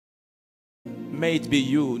May it be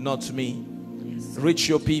you, not me. Reach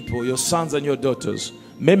your people, your sons and your daughters.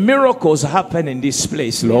 May miracles happen in this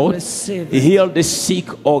place, Lord. Heal the sick,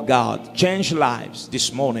 oh God. Change lives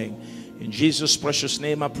this morning. In Jesus' precious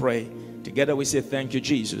name I pray. Together we say thank you,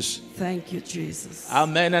 Jesus. Thank you, Jesus.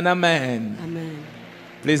 Amen and amen. Amen.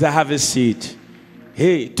 Please have a seat.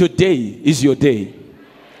 Hey, today is your day.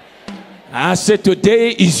 I said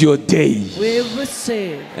today is your day. We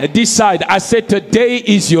receive. This side, I said today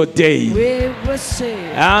is your day. We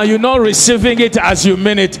receive. You're not receiving it as you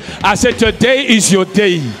mean it. I said today is your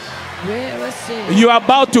day. We receive. You are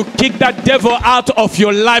about to kick that devil out of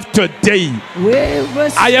your life today. We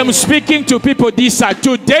receive. I am speaking to people this side.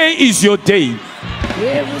 Today is your day.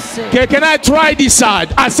 We receive. Okay, can I try this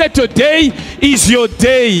side? I said today is your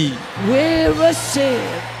day. We receive.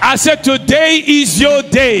 I said today is your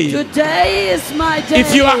day. Today is my day.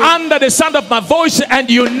 If you are under the sound of my voice and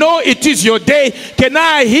you know it is your day, can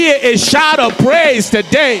I hear a shout of praise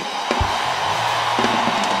today?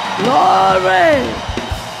 Glory.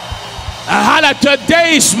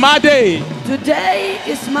 Today is my day. Today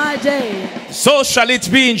is my day. So shall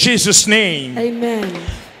it be in Jesus' name. Amen.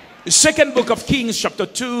 The second book of Kings, chapter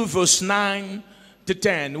 2, verse 9 to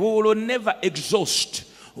 10. We will never exhaust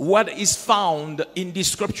what is found in these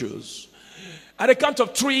scriptures. At the count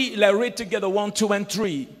of 3, let's read together 1, 2, and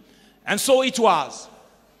 3. And so it was.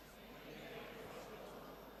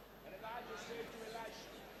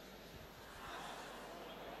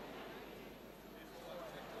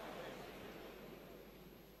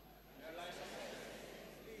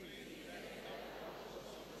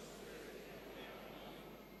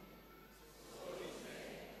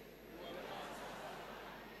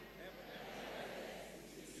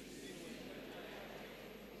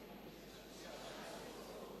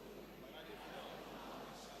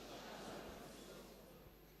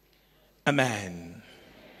 Amen.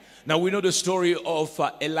 Now we know the story of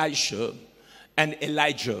Elisha and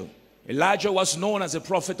Elijah. Elijah was known as a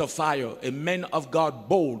prophet of fire, a man of God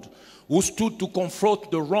bold, who stood to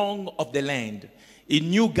confront the wrong of the land. He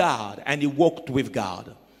knew God and he walked with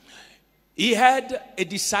God. He had a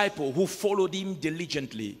disciple who followed him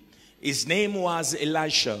diligently. His name was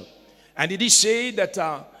Elisha. And did he say that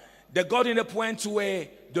they got in a point where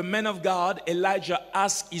the man of God, Elijah,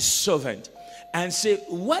 asked his servant and say,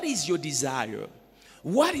 what is your desire?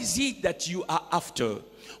 What is it that you are after?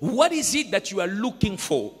 What is it that you are looking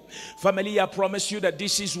for? Family, I promise you that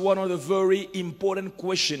this is one of the very important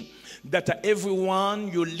questions that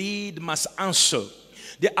everyone you lead must answer.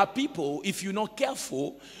 There are people, if you're not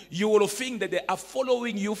careful, you will think that they are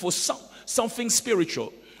following you for something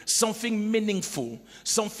spiritual, something meaningful,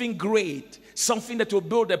 something great, something that will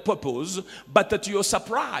build a purpose, but that to your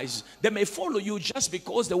surprise, they may follow you just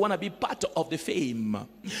because they want to be part of the fame.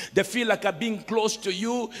 They feel like being close to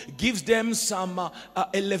you gives them some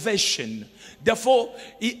elevation. Therefore,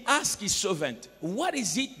 he asked his servant, what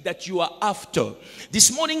is it that you are after?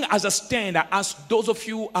 This morning as I stand, I ask those of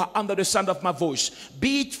you who are under the sound of my voice,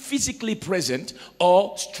 be it physically present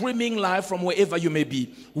or streaming live from wherever you may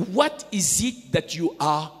be, what is it that you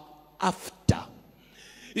are after?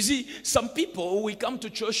 You see, some people, we come to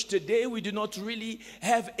church today, we do not really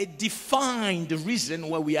have a defined reason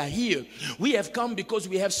why we are here. We have come because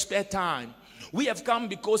we have spare time. We have come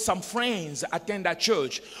because some friends attend our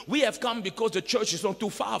church. We have come because the church is not too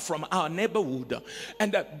far from our neighborhood.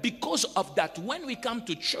 And because of that, when we come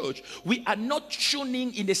to church, we are not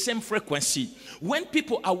tuning in the same frequency. When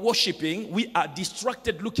people are worshiping, we are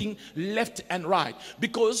distracted looking left and right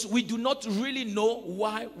because we do not really know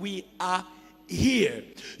why we are here.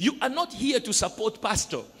 You are not here to support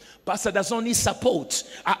pastor. Pastor does not need support.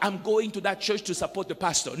 I'm going to that church to support the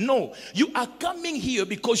pastor. No, you are coming here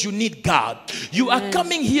because you need God. You are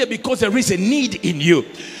coming here because there is a need in you.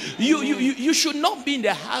 You should not be in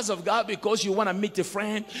the house of God because you want to meet a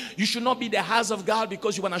friend. You should not be in the house of God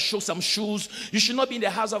because you want to show some shoes. You should not be in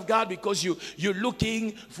the house of God because you're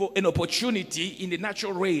looking for an opportunity in the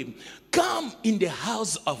natural realm. Come in the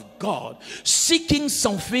house of God seeking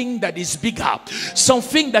something that is bigger,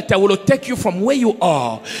 something that will take you from where you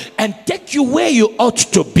are and take you where you ought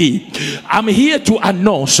to be. I'm here to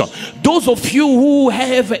announce those of you who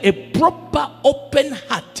have a proper open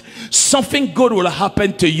heart, something good will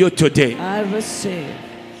happen to you today. I receive.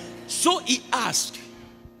 So he asked,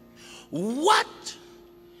 what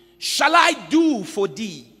shall I do for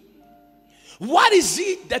thee? What is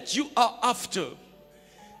it that you are after?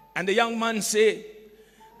 And the young man said,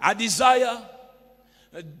 I desire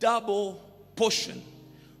a double portion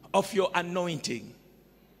of your anointing.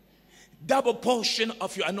 Double portion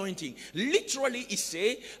of your anointing. Literally, he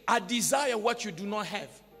said, I desire what you do not have.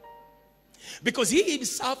 Because he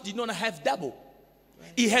himself did not have double.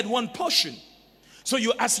 he had one portion. So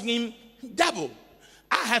you're asking him double.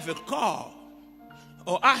 I have a car,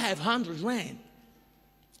 or I have 100 rand.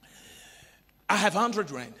 I have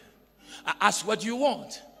 100 rand. I ask, what do you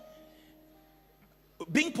want?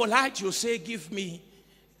 Being polite, you'll say, give me.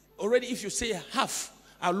 Already, if you say half,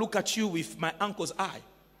 I'll look at you with my uncle's eye.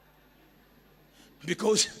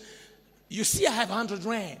 Because you see I have 100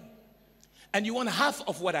 rand. And you want half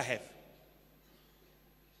of what I have.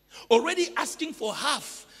 Already asking for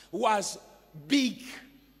half was big.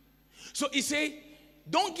 So he said,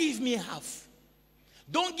 don't give me half.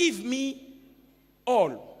 Don't give me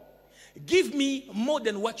all. Give me more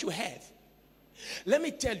than what you have. Let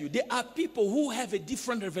me tell you, there are people who have a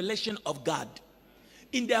different revelation of God.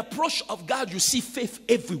 In the approach of God, you see faith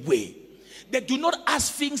everywhere. They do not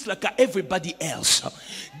ask things like everybody else.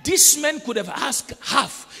 This man could have asked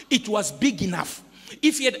half. It was big enough.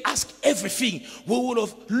 If he had asked everything, we would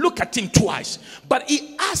have looked at him twice. But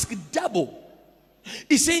he asked double.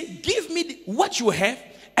 He said, give me what you have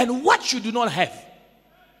and what you do not have.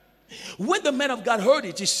 When the man of God heard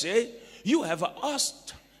it, he said, you have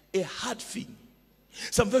asked a hard thing.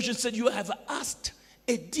 Some versions said, you have asked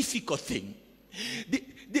a difficult thing.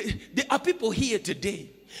 There are people here today.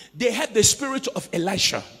 They have the spirit of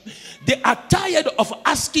Elisha. They are tired of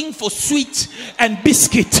asking for sweet and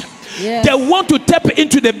biscuit. Yes. They want to tap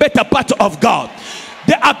into the better part of God.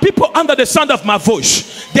 There are people under the sound of my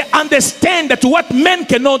voice. They understand that what men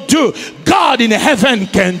cannot do, God in heaven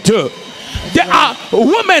can do. There are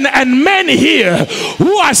women and men here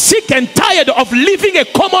who are sick and tired of living a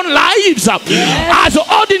common lives as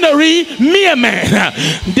ordinary mere men.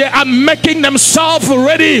 They are making themselves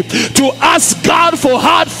ready to ask God for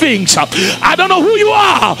hard things. I don't know who you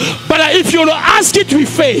are, but if you ask it with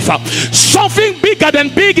faith, something bigger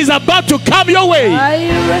than big is about to come your way.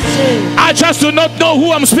 I just do not know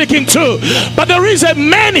who I'm speaking to, but there is a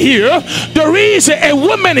man here, there is a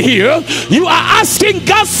woman here. You are asking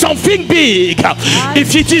God something big.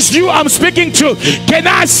 If it is you I'm speaking to, can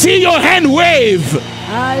I see your hand wave?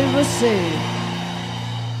 I will say.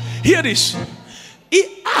 Hear this.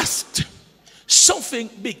 He asked something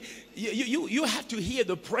big. You have to hear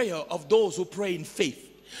the prayer of those who pray in faith.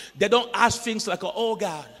 They don't ask things like, oh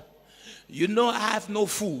God, you know I have no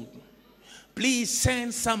food. Please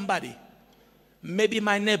send somebody, maybe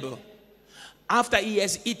my neighbor, after he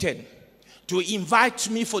has eaten, to invite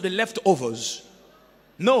me for the leftovers.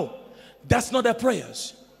 No. That's not their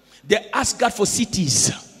prayers. They ask God for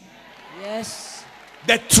cities. Yes.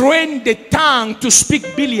 They train the tongue to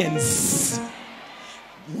speak billions.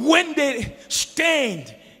 When they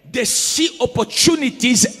stand, they see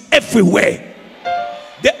opportunities everywhere.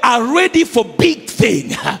 They are ready for big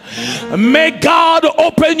things. May God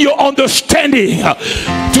open your understanding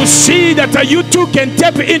to see that you too can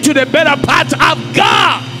tap into the better part of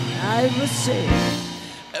God. I will say.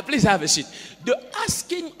 Please have a seat. The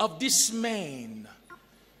asking of this man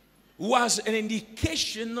was an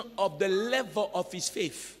indication of the level of his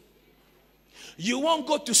faith. You won't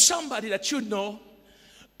go to somebody that you know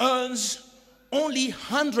earns only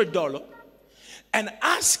 $100 and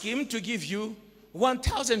ask him to give you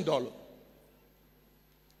 $1,000.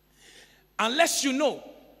 Unless you know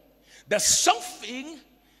that something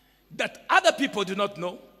that other people do not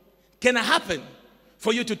know can happen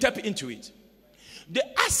for you to tap into it.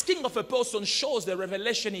 The asking of a person shows the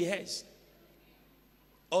revelation he has.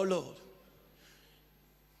 Oh Lord,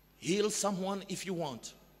 heal someone if you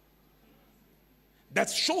want. That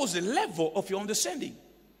shows the level of your understanding.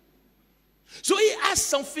 So he asked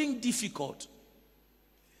something difficult.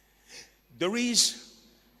 There is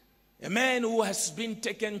a man who has been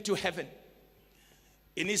taken to heaven.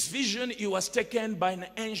 In his vision, he was taken by an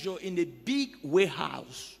angel in a big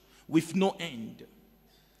warehouse with no end.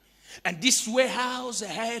 And this warehouse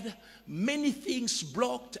had many things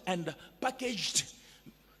blocked and packaged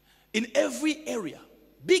in every area.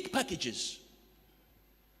 Big packages.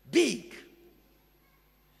 Big.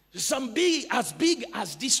 Some big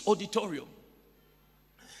as this auditorium.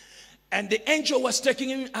 And the angel was taking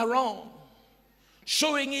him around,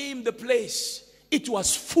 showing him the place. It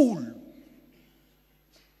was full.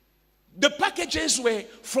 The packages were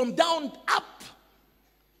from down up.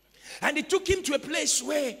 And it took him to a place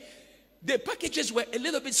where the packages were a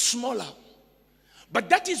little bit smaller. But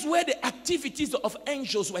that is where the activities of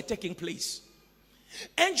angels were taking place.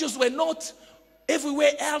 Angels were not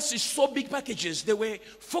everywhere else is so big packages. They were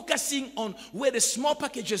focusing on where the small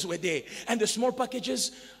packages were there. And the small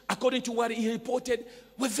packages, according to what he reported,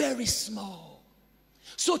 were very small.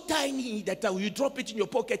 So tiny that when you drop it in your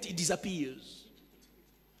pocket, it disappears.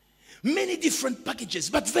 Many different packages,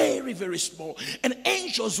 but very, very small. And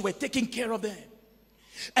angels were taking care of them.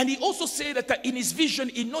 And he also said that in his vision,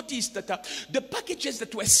 he noticed that the packages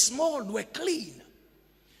that were small were clean,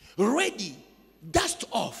 ready, dust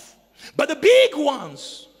off. But the big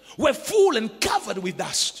ones were full and covered with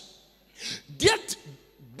dust. That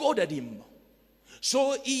bothered him.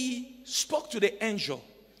 So he spoke to the angel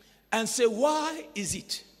and said, why is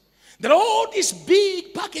it that all these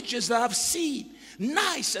big packages that I've seen,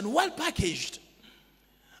 nice and well packaged,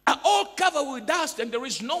 are all covered with dust and there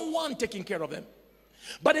is no one taking care of them?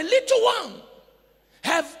 But a little one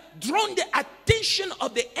have drawn the attention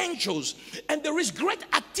of the angels, and there is great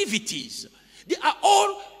activities. They are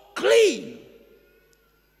all clean.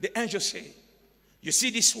 The angel said, you see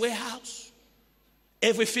this warehouse?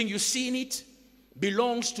 Everything you see in it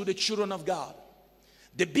belongs to the children of God.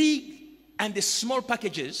 The big and the small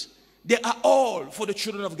packages, they are all for the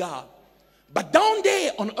children of God. But down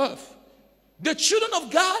there on earth, the children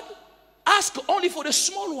of God ask only for the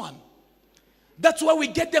small one. That's why we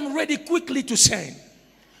get them ready quickly to send.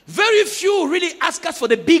 Very few really ask us for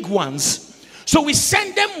the big ones. So we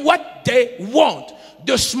send them what they want,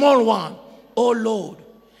 the small one. Oh Lord,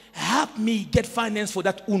 help me get finance for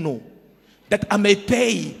that Uno, that I may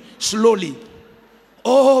pay slowly.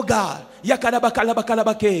 Oh God.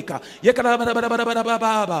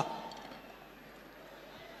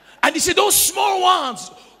 And he said, those small ones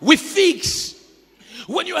we fix.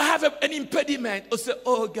 When you have an impediment, you say,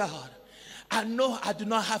 oh God, I know I do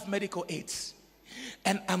not have medical aids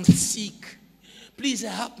and I'm sick. Please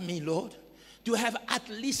help me, Lord, to have at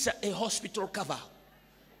least a hospital cover.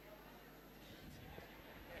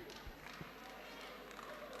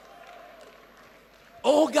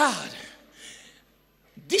 Oh God,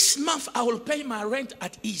 this month I will pay my rent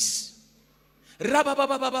at ease. This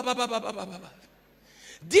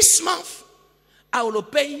month I will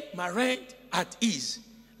pay my rent at ease.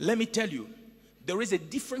 Let me tell you, there is a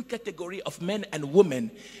different category of men and women,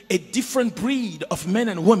 a different breed of men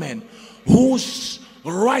and women who's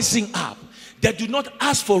rising up. They do not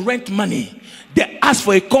ask for rent money, they ask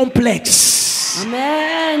for a complex.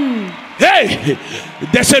 Amen. Hey,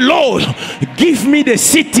 they say, Lord, give me the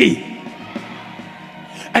city.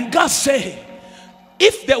 And God say,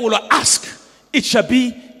 if they will ask, it shall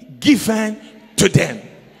be given to them.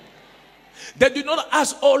 They do not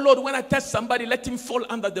ask, oh Lord, when I touch somebody, let him fall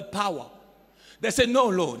under the power. They say, no,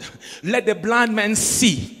 Lord, let the blind man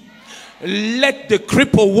see. Let the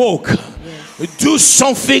cripple walk. Yes. Do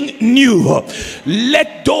something new.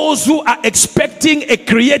 Let those who are expecting a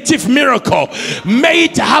creative miracle, may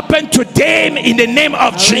it happen to them in the name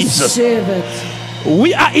of Jesus.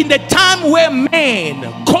 We are in the time where men,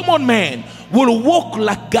 common men, will walk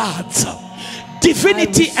like gods.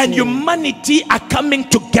 Divinity and humanity are coming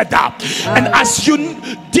together, and as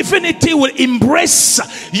divinity will embrace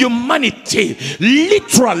humanity,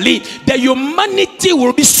 literally the humanity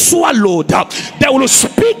will be swallowed up. They will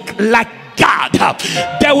speak like God,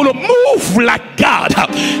 they will move like God,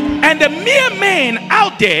 and the mere men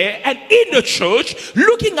out there and in the church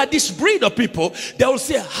looking at this breed of people, they will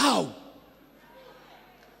say, how?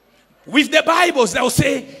 With the Bibles, they will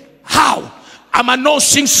say, how? I'm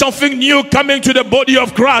announcing something new coming to the body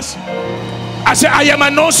of Christ. I say, I am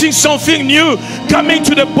announcing something new coming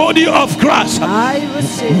to the body of Christ.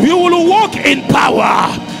 You will walk in power.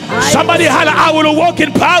 Somebody holler, I will walk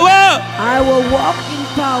in power. I will walk in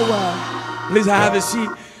power. Please have a seat.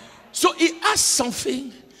 So he asked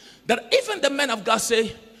something that even the men of God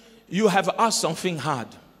say, you have asked something hard.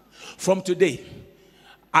 From today,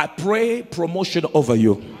 I pray promotion over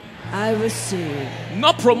you. I receive.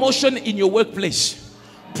 Not promotion in your workplace,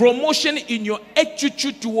 promotion in your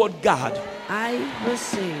attitude toward God. I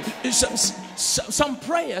receive. Some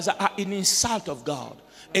prayers are an insult of God,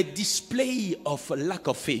 a display of a lack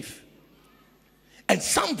of faith. And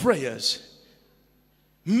some prayers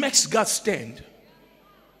makes God stand.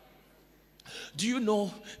 Do you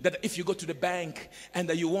know that if you go to the bank and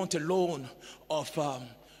that you want a loan of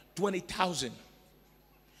 20,000,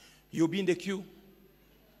 you'll be in the queue?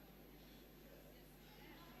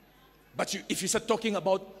 But if you start talking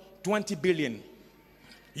about 20 billion,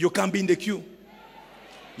 you can't be in the queue.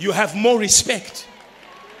 You have more respect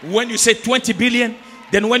when you say 20 billion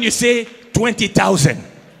than when you say 20,000.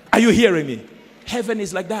 Are you hearing me? Heaven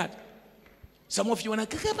is like that. Some of you want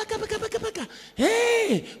to,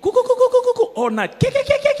 hey, all night.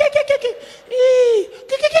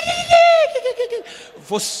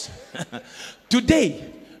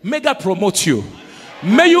 Today, may God promote you.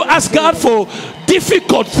 May you ask God for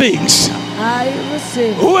difficult things. I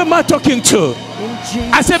receive. Who am I talking to? In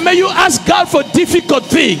Jesus. I said, may you ask God for difficult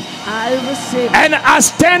things. I receive. And I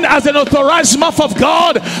stand as an authorized mouth of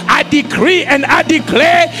God. I decree and I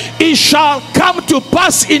declare it shall come to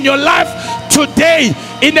pass in your life today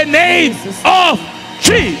in the name of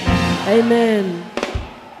Jesus. Amen.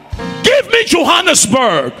 Give me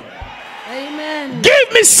Johannesburg. Amen.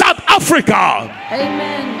 Give me South Africa.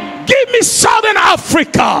 Amen. Give me Southern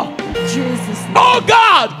Africa. Jesus. Oh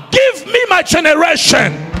God, give me my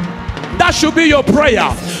generation. That should be your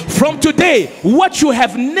prayer. From today, what you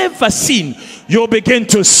have never seen, you'll begin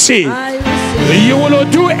to see. You will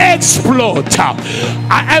do exploit.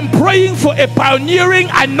 I am praying for a pioneering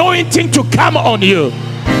anointing to come on you.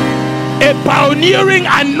 A pioneering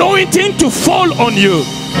anointing to fall on you.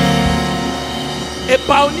 A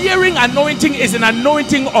pioneering anointing is an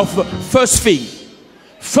anointing of first thing.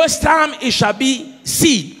 First time it shall be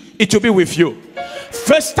seen, it will be with you.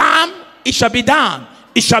 First time it shall be done,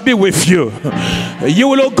 it shall be with you. You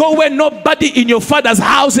will go where nobody in your father's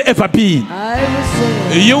house ever been.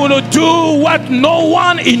 You will do what no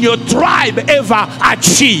one in your tribe ever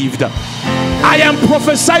achieved. I am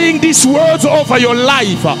prophesying these words over your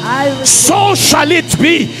life. So shall it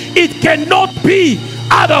be. It cannot be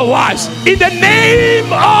otherwise. In the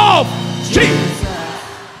name of Jesus.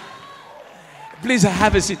 Please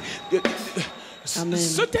have a seat. Amen.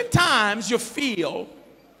 Certain times you feel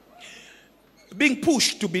being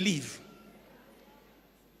pushed to believe.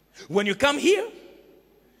 When you come here,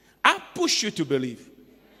 I push you to believe.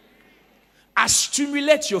 I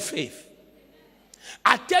stimulate your faith.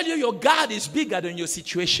 I tell you your God is bigger than your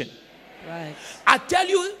situation. Right. I tell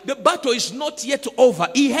you the battle is not yet over.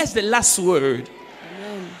 He has the last word.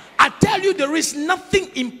 Amen. I tell you there is nothing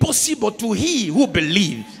impossible to he who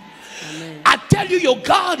believes. Amen. I tell you your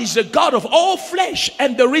God is the God of all flesh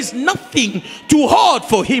and there is nothing too hard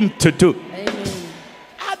for him to do. Amen.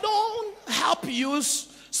 I don't help you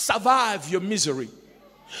survive your misery.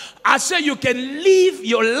 I say you can live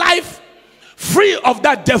your life free of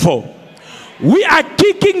that devil. We are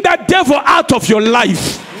kicking that devil out of your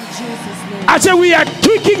life. In Jesus' name. I say we are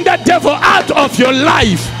kicking that devil out of your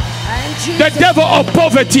life. The devil of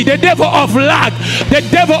poverty, the devil of lack, the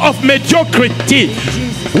devil of mediocrity.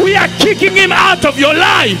 We are kicking him out of your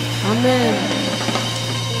life. Amen.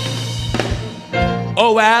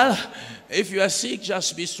 Oh well, if you are sick,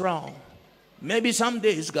 just be strong. Maybe some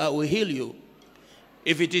days God will heal you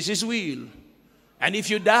if it is his will. And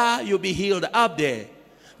if you die, you'll be healed up there.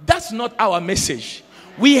 That's not our message.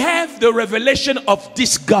 We have the revelation of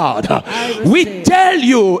this God. We tell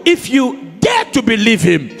you, if you dare to believe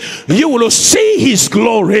him, you will see his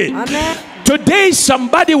glory. Amen. Today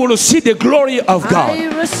somebody will see the glory of God. I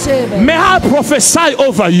receive it. May I prophesy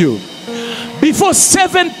over you, before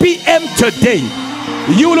 7 p.m. today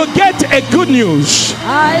you will get a good news.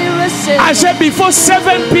 I receive. I said before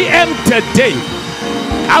 7 p.m. today,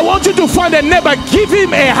 I want you to find a neighbor, give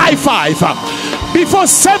him a high five. Before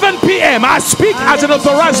 7 p.m. I speak as an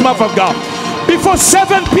authorized mouth of God. Before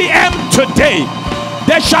 7 p.m. today,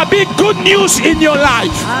 there shall be good news in your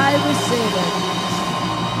life. I receive it.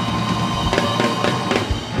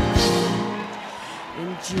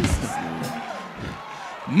 In Jesus' name.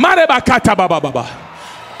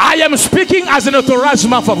 I am speaking as an authorized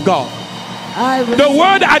mouth of God. The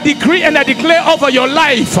word I decree and I declare over your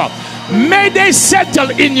life, may they settle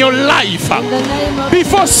in your life.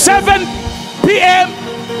 Before 7 p.m.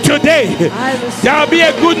 today, there will be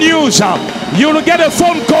a good news. You will get a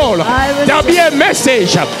phone call. There will be a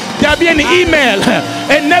message. There will be an email.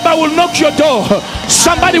 A neighbor will knock your door.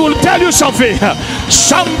 Somebody will tell you something.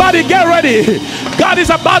 Somebody get ready. God is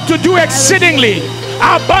about to do exceedingly,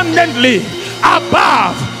 abundantly,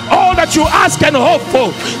 above all that you ask and hope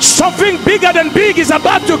for. Something bigger than big is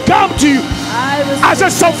about to come to you. I said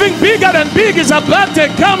something bigger than big is about to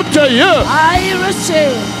come to you. I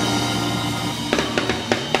receive.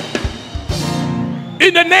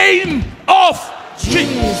 In the name of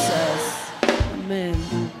Jesus. Amen.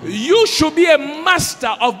 You should be a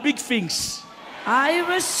master of big things. I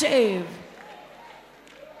receive.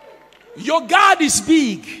 Your God is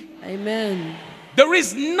big. Amen. There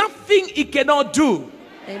is nothing he cannot do.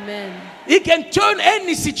 Amen. He can turn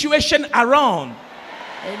any situation around.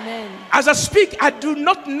 Amen. As I speak, I do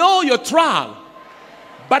not know your trial,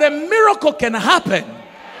 but a miracle can happen.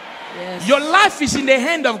 Yes. Your life is in the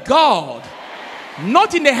hand of God,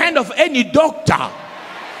 not in the hand of any doctor,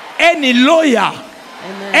 any lawyer,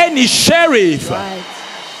 Amen. any sheriff. Right.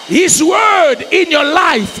 His word in your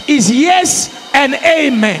life is yes and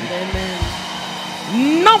amen.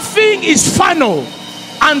 Amen. Nothing is final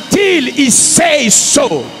until he says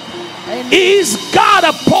so. is God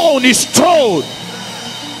upon his throne,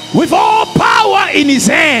 with all power in his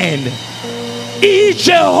hand. He is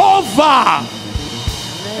Jehovah.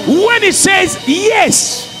 When he says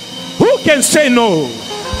yes, who can say no?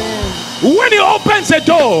 When he opens the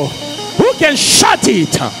door, who can shut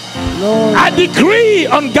it? Lord. I decree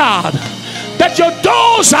on God that your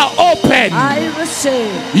doors are open. I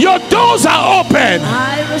receive. Your doors are open.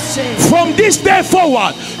 I receive. From this day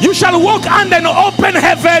forward, you shall walk under an open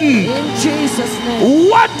heaven. In Jesus' name.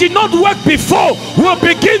 What did not work before will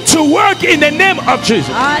begin to work in the name of Jesus.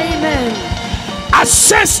 Amen. I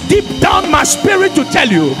sense deep down my spirit to tell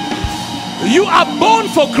you, you are born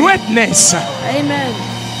for greatness. Amen.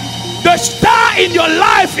 The star in your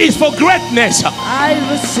life is for greatness. I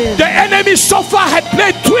receive. The enemy so far had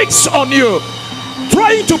played tricks on you,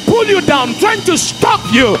 trying to pull you down, trying to stop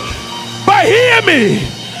you. But hear me,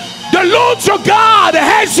 the Lord your God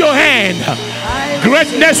has your hand.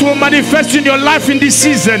 Greatness will manifest in your life in this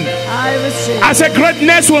season. I receive. I said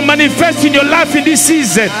greatness will manifest in your life in this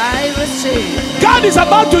season. I receive. God is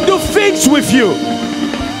about to do things with you.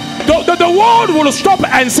 The world will stop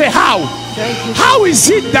and say, how is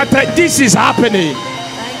it that this is happening?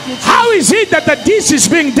 How is it that this is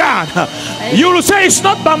being done? You will say it's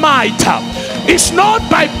not by might, it's not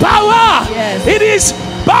by power, it is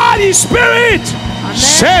by the Spirit. Amen.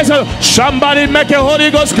 Says somebody make a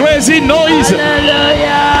Holy Ghost crazy noise.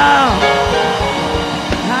 Hallelujah.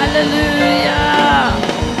 Hallelujah.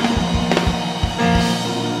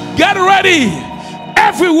 Get ready.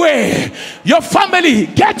 Everywhere, your family,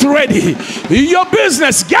 get ready. Your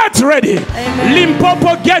business, get ready. Amen.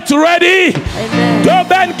 Limpopo, get ready. Amen.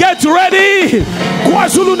 Durban, get ready.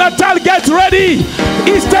 KwaZulu Natal, get ready.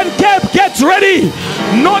 Eastern Cape, get ready.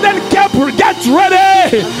 Northern Cape, get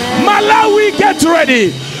ready. Malawi, get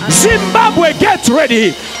ready. Zimbabwe, get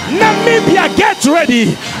ready. Namibia, get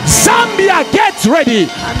ready. Zambia, get ready.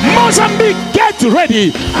 Mozambique, get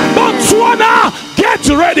ready. Botswana, get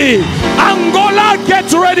ready. Angola,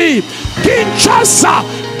 get ready. Kinshasa,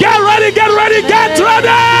 get ready, get ready, get ready.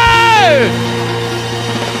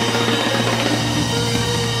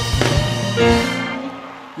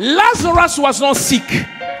 Lazarus was not sick.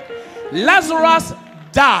 Lazarus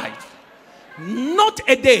died. Not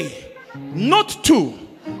a day, not 2,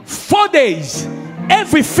 4 days.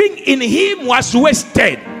 Everything in him was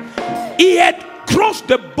wasted. He had crossed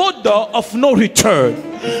the border of no return.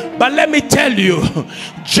 But let me tell you,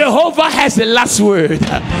 Jehovah has the last word.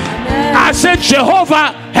 Amen. I said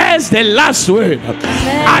Jehovah has the last word.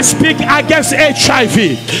 Amen. I speak against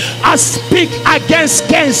HIV. I speak against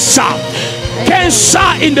cancer.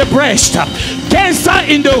 Cancer in the breast, cancer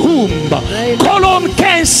in the womb, colon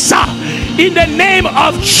cancer in the name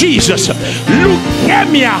of Jesus.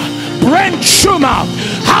 Leukemia, brain tumor,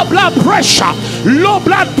 high blood pressure, low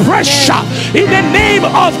blood pressure in the name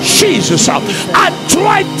of Jesus.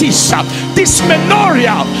 Arthritis,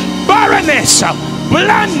 dysmenorrhea, barrenness,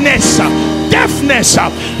 blindness, deafness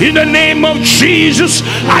in the name of Jesus.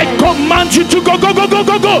 I command you to go, go, go, go,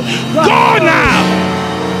 go, go, go now.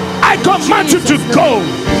 I command you to go.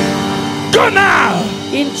 Go now.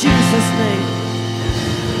 In Jesus' name.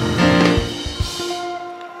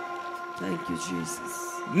 Thank you,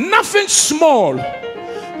 Jesus. Nothing small.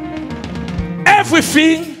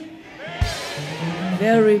 Everything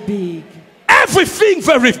very big. Everything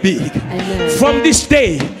very big. Amen. From this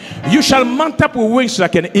day, you shall mount up with wings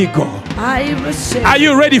like an eagle. I receive. Are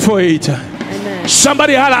you ready for it? Amen.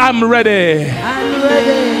 Somebody holler, I'm ready. I'm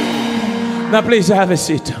ready. Now please have a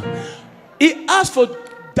seat. He asked for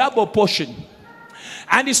double portion.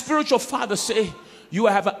 And the spiritual father said, you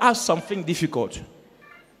have asked something difficult.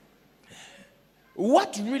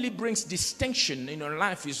 What really brings distinction in your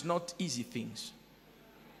life is not easy things.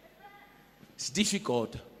 It's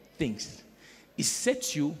difficult things. It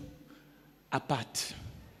sets you apart.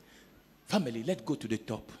 Family, let's go to the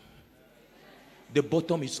top. The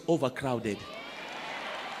bottom is overcrowded.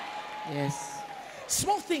 Yes.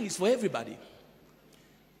 Small thing is for everybody.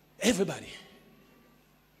 Everybody.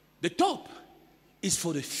 The top is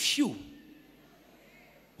for the few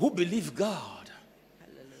who believe God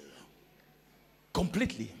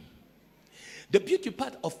completely. The beauty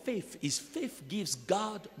part of faith is faith gives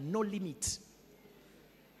God no limits.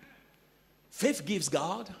 Faith gives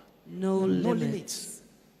God no limits.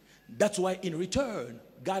 That's why in return,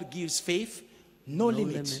 God gives faith no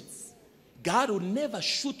limits. God will never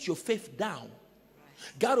shoot your faith down.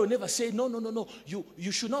 God will never say, no.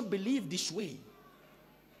 You should not believe this way.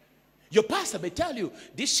 Your pastor may tell you,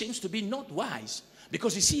 this seems to be not wise.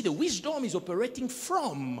 Because you see, the wisdom is operating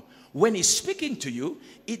from, when he's speaking to you,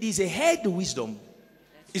 it is a head wisdom.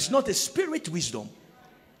 It's not a spirit wisdom.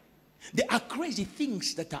 There are crazy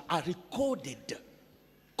things that are recorded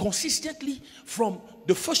consistently from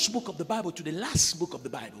the first book of the Bible to the last book of the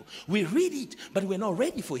Bible. We read it, but we're not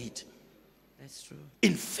ready for it. That's true.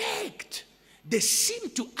 In fact, they seem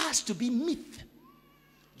to us to be myth.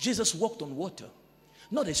 Jesus walked on water,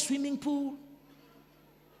 not a swimming pool.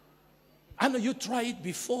 I know you tried it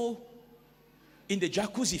before in the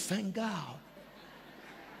jacuzzi, thank God.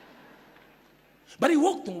 But he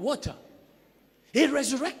walked on water. He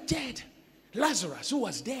resurrected Lazarus, who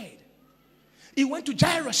was dead. He went to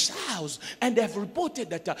Jairus' house, and they have reported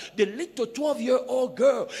that the little 12-year-old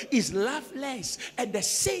girl is lifeless. And they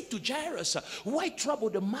say to Jairus, why trouble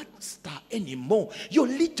the master anymore? Your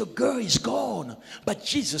little girl is gone. But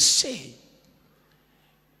Jesus said,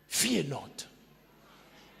 fear not,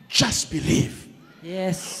 just believe.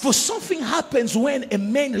 Yes. For something happens when a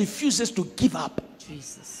man refuses to give up.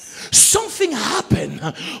 Jesus. Something happens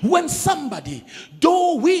when somebody,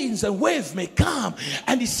 though winds and waves may come,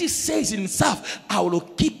 and he says in himself, I will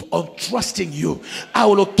keep on trusting you. I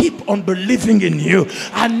will keep on believing in you.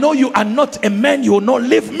 I know you are not a man. You will not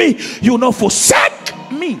leave me. You will not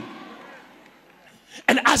forsake me.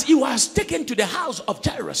 And as he was taken to the house of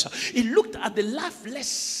Jairus, he looked at the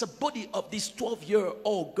lifeless body of this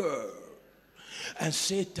 12-year-old girl and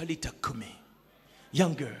said, Talita Kumi,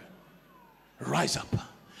 young girl, rise up.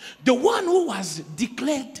 The one who was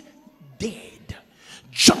declared dead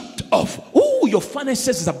jumped off. Oh, your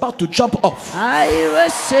finances is about to jump off. I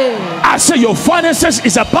receive. I say your finances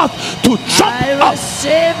is about to jump off.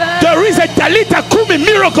 There is a Talita Kumi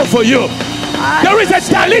miracle for you. There is a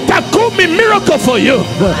Talita Kumi miracle for you.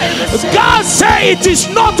 God said it is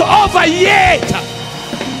not over yet.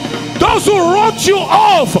 Those who wrote you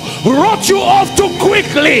off too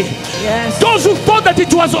quickly. Yes. Those who thought that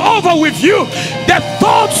it was over with you, they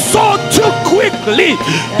thought so too quickly.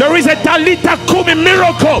 Yes. There is a Talita Kumi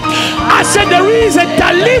miracle. I said there is a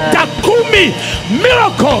Talita Kumi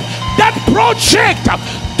miracle. That project,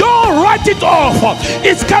 don't write it off.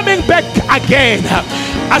 It's coming back again.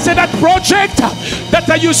 I said that project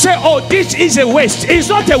that you say, oh, this is a waste. It's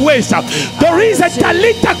not a waste. There is a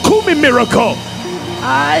Talita Kumi miracle.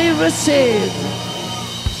 I receive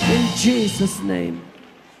in Jesus' name.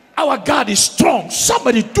 Our God is strong.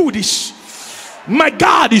 Somebody do this. My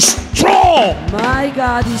God is strong. My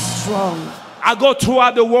God is strong. I go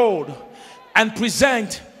throughout the world and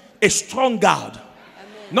present a strong God.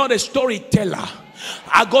 Amen. Not a storyteller.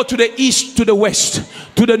 I go to the east, to the west,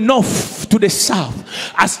 to the north, to the south.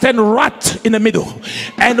 I stand right in the middle.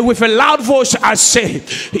 And with a loud voice I say,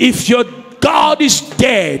 if your God is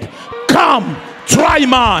dead, come. Try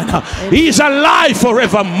man. He is alive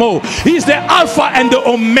forevermore. He is the Alpha and the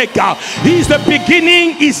Omega. He is the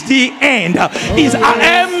beginning, is the end. He is I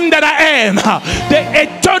am that I am,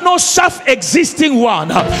 the eternal self-existing one,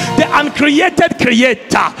 the uncreated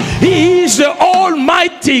creator. He is the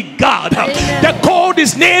almighty God. They called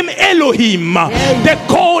his name Elohim. They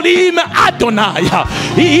called him Adonai.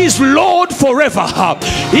 He is Lord forever.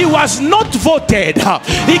 He was not voted.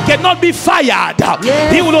 He cannot be fired.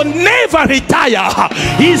 He will never retire.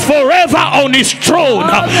 He is forever on his throne.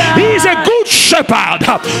 He is a good shepherd.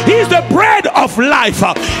 He is the bread of life.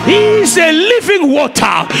 He is a living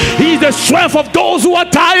water. He is the strength of those who are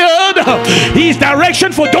tired. He is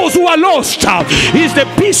direction for those who are lost. He is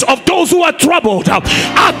the peace of those who are troubled.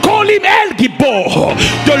 I call him El Gibor,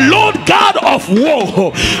 the Lord God of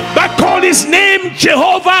war. I call his name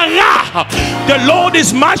Jehovah Ra. The Lord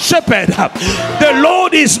is my shepherd. The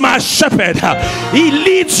Lord is my shepherd. He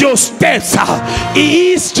leads your steps.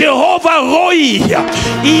 He is Jehovah Roi.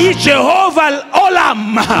 He is Jehovah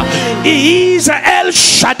Olam. He is El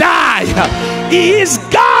Shaddai. He is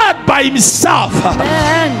God by himself.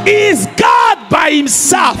 Amen. He is God by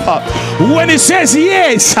himself. When he says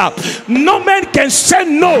yes, no man can say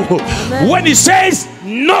no. Amen. When he says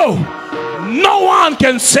no, no one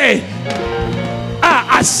can say.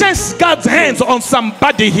 I sense God's hands on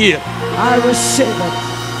somebody here. I receive it.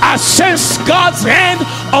 I sense God's hand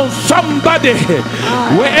on somebody.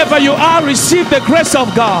 Wherever you are, receive the grace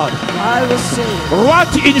of God. I receive.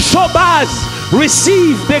 What in Shobaz,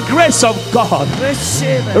 receive the grace of God.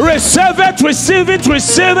 Receive it. Receive it, receive it,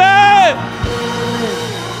 receive it.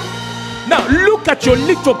 Now look at your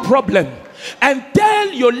little problem and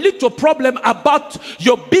tell your little problem about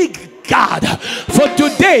your big God. For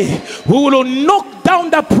today, we will knock down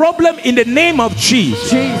that problem in the name of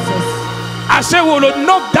Jesus. I say we will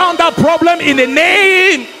knock down that problem in the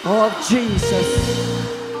name of Jesus.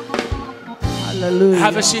 Hallelujah.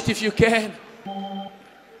 Have a seat if you can.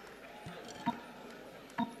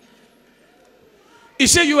 He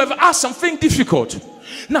said you have asked something difficult.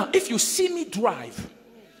 Now, if you see me drive,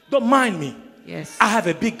 Don't mind me. Yes. I have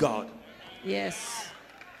a big God. Yes.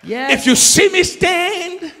 Yes. If you see me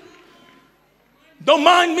stand, don't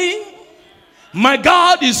mind me. My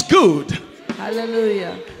God is good.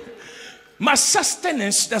 Hallelujah. My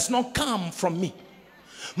sustenance does not come from me.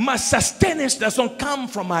 My sustenance does not come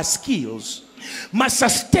from my skills. My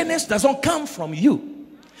sustenance does not come from you.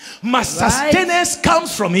 My sustenance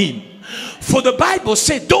comes from him. For the Bible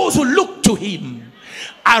said those who look to him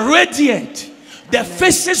are radiant. Their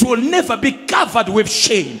faces will never be covered with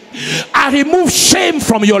shame. I remove shame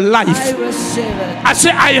from your life. I receive it. I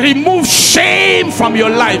say I remove shame from your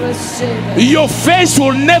life. I receive it. Your face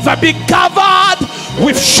will never be covered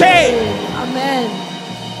with shame. Amen.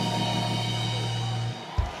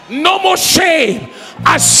 No more shame.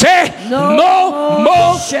 I say No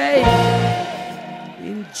more shame.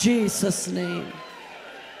 In Jesus' name.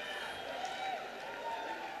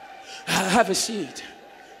 Have a seat.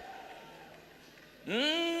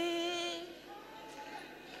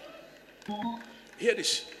 Hear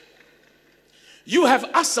this. You have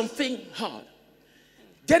asked something hard.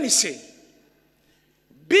 Then he said,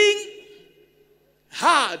 being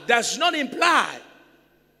hard does not imply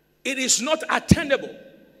it is not attainable.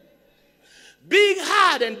 Being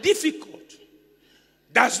hard and difficult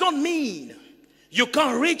does not mean you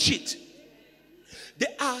can't reach it.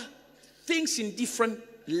 There are things in different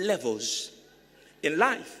levels in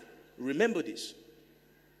life. Remember this.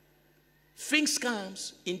 Things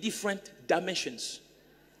comes in different dimensions.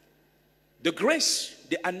 The grace,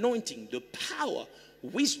 the anointing, the power,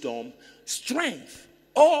 wisdom, strength,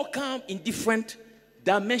 all come in different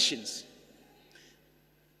dimensions.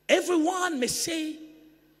 Everyone may say,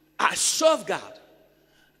 I serve God,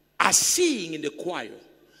 I sing in the choir,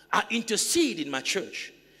 I intercede in my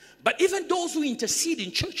church. But even those who intercede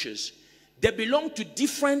in churches, they belong to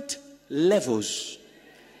different levels.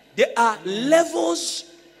 There are levels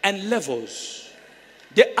and levels.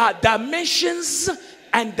 There are dimensions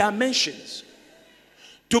and dimensions.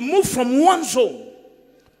 To move from one zone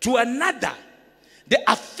to another, there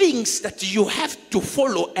are things that you have to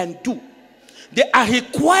follow and do. There are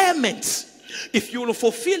requirements. If you will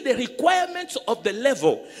fulfill the requirements of the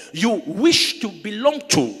level you wish to belong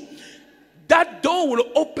to, that door will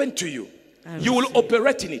open to you. You will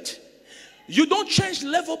operate in it. You don't change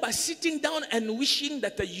level by sitting down and wishing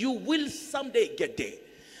that you will someday get there.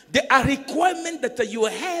 There are requirements that you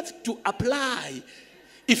have to apply.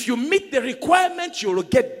 If you meet the requirements, you will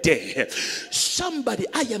get there. Somebody,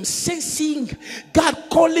 I am sensing God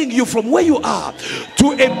calling you from where you are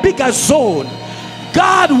to a bigger zone.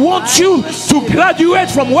 God wants you to graduate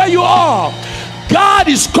from where you are. God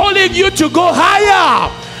is calling you to go higher.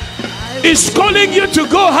 He's calling you to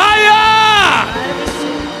go higher.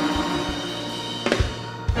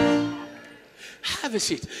 Have a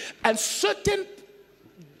seat. And certain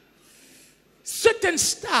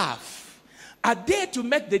staff are there to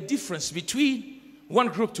make the difference between one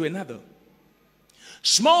group to another.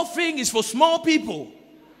 Small thing is for small people.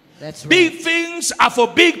 That's right. Big things are for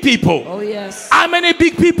big people. Oh yes. How many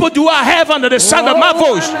big people do I have under the sound of my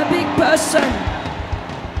voice? I'm a big person.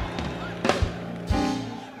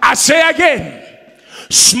 I say again,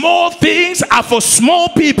 small things are for small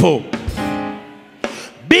people.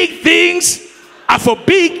 Big things are for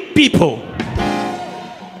big people.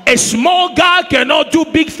 A small God cannot do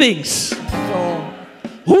big things. Oh.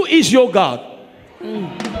 Who is your God?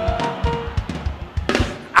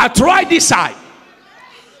 I tried this side.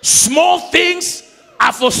 Small things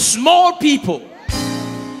are for small people.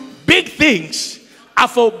 Big things are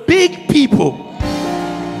for big people.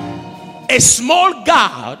 A small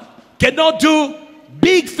God cannot do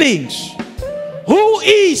big things. Who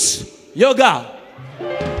is your God?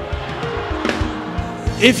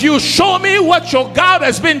 If you show me what your God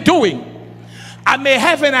has been doing, I may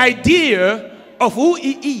have an idea of who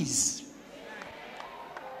he is.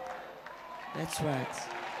 That's right.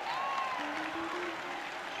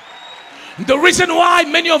 The reason why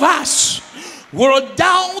many of us will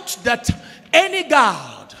doubt that any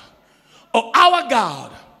God or our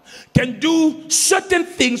God can do certain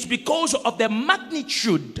things because of the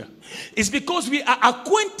magnitude is because we are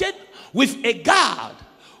acquainted with a God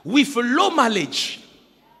with low mileage,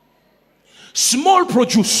 small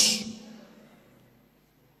produce.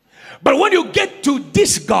 But when you get to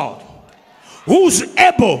this God who's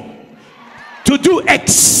able to do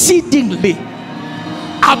exceedingly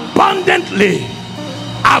abundantly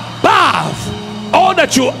above all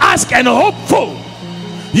that you ask and hope for,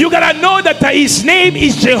 you gotta know that his name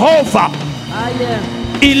is Jehovah. I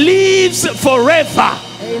am. He lives forever.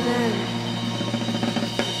 Amen.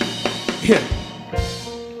 Here,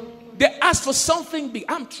 They ask for something big.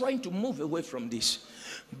 I'm trying to move away from this.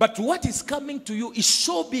 But what is coming to you is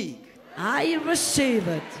so big. I receive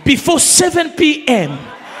it. Before 7 p.m.,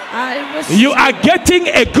 I receive you are getting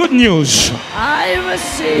a good news. I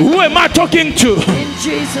receive Who am I talking to? in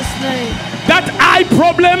Jesus' name. That eye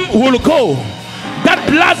problem will go. That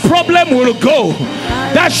blood problem will go.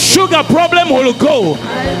 That sugar problem will go.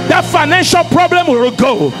 That financial problem will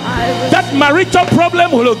go. That marital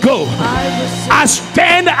problem will go. I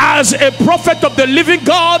stand as a prophet of the living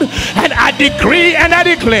God, and I decree and I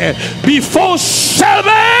declare before 7.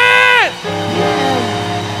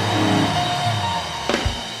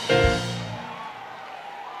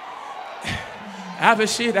 Have a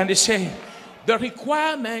seat, and they say the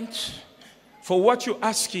requirement for what you're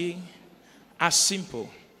asking are simple.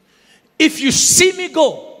 If you see me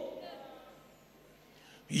go,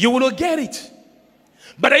 you will get it.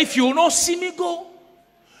 But if you will not see me go,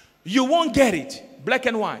 you won't get it. Black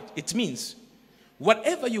and white. It means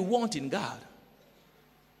whatever you want in God,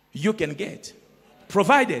 you can get,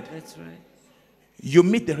 provided That's right. you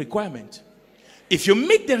meet the requirement. If you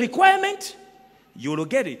meet the requirement, you will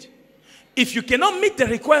get it. If you cannot meet the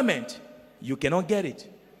requirement, you cannot get it.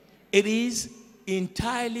 It is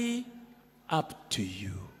entirely up to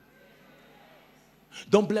you.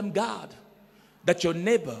 Don't blame God that your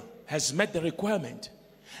neighbor has met the requirement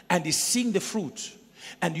and is seeing the fruit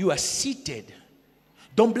and you are seated.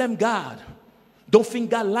 Don't blame God. Don't think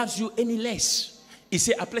God loves you any less. He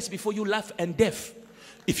said, I place before you life and death.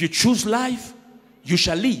 If you choose life, you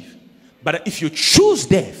shall live. But if you choose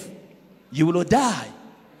death, you will die.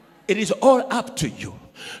 It is all up to you.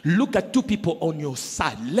 Look at two people on your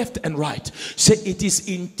side, left and right. Say, it is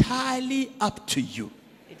entirely up to you.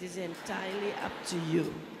 It is entirely up to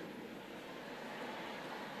you.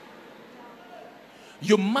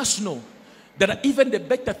 You must know that even the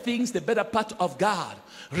better things, the better part of God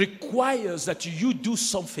requires that you do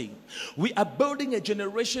something. We are building a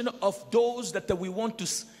generation of those that we want to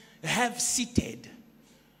have seated.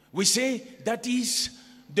 We say that is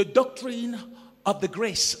the doctrine of the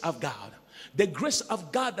grace of God. The grace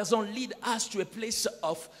of God doesn't lead us to a place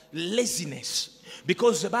of laziness,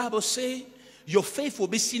 because the Bible says your faith will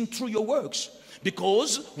be seen through your works,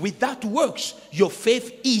 because without works your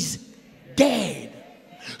faith is dead.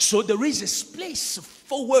 So there is a place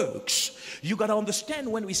for works. You got to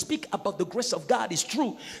understand, when we speak about the grace of God, it's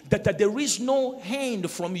true that there is no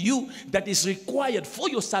hand from you that is required for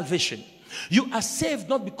your salvation. You are saved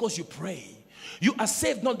not because you pray. You are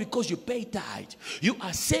saved not because you pay tithe. You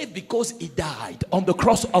are saved because he died on the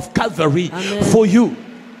cross of Calvary. Amen. For you.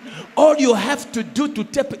 All you have to do to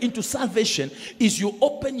tap into salvation is you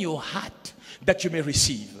open your heart that you may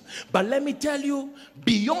receive. But let me tell you,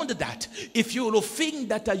 beyond that, if you will think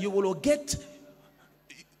that you will get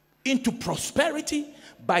into prosperity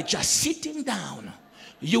by just sitting down,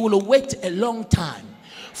 you will wait a long time.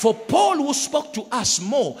 For Paul, who spoke to us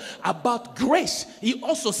more about grace, he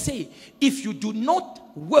also said, if you do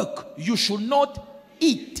not work, you should not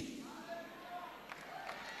eat.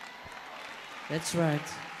 That's right.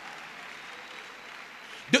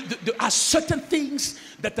 There are certain things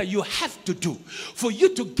that you have to do for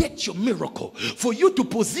you to get your miracle, for you to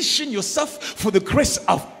position yourself for the grace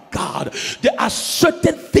of God. There are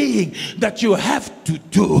certain things that you have to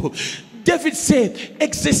do. David said,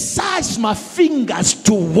 exercise my fingers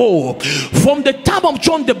to war. From the time of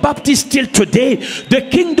John the Baptist till today, the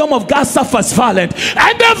kingdom of God suffers violent,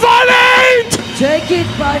 and the violent take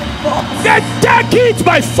it by force. They take it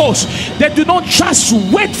by force. They do not just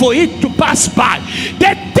wait for it to pass by.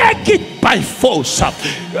 They take it by force.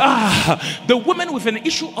 The woman with an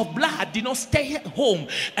issue of blood did not stay at home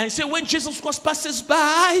and say, when Jesus Christ passes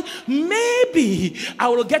by, maybe I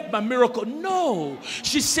will get my miracle. No,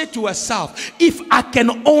 she said to herself, if I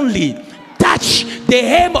can only touch the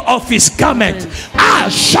hem of his garment, I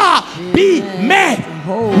shall be made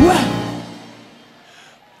well.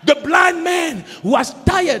 The blind man was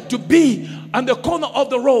tired to be on the corner of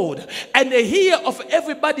the road, and they hear of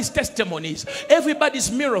everybody's testimonies,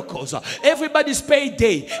 everybody's miracles, everybody's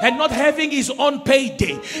payday, and not having his own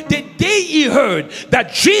payday. The day he heard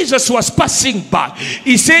that Jesus was passing by,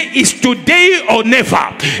 he said, it's today or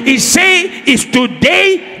never. He said, it's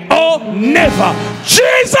today or never.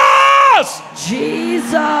 Jesus!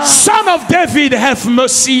 Jesus! Son of David, have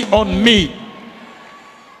mercy on me.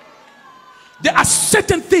 There are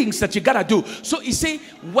certain things that you gotta do. So he say,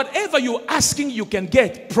 whatever you're asking, you can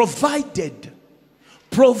get, provided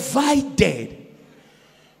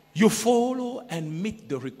you follow and meet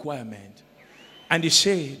the requirement. And he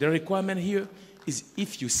say, the requirement here is,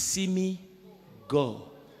 if you see me go.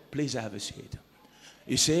 Please have a seat.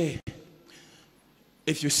 You say,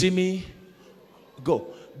 If you see me,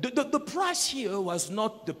 go. The price here was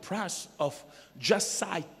not the price of just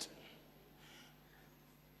sight.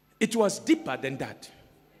 It was deeper than that.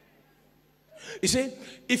 You see,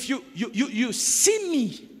 if you see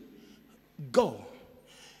me, go.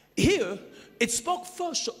 Here, it spoke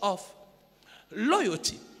first of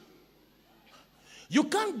loyalty. You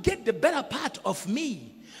can't get the better part of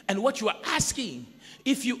me and what you are asking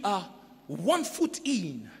if you are 1 foot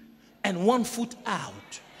in and 1 foot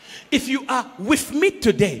out. If you are with me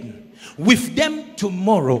today, with them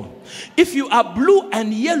tomorrow. If you are blue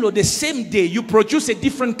and yellow the same day, you produce a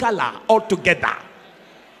different color altogether.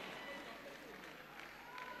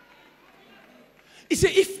 He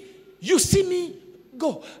said, if you see me,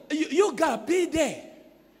 go. You gotta be there.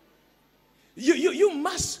 You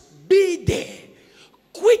must be there.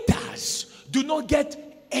 Quitters do not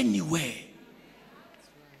get anywhere.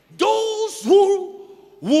 Those who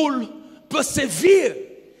will persevere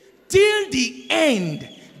till the end,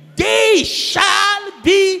 they shall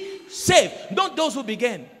be saved. Not those who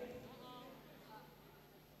began.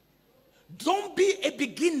 Don't be a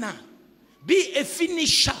beginner. Be a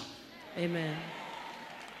finisher. Amen.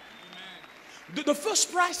 The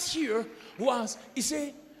first price here was, he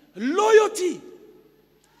said, loyalty.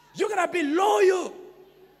 You gotta be loyal.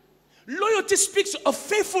 Loyalty speaks of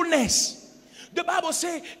faithfulness. The Bible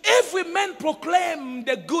says, every man proclaim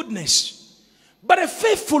the goodness, but a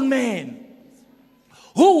faithful man,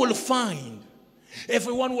 who will find?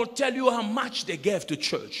 Everyone will tell you how much they gave to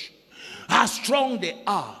church, how strong they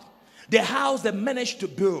are, the house they managed to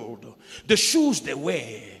build, the shoes they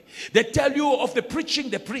wear. They tell you of the preaching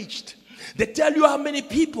they preached. They tell you how many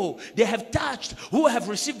people they have touched who have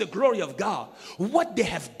received the glory of God, what they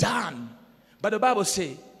have done. But the Bible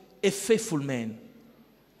says, a faithful man,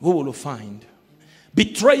 who will find?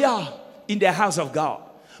 Betrayer in the house of God,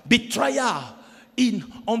 betrayer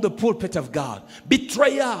on the pulpit of God,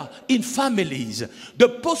 betrayer in families. The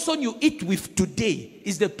person you eat with today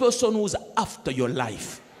is the person who's after your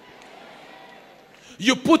life.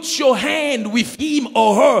 You put your hand with him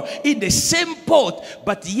or her in the same pot,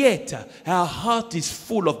 but yet her heart is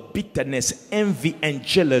full of bitterness, envy, and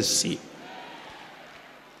jealousy.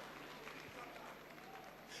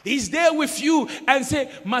 He's there with you and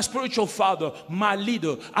say, my spiritual father, my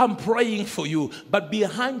leader, I'm praying for you. But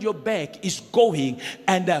behind your back is going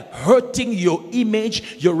and hurting your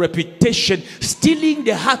image, your reputation, stealing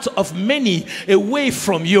the heart of many away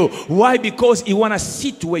from you. Why? Because he want to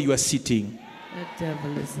sit where you are sitting. The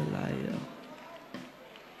devil is a liar.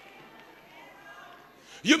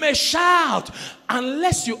 You may shout,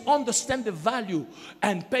 unless you understand the value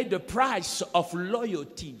and pay the price of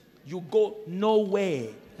loyalty, you go nowhere.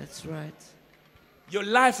 That's right. Your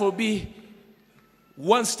life will be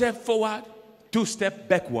 1 step forward, 2 steps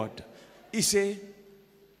backward. He said,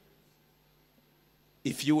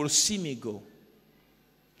 if you will see me go,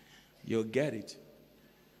 you'll get it.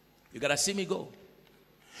 You gotta see me go.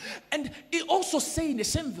 And he also said in the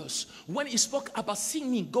same verse, when he spoke about seeing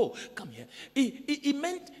me go, come here, he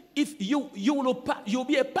meant if you'll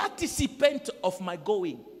be a participant of my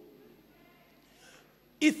going.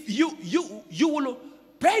 If you will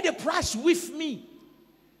pay the price with me.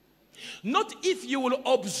 Not if you will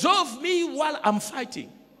observe me while I'm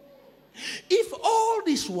fighting. If all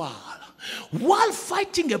this while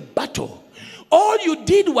fighting a battle, all you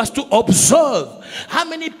did was to observe how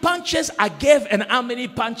many punches I gave and how many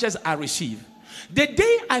punches I received. The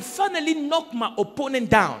day I finally knock my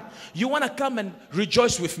opponent down, you want to come and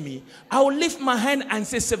rejoice with me? I will lift my hand and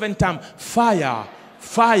say 7 times, fire,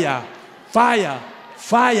 fire, fire,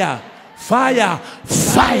 fire, fire,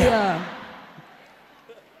 fire.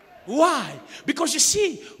 Why? Because you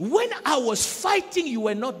see, when I was fighting, you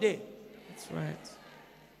were not there. That's right.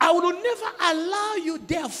 I will never allow you,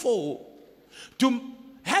 therefore, to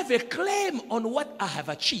have a claim on what I have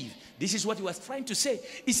achieved. This is what he was trying to say.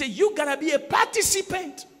 He said, you gotta be a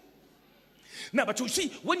participant. Now, but you see,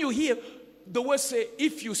 when you hear the word say,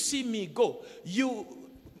 if you see me go, you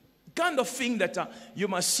kind of think that you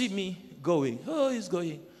must see me going. Oh, he's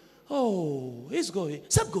going. Oh, he's going.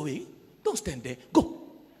 Stop going. Don't stand there. Go.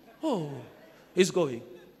 Oh, he's going.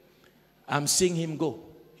 I'm seeing him go.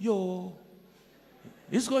 Yo,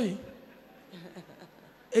 he's going.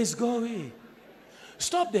 He's going.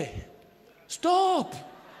 Stop there. Stop.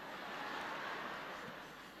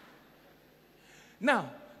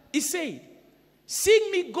 Now, he said,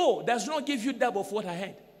 seeing me go does not give you double of what I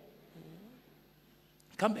had.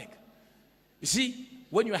 Come back. You see,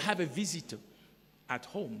 when you have a visitor at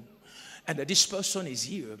home and this person is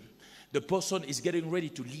here, the person is getting ready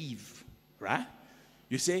to leave, right?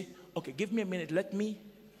 You say, okay, give me a minute. Let me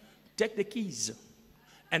take the keys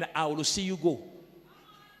and I will see you go.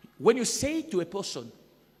 When you say to a person,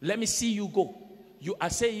 let me see you go, you are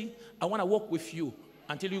saying, I want to walk with you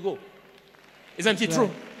until you go. Isn't it true?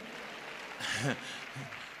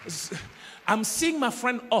 I'm seeing my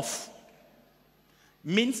friend off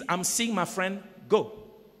means I'm seeing my friend go.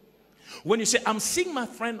 When you say I'm seeing my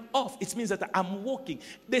friend off, it means that I'm walking.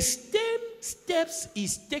 The same steps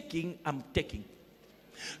he's taking, I'm taking.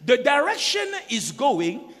 The direction is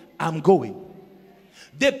going, I'm going.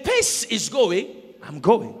 The pace is going, I'm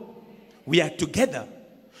going. We are together.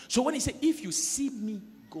 So when he said, if you see me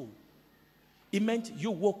go, it meant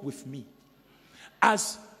you walk with me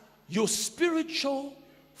as your spiritual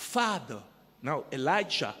father. Now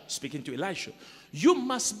Elijah, speaking to Elisha, you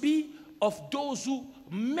must be of those who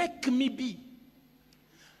make me be.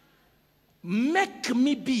 Make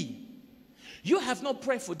me be. You have not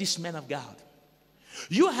prayed for this man of God.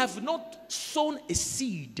 You have not sown a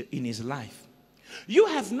seed in his life. You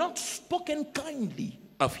have not spoken kindly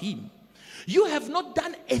of him. You have not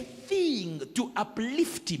done a thing to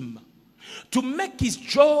uplift him, to make his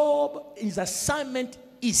job, his assignment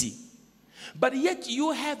easy. But yet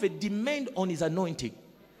you have a demand on his anointing.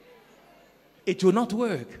 It will not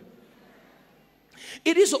work.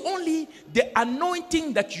 It is only the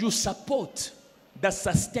anointing that you support that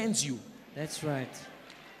sustains you. That's right.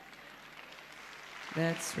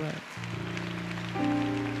 That's right.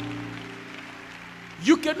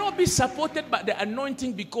 You cannot be supported by the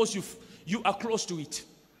anointing because you are close to it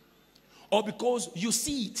or because you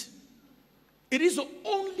see it. It is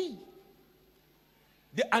only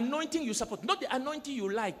the anointing you support, not the anointing you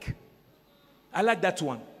like. I like that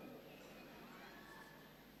one.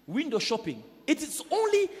 Window shopping. It is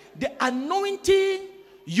only the anointing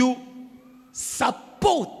you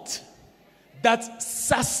support that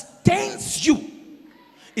sustains you.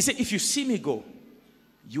 He said, if you see me go,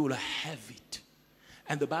 you will have it.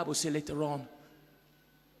 And the Bible says later on,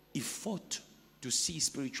 he fought to see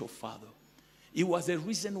spiritual father. It was the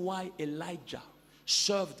reason why Elijah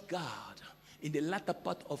served God in the latter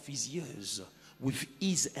part of his years with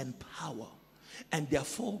ease and power. And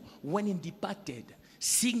therefore, when he departed,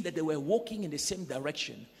 seeing that they were walking in the same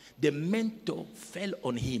direction, the mentor fell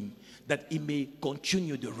on him that he may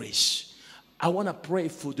continue the race. I want to pray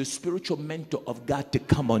for the spiritual mentor of God to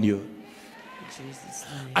come on you. In Jesus'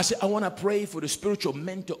 name. I say, I want to pray for the spiritual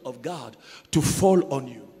mentor of God to fall on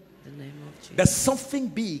you. In the name of Jesus. That something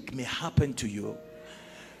big may happen to you.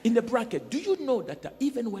 In the bracket, do you know that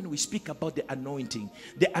even when we speak about the anointing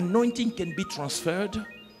can be transferred?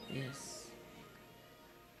 Yes.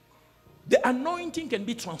 The anointing can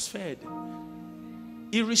be transferred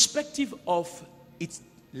irrespective of its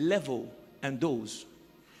level and dose.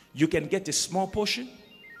 You can get a small portion.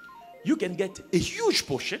 You can get a huge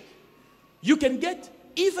portion. You can get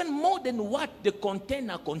even more than what the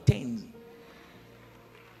container contains.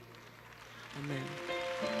 Amen.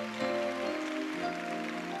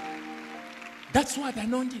 That's why the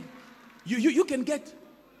anointing. You can get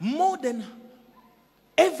more than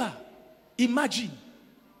ever imagine.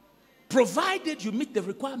 Provided you meet the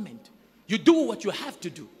requirement. You do what you have to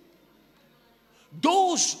do.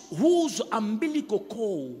 Those whose umbilical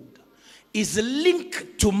cord is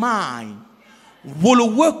linked to mine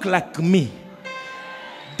will work like me.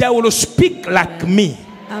 They will speak like me.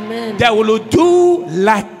 Amen. They will do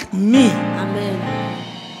like me.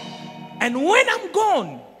 Amen. And when I'm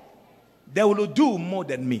gone, they will do more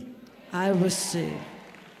than me. I receive.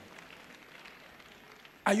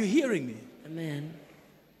 Are you hearing me? Amen.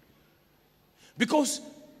 Because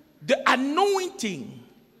the anointing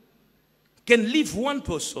can leave one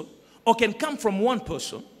person or can come from one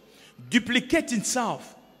person, duplicate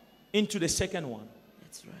itself into the second one.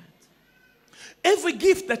 That's right. Every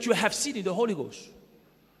gift that you have seen in the Holy Ghost,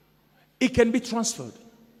 it can be transferred.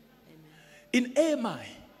 Amen. In AMI,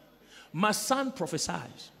 my son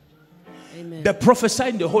prophesies. Amen. They prophesy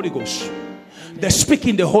in the Holy Ghost. Amen. They speak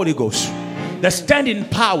in the Holy Ghost. Amen. They stand in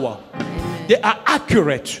power. Amen. They are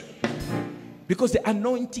accurate. Because the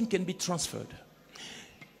anointing can be transferred.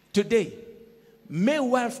 Today, may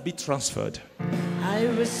wealth be transferred. I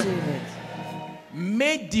receive it.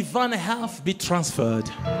 May divine health be transferred.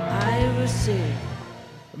 I receive.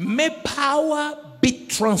 May power be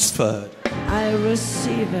transferred. I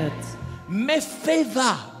receive it. May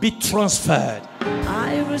favor be transferred.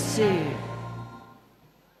 I receive.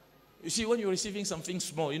 You see, when you're receiving something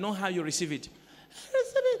small, you know how you receive it? I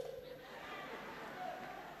receive it.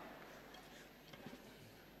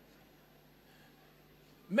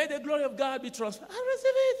 May the glory of God be transferred. I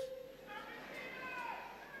receive it.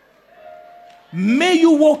 May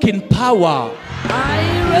you walk in power.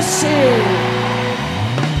 I receive.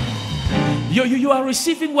 You are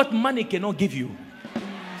receiving what money cannot give you.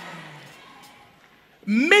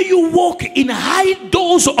 May you walk in high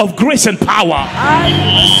dose of grace and power. I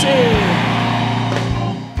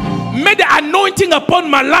receive. May the anointing upon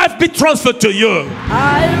my life be transferred to you.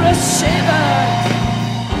 I receive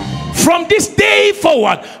it. From this day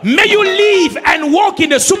forward, may you live and walk in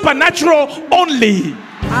the supernatural only.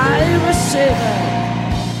 I receive it.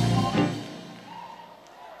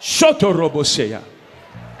 Shotoroboseya.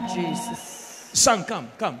 Jesus. Son, come.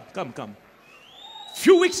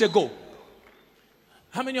 Few weeks ago,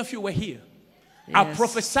 how many of you were here? Yes. I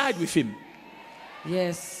prophesied with him.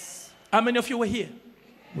 Yes. How many of you were here?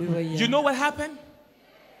 We were young. You know what happened?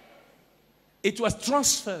 It was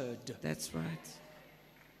transferred. That's right.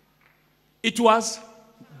 It was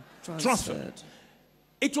Transferred.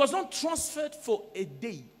 It was not transferred for a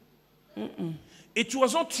day. It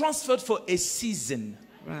was not transferred for a season.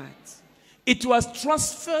 Right. It was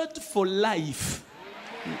transferred for life.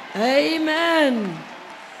 Amen.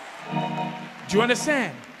 Do you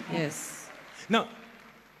understand? Yes. Now,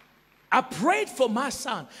 I prayed for my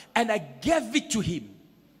son and I gave it to him.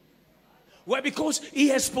 Why? Because he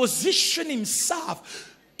has positioned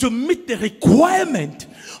himself to meet the requirement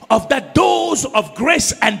of that dose of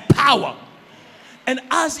grace and power. And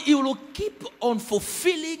as he will keep on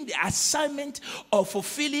fulfilling the assignment or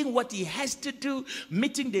fulfilling what he has to do,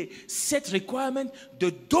 meeting the set requirement,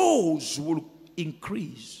 the dose will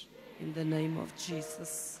increase. In the name of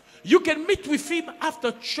Jesus. You can meet with him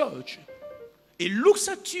after church. He looks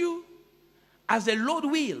at you as the Lord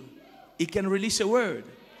will. He can release a word.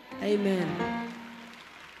 Amen.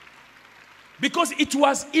 Because it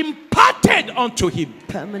was imparted unto him.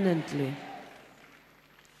 Permanently.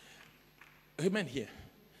 Amen here.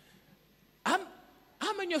 How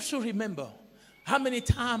many of you remember how many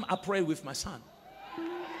times I prayed with my son?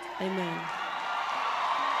 Amen.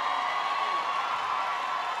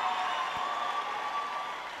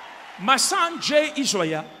 My son Jay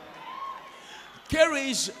Israel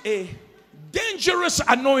carries a dangerous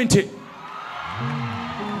anointing.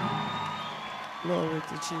 Glory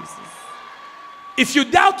to Jesus. If you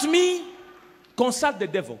doubt me, consult the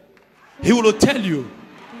devil. He will tell you,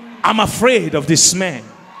 I'm afraid of this man.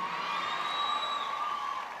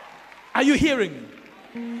 Are you hearing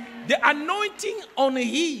me? The anointing on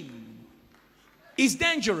him is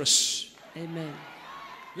dangerous. Amen.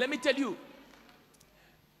 Let me tell you,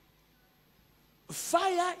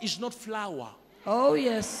 fire is not flour. Oh,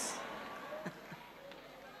 yes.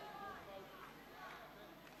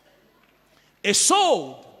 A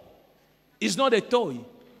sword is not a toy.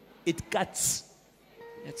 It cuts.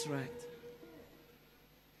 That's right.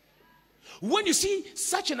 When you see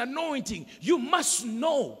such an anointing, you must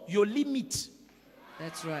know your limit.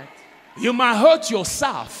 That's right. You might hurt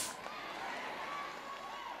yourself.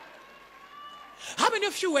 How many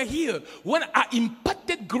of you were here when I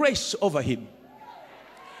imparted grace over him?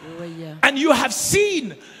 We were here. And you have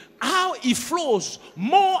seen how he flows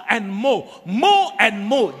more and more,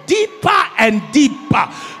 deeper and deeper.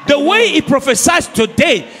 The way he prophesies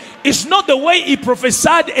today is not the way he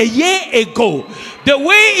prophesied a year ago. The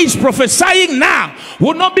way he's prophesying now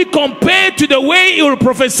will not be compared to the way he will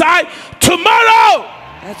prophesy tomorrow.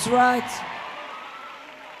 That's right.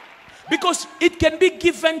 Because it can be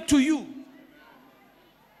given to you.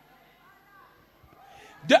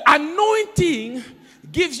 The anointing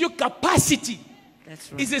gives you capacity.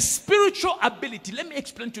 That's right. It's a spiritual ability. Let me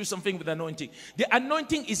explain to you something with anointing. The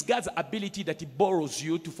anointing is God's ability that he borrows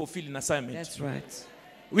you to fulfill an assignment. That's right.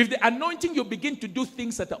 With the anointing, you begin to do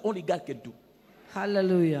things that only God can do.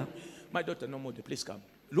 Hallelujah. My daughter, no more, please come.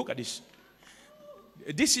 Look at this.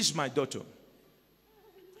 This is my daughter.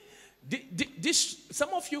 Some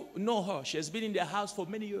of you know her. She has been in their house for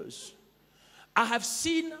many years. I have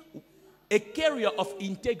seen a carrier of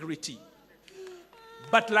integrity.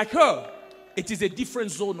 But like her, it is a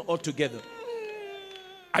different zone altogether.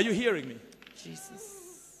 Are you hearing me?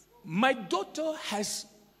 Jesus. My daughter has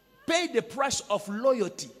paid the price of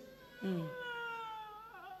loyalty.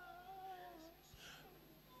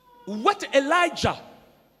 What Elijah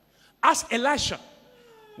asked Elisha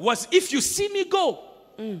was, if you see me go,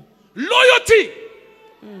 loyalty.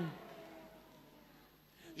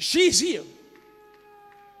 She's here.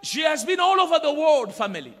 She has been all over the world,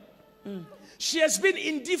 family. She has been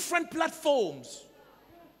in different platforms.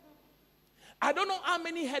 I don't know how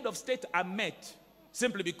many head of state I met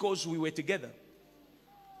simply because we were together.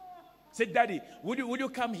 Said, Daddy, would you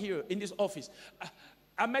come here in this office?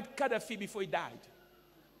 I met Gaddafi before he died.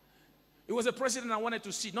 It was a president I wanted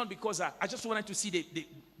to see, not because I just wanted to see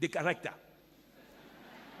the character.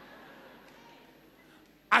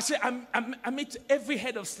 I say, I meet every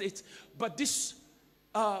head of state, but this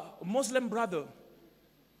Muslim brother,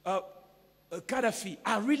 Gaddafi,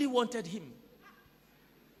 I really wanted him.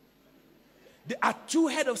 There are 2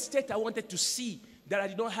 head of state I wanted to see that I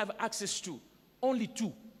did not have access to. Only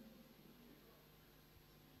 2.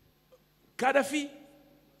 Gaddafi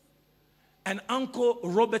and Uncle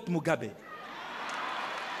Robert Mugabe.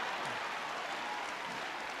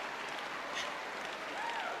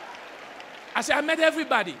 I said, I met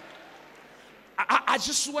everybody. I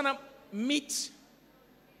just want to meet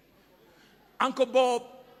Uncle Bob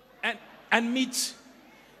and meet.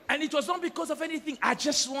 And it was not because of anything. I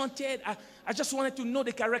just wanted to know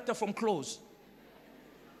the character from close.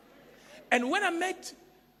 And when I met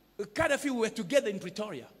Gaddafi, we were together in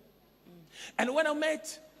Pretoria. And when I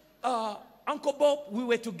met Uncle Bob, we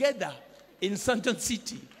were together in Sandton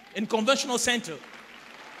City, in Conventional Center.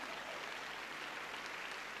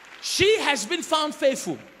 She has been found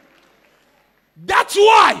faithful. That's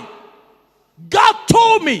why God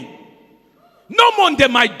told me, no Monday,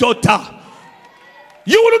 my daughter,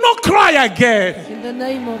 you will not cry again. In the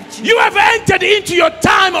name of Jesus. You have entered into your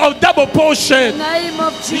time of double portion. In the name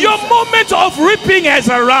of Jesus. Your moment of reaping has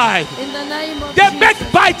arrived. In the name of They Jesus.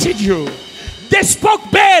 backbited you. They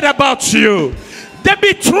spoke bad about you. They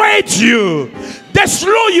betrayed you. They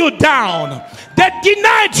slew you down. They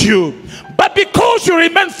denied you. But because you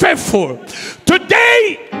remain faithful,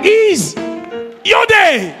 today is your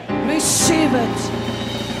day. Receive it.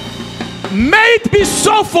 May it be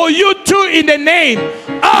so for you too in the name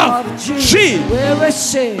of Jesus. We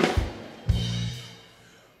receive.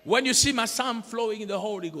 When you see my son flowing in the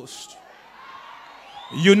Holy Ghost,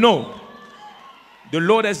 you know the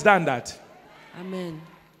Lord has done that. Amen.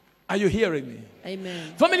 Are you hearing me?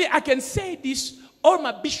 Amen. Family, I can say this. All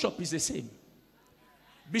my bishop is the same.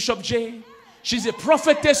 Bishop J, she's a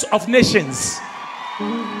prophetess of nations.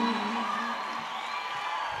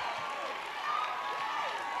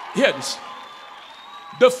 Hear this.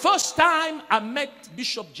 The first time I met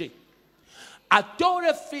Bishop J, I told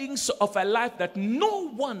her things of her life that no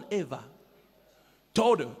one ever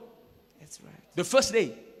told her. That's right. The first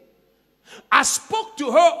day, I spoke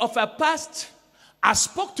to her of her past. I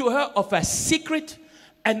spoke to her of her secret.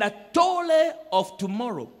 And I told her of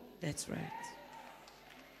tomorrow. That's right.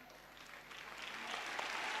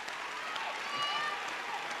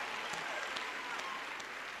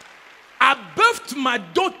 I birthed my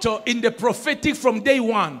daughter in the prophetic from day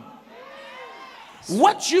one.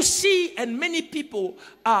 What you see and many people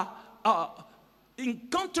are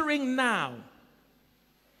encountering now,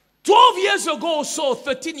 12 years ago or so,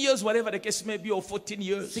 13 years, whatever the case may be, or 14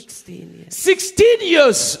 years. 16 years. 16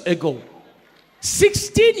 years ago.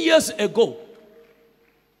 16 years ago.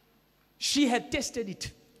 She had tested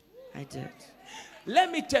it. I did.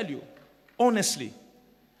 Let me tell you, honestly,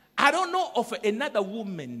 I don't know of another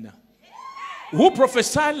woman who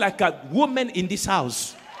prophesied like a woman in this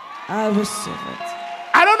house. I receive it.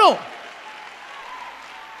 I don't know.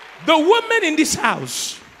 The woman in this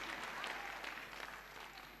house,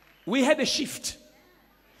 we had a shift.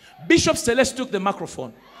 Bishop Celeste took the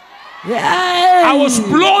microphone. Yay! I was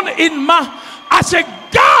blown in I said,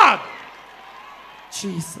 God!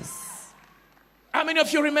 Jesus. How many of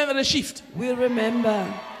you remember the shift? We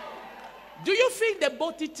remember. Do you think they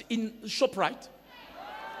bought it in ShopRite?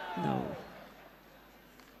 No.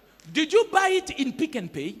 Did you buy it in Pick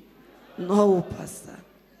and Pay? No, Pastor.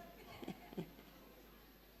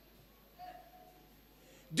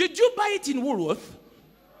 Did you buy it in Woolworth?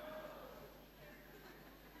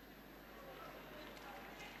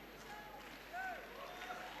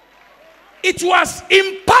 It was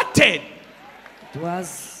imparted. It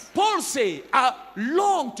was. Paul said, I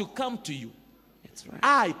long to come to you. That's right.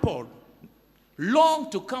 I, Paul, long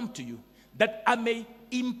to come to you, that I may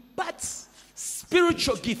impart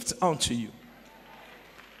spiritual gifts unto you.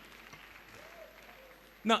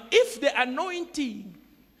 Now, if the anointing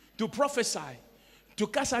to prophesy, to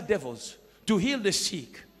cast out devils, to heal the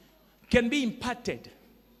sick can be imparted,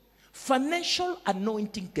 financial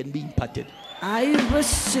anointing can be imparted. I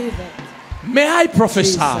receive it. May I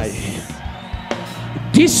prophesy? Jesus.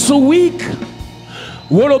 This week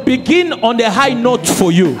will begin on a high note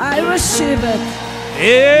for you. I receive it.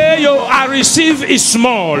 Hey, I receive is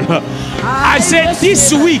small. I said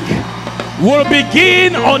this week will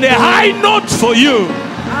begin on a high note for you.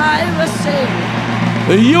 I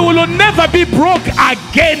receive. You will never be broke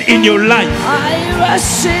again in your life. I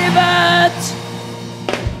receive it.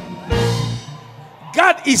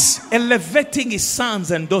 God is elevating his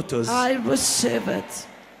sons and daughters. I receive it.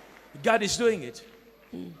 God is doing it.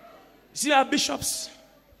 See our bishops,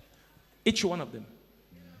 each one of them.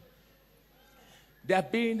 They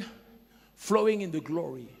have been flowing in the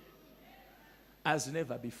glory as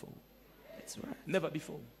never before. That's right. Never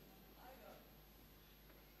before.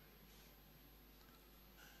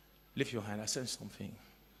 Lift your hand. I sense something.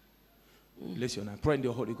 Lift your hand. Pray in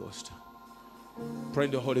the Holy Ghost. Pray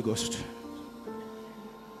in the Holy Ghost.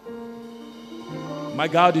 My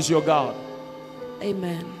God is your God.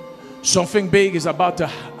 Amen. Something big is about to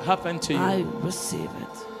happen to you. I receive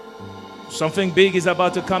it. Something big is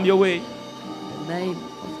about to come your way. In the name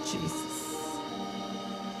of Jesus.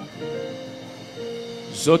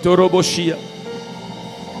 Zotoroboshia.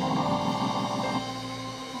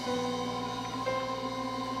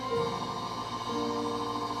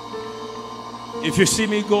 If you see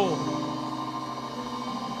me go,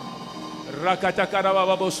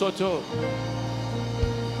 Rakatakarababo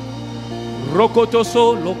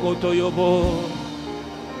Rokotoso Lokoto Yobo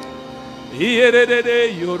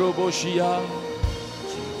Ierede Yoroboshia.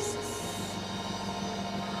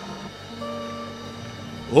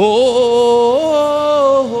 Oh,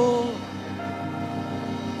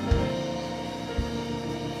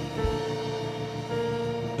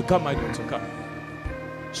 come, my daughter, come.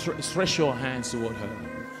 Stretch your hands toward her.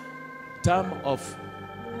 Time of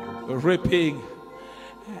reaping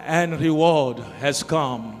and reward has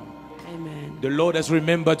come. Amen. The Lord has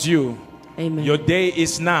remembered you. Amen. Your day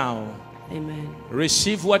is now. Amen.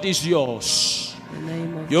 Receive what is yours. In the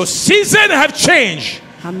name of Your season have changed.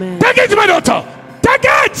 Amen. Take it, my daughter. Take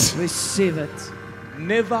it. Receive it.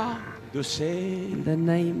 Never the same. In the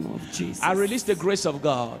name of Jesus. I release the grace of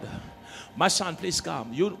God. My son, please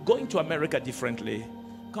come. You're going to America differently.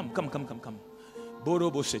 Come.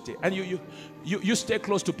 Borobo City. And you stay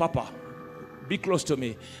close to Papa. Be close to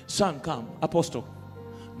me. Son, come. Apostle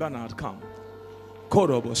Bernard, come.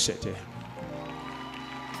 Korobo City.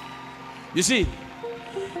 You see,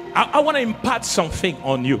 I want to impart something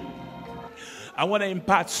on you. I want to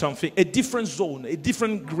impart something, a different zone, a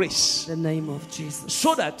different grace. In the name of Jesus.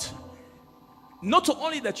 So that not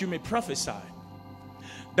only that you may prophesy,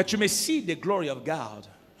 that you may see the glory of God.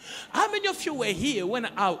 How many of you were here when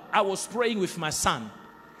I was praying with my son?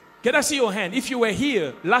 Can I see your hand? If you were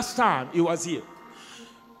here last time, he was here.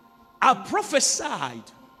 I prophesied.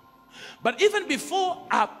 But even before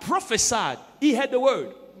I prophesied, he had the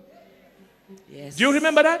word. Yes. Do you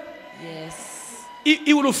remember that? Yes.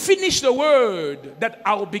 He will finish the word that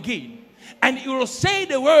I will begin. And he will say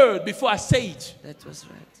the word before I say it. That was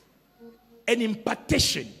right. An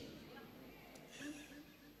impartation.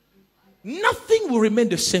 Nothing will remain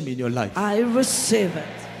the same in your life. I receive it.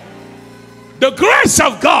 The grace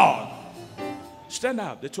of God. Stand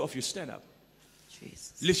up. The two of you stand up.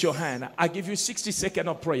 Jesus. Lift your hand. I give you 60 seconds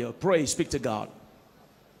of prayer. Pray. Speak to God.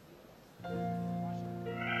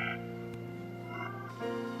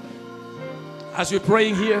 As we're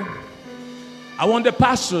praying here, I want the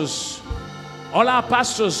pastors, all our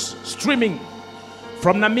pastors streaming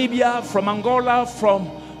from Namibia, from Angola, from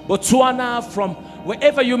Botswana, from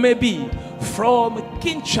wherever you may be, from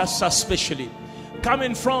Kinshasa especially, come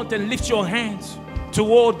in front and lift your hands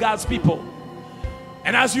toward God's people.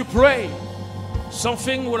 And as you pray,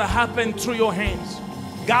 something will happen through your hands.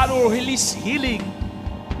 God will release healing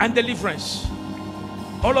and deliverance.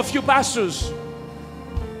 All of you pastors,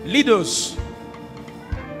 leaders,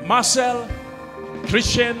 Marcel,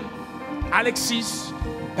 Christian, Alexis,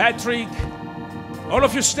 Patrick, all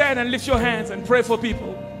of you stand and lift your hands and pray for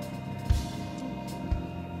people.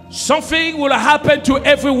 Something will happen to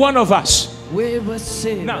every one of us. We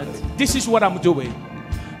receive Now, it. this is what I'm doing.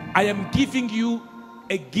 I am giving you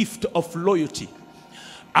a gift of loyalty.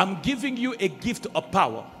 I'm giving you a gift of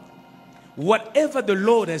power. Whatever the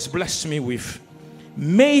Lord has blessed me with,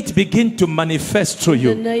 may it begin to manifest through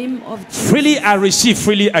you. In the name of Jesus. Freely I receive,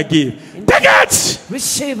 freely I give. Take it!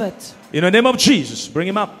 Receive it. In the name of Jesus. Bring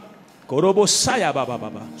him up.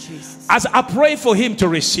 Jesus. As I pray for him to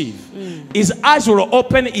receive, his eyes will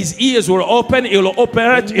open, his ears will open, he will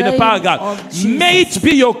operate in the power of God. May it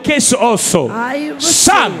be your case also.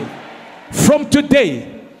 Son, from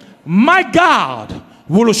today, my God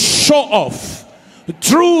will show off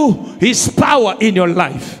through his power in your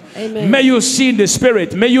life. Amen. May you see in the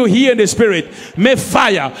spirit. May you hear in the spirit. May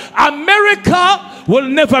fire. America will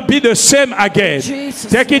never be the same again.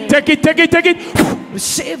 Jesus Take it, take it, take it, take it.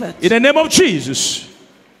 Receive it. In the name of Jesus.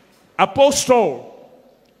 Apostle,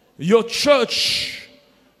 your church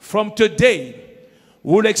from today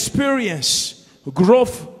will experience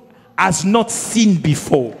growth as not seen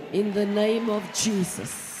before. In the name of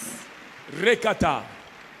Jesus. Rekata.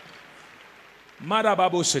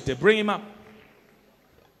 Marababosete. Bring him up.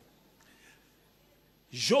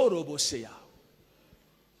 Joroboseya.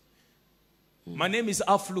 My name is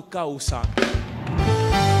Alph Lukau, son.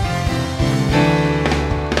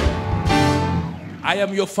 I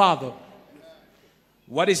am your Father.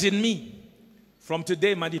 What is in me from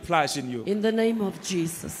today multiplies in you. In the name of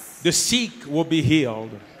Jesus. The sick will be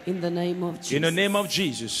healed. In the name of Jesus. In the name of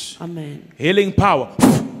Jesus. Amen. Healing power.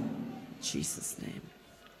 In Jesus' name.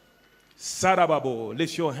 Sarababo,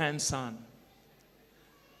 lift your hand, son.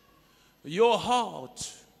 Your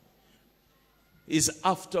heart is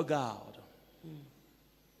after God.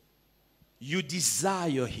 You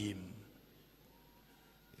desire Him.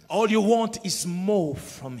 All you want is more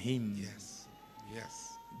from Him. Yes.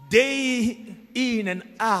 Yes. Day in and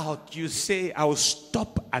out, you say, I will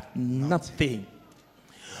stop at nothing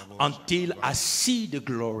until I see the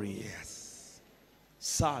glory. Yes.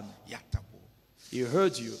 Son, Yatabo. He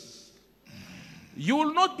heard you. You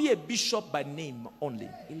will not be a bishop by name only.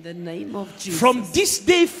 In the name of Jesus. From this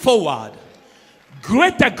day forward,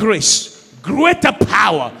 greater grace, greater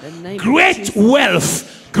power, great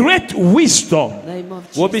wealth, great wisdom Name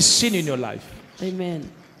of will be Jesus. seen in your life.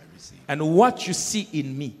 Amen. And what you see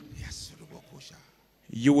in me, Yes.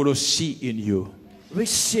 you will see in you.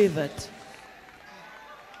 Receive it.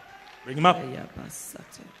 Bring him up.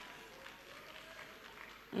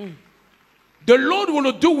 The Lord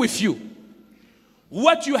will do with you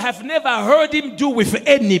what you have never heard Him do with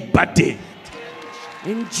anybody.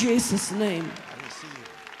 In Jesus' name.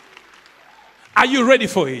 Are you ready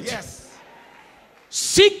for it? Yes.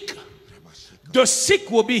 Sick, the sick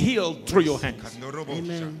will be healed through your hands.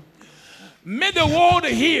 Amen. May the world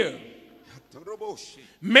hear.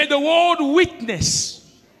 May the world witness.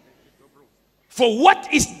 For what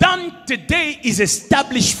is done today is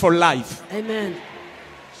established for life. Amen.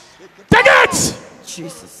 Take it! In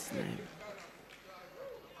Jesus' name.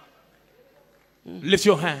 Lift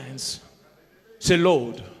your hands. Say,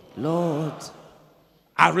 Lord, Lord,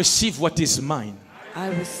 I receive what is mine. I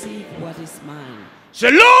receive what is mine. Say,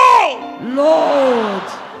 Lord, Lord,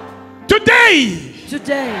 today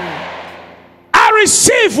today I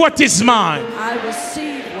receive what is mine. I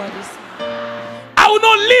receive what is mine. I will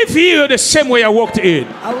not live here the same way I walked in.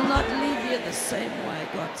 I will not leave here the same way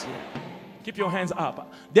I got here. Keep your hands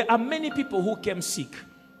up. There are many people who came sick.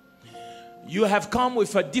 You have come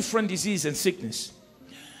with a different disease and sickness.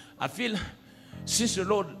 I feel since the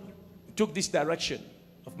Lord took this direction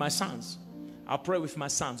of my sons, I'll pray with my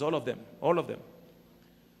sons, all of them, all of them,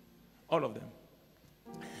 all of them.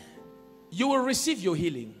 You will receive your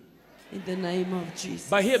healing. In the name of Jesus.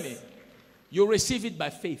 But hear me, you'll receive it by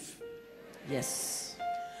faith. Yes.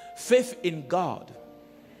 Faith in God.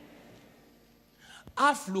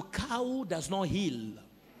 Alph Lukau does not heal.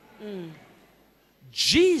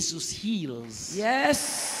 Jesus heals.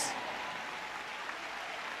 Yes.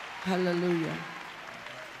 Hallelujah.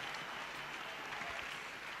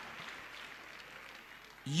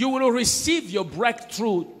 You will receive your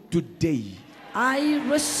breakthrough today. I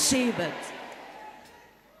receive it.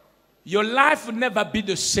 Your life will never be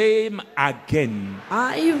the same again.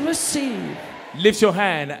 I receive. Lift your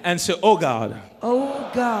hand and say, oh God, Oh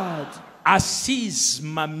God, I seize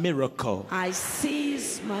my miracle. I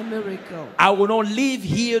seize my miracle. I will not live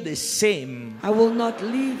here the same. I will not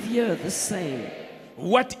leave here the same.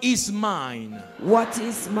 What is mine? What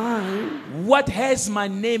is mine? What has my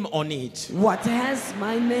name on it? What has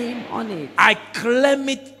my name on it? I claim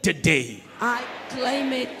it today. I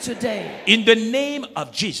claim it today. In the name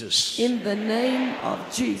of Jesus. In the name of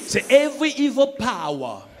Jesus. Say, every evil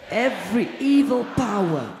power, Every evil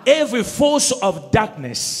power, every force of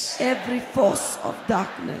darkness, every force of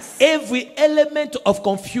darkness, every element of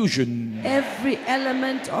confusion, every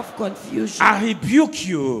element of confusion, I rebuke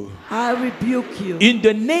you I rebuke you. in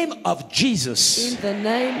the name of Jesus. In the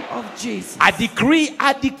name of Jesus. I decree,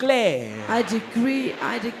 I declare, I decree,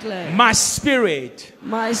 I declare, my spirit,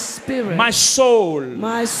 my spirit, my soul,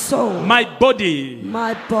 my soul, my body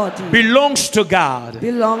my body belongs to God.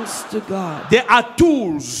 belongs to God. There are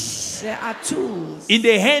tools There are tools in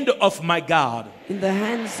the hand of my God in the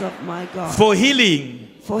hands of my God for healing,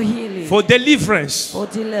 for healing, for deliverance, for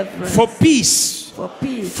deliverance, for peace, for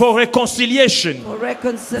peace, for reconciliation, for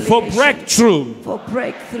reconciliation, for breakthrough for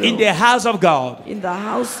breakthrough in the house of God in the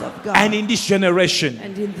house of God and in this generation.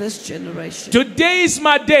 and in this generation. Today is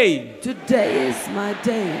my day. Today is my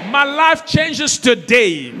day. My life changes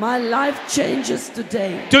today. My life changes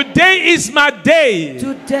today. Today is my day.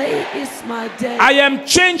 Today is my day. I am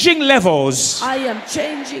changing levels. I am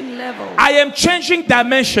changing levels. I am changing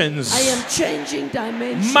dimensions. I am changing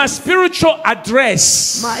dimensions. My spiritual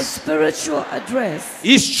address My spiritual address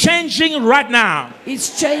is changing right now.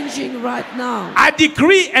 is changing right now. I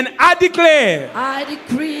decree and I declare, I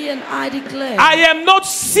decree and I declare, I am not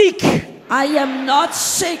sick. I am not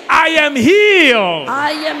sick. I am healed.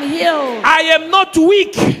 I am healed. I am not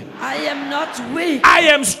weak. I am not weak. I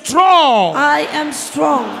am strong. I am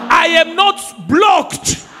strong. I am not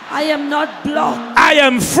blocked. I am not blocked. I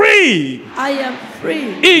am free. I am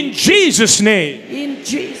free. In Jesus' name. In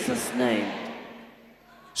Jesus' name.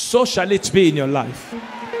 So shall it be in your life.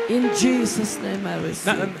 In Jesus' name I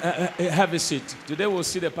receive. Now, have a seat. Today we'll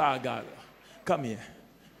see the power of God. Come here.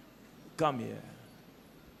 Come here.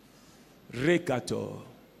 Rekato.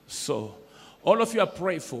 So, all of you are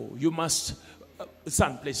prayerful. You must,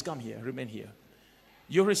 son, please come here. Remain here.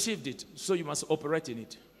 You received it, so you must operate in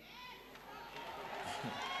it.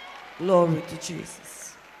 Glory to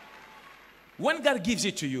Jesus. When God gives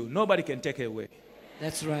it to you, nobody can take it away.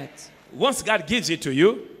 That's right. Once God gives it to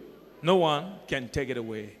you, no one can take it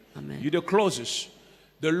away. Amen. You're the closest.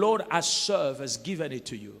 The Lord has served, has given it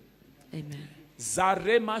to you. Amen.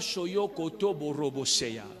 Zarema shoyo kotobo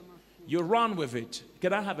roboseya. You run with it.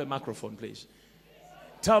 Can I have a microphone, please?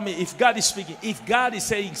 Tell me if God is speaking, if God is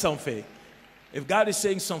saying something, if God is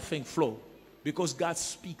saying something, flow. Because God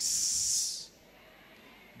speaks.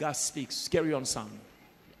 God speaks. Carry on, son.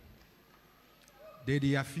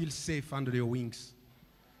 Daddy, I feel safe under your wings.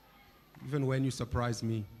 Even when you surprise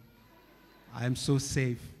me, I am so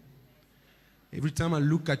safe. Every time I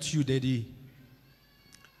look at you, Daddy,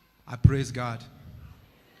 I praise God.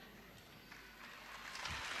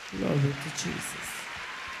 Glory to Jesus.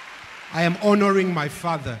 I am honoring my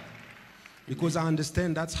Father because I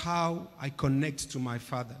understand that's how I connect to my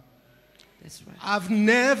Father. That's right. I've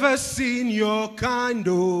never seen your kind,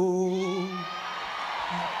 oh,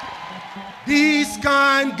 this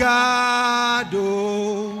kind God,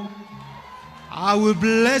 oh. I will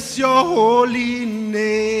bless your holy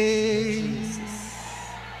name.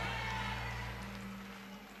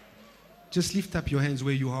 Just lift up your hands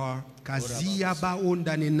where you are. Kazia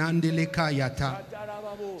baonda nenandele kayata.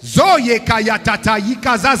 Zoye kayatata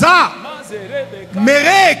yikazaza.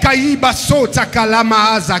 Mere kayiba sota kalama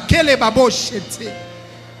aza kele baboshete.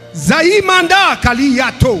 Zaimanda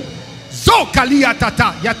kaliyato. Zo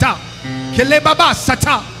kaliyatata yata. Kele baba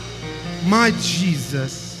sata. My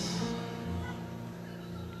Jesus.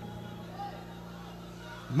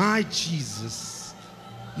 My Jesus.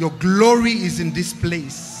 Your glory is in this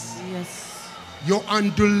place. Yes. Your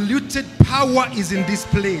undiluted power is in this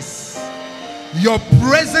place. Your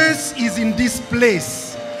presence is in this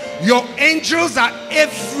place. Your angels are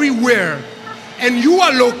everywhere. And you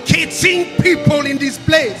are locating people in this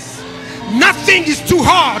place. Nothing is too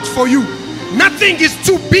hard for you. Nothing is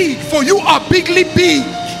too big for you. Are bigly big.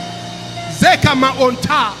 Zekama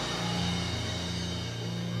onta.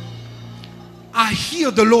 I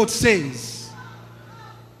hear the Lord says,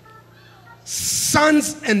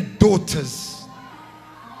 sons and daughters,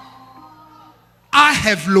 I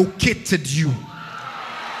have located you.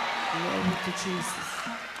 Glory to Jesus.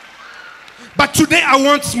 But today I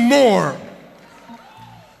want more.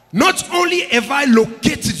 Not only have I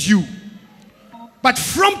located you, but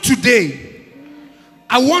from today,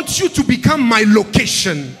 I want you to become my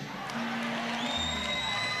location.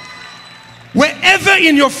 Wherever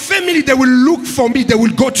in your family they will look for me, they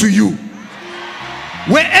will go to you.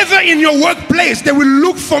 Wherever in your workplace they will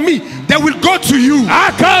look for me, they will go to you.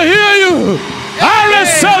 I can hear you. I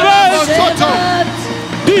receive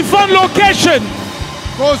it. Different location.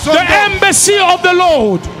 The embassy of the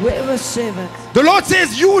Lord. We receive it. The Lord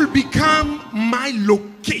says you will become my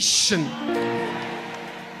location.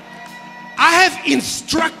 I have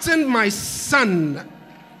instructed my son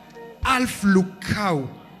Alph Lukau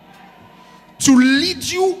to lead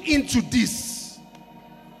you into this.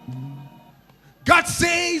 God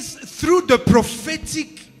says through the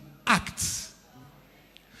prophetic acts,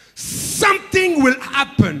 something will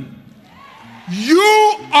happen.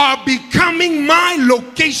 You are becoming my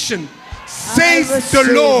location, says the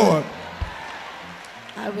Lord.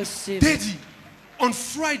 I receive Daddy, it. on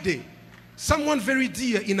Friday, someone very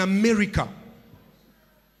dear in America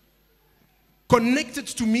connected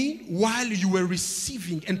to me while you were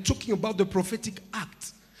receiving and talking about the prophetic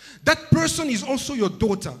act. That person is also your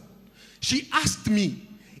daughter. She asked me,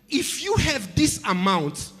 if you have this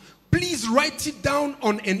amount, please write it down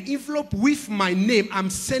on an envelope with my name. I'm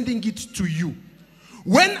sending it to you.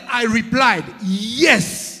 When I replied,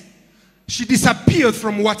 yes, she disappeared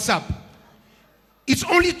from WhatsApp. It's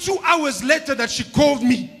only 2 hours later that she called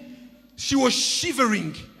me. She was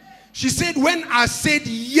shivering. She said, when I said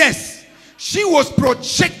yes, she was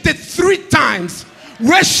projected 3 times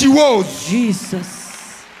where she was.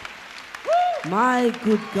 Jesus. My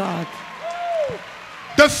good God.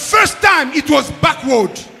 The first time it was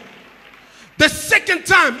backward. The second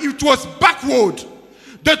time it was backward.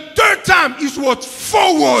 The third time is what?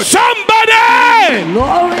 Forward. Somebody!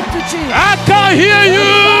 Glory to Jesus. I can't hear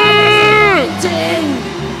you!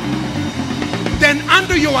 Then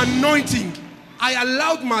under your anointing, I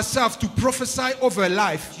allowed myself to prophesy over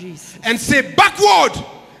life and say, backward,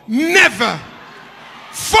 never.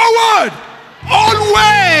 Forward,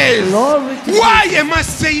 always. Why am I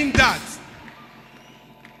saying that?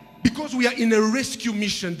 Because we are in a rescue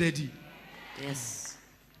mission, Daddy. Yes.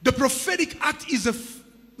 The prophetic act is a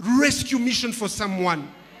rescue mission for someone.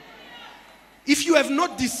 If you have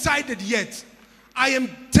not decided yet, I am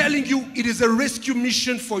telling you it is a rescue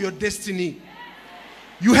mission for your destiny.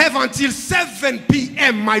 You have until 7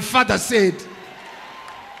 p.m., my father said.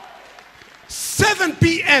 7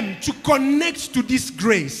 p.m. to connect to this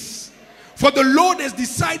grace. For the Lord has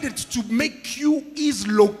decided to make you his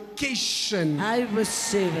location. I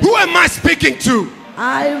receive it. Who am I speaking to?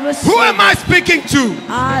 I receive Who am I speaking to?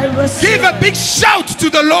 I receive Give a big shout to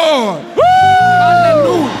the Lord.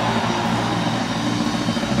 Hallelujah.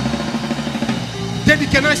 Daddy,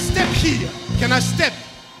 can I step here? Can I step?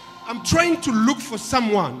 I'm trying to look for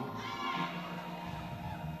someone.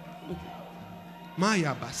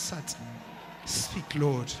 Maya Basat. Speak,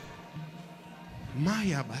 Lord.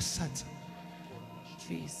 Maya Basat.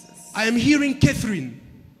 Jesus. I am hearing Catherine.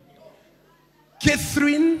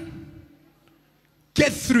 Catherine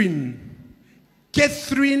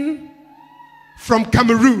from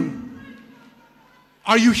Cameroon.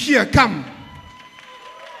 Are you here? Come.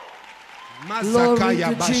 Glory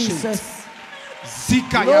to Jesus.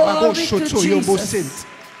 Zika Glory yababo to shoto Jesus. yobosent.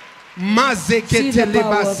 Mazekete See the power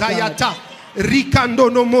leba of God. zayata. Rikando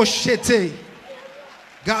no moshete.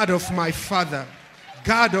 God of my father.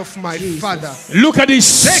 God of my father. Look at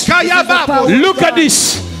this. Zeka yababo. Look at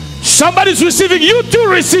this. Somebody's receiving. You too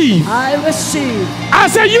receive. I receive. I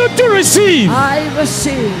said you too receive. I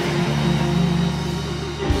receive.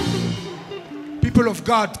 People of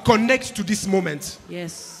God, connect to this moment.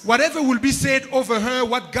 Yes. Whatever will be said over her,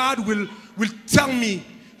 what God will tell me,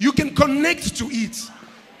 you can connect to it.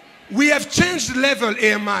 We have changed level,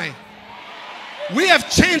 AMI. We have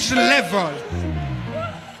changed level.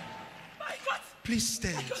 Please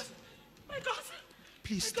stand.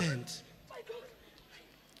 Please stand.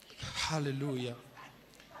 Hallelujah.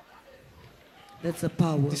 That's the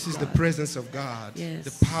power. This is the presence of God. Yes.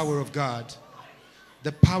 The power of God.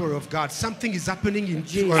 The power of God. Something is happening in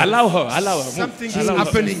Jesus. Allow her. Allow her. Something is Allow her.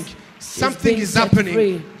 happening. Something being is set happening.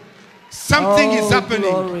 free. Something is Oh, happening.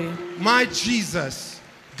 glory. My Jesus.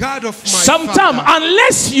 God of my Sometime, Father.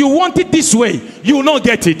 unless you want it this way, you will not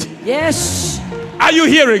get it. Yes. Are you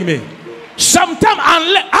hearing me? Sometime,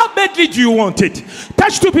 how badly do you want it?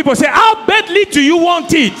 Touch two people. Say, how badly do you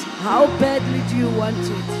want it? How badly do you want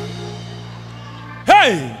it?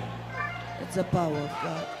 Hey! It's the power of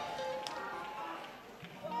God.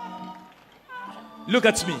 Look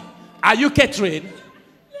at me. Are you Catherine?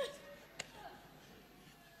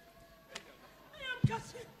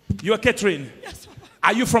 You are Catherine. Yes, Papa.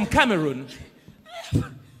 Are you from Cameroon?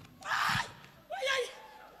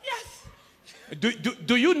 Yes.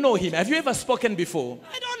 Do you know him? Have you ever spoken before?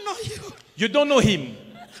 I don't know you. You don't know him.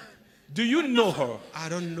 Do you know her? I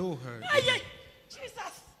don't know her. Jesus.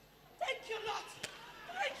 Thank you, Lord.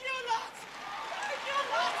 Thank you, Lord. Thank you,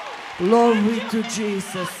 Lord. Glory to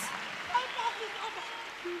Jesus.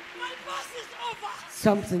 My past is over.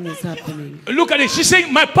 Something is happening. Look at it. She's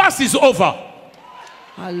saying, my past is over.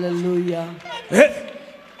 Hallelujah. Hey.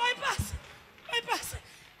 My past.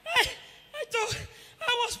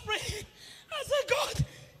 I was praying. I said, God,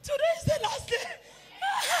 today is the last day.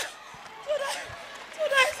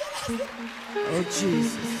 Today is the last day. Oh,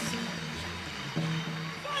 Jesus.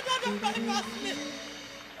 Father, don't bypass me.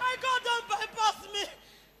 My God, don't bypass me.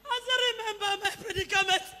 I said, remember my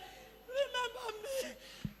predicament. Remember me.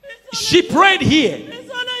 She prayed here. It's only you.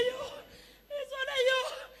 It's only you.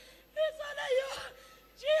 It's only you.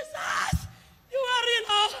 Jesus, you are real.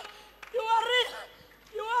 Oh. You are real.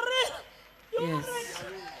 You are real. You Yes. are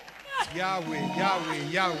real.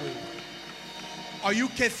 Yahweh. Are you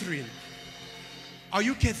Catherine? Are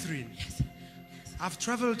you Catherine? Yes. I've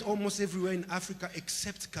traveled almost everywhere in Africa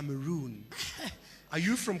except Cameroon. Are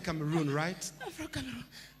you from Cameroon, right? I'm from Cameroon.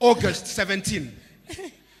 August 17,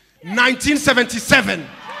 1977.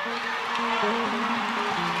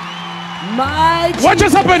 My What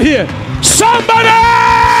just happened here? Somebody!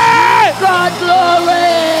 God, glory.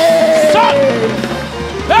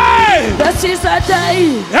 Hey! This is a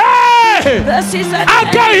day. Hey! This is a day. I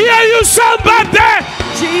can hear you, somebody!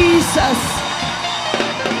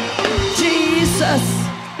 Jesus.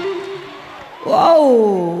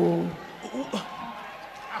 Whoa.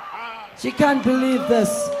 She can't believe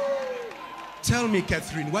this. Tell me,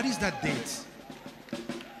 Catherine, what is that date?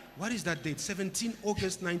 What is that date? 17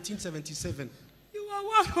 August 1977. You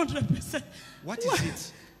are 100%. What is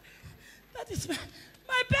it? That is my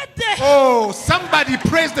birthday. Oh, somebody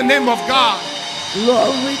praise the name of God.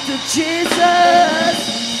 Glory to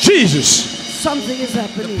Jesus. Jesus. Something is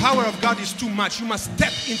happening. The power of God is too much. You must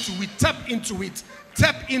step into it. Tap into it.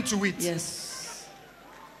 Tap into it. Yes.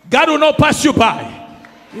 God will not pass you by.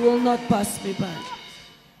 You will not pass me by.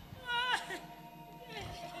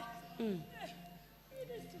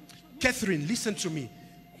 Catherine, listen to me.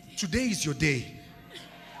 Today is your day.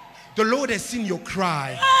 The Lord has seen your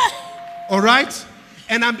cry. All right?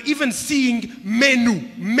 And I'm even seeing menu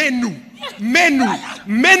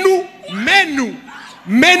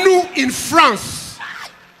in France.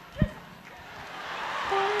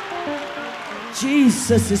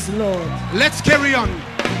 Jesus is Lord. Let's carry on.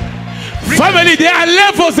 Family, there are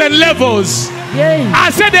levels and levels. Yay. I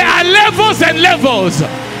said there are levels and levels.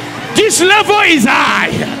 This level is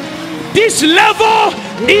high. This level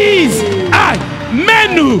is high.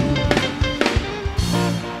 Menu.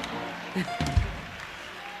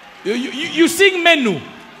 You sing menu.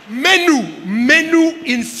 Menu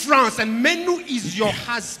in France, and Menu is your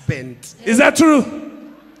husband. Is that true?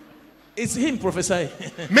 It's him, Professor.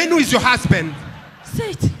 Menu is your husband. Say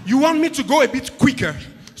it. You want me to go a bit quicker,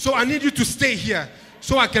 so I need you to stay here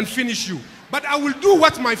so I can finish you. But I will do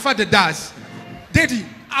what my father does. Daddy,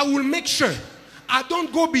 I will make sure I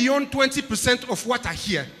don't go beyond 20% of what I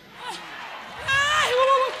hear.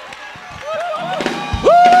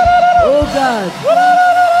 Oh God.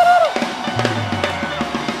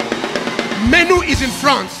 Menu is in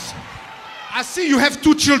France. I see you have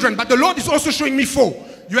 2 children, but the Lord is also showing me 4.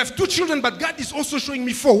 You have 2 children, but God is also showing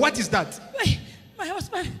me 4. What is that? Wait, my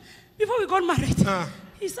husband, before we got married,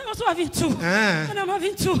 he's also having 2. And I'm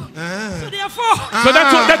having 2. So there are 4. So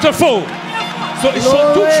that's a 4. So it's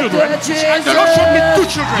saw 2 children. And the Lord showed me 2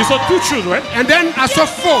 children. You saw 2 children. And then I saw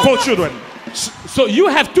 4. 4 children. So you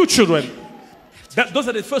have 2 children. Those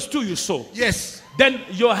are the first 2 you saw. Yes. Then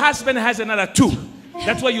your husband has another 2.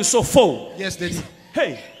 That's why you saw 4. Yes, Daddy.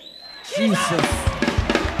 Hey. Jesus.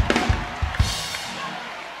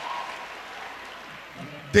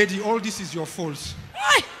 Daddy, all this is your fault.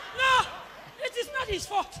 No, it is not his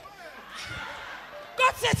fault.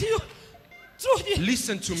 God said to you, through the...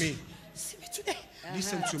 Listen to me. See me today.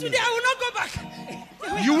 Listen to me. Today I will not go back.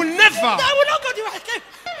 You will never. I will not go to my cave.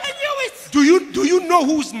 I knew it. Do you know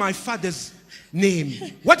who's my father's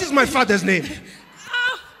name? What is my father's name?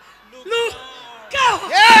 Lukau.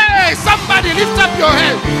 Hey, somebody lift up your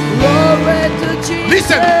hand. Glory to Jesus.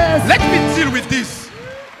 Listen, let me deal with this.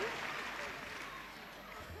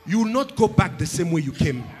 You will not go back the same way you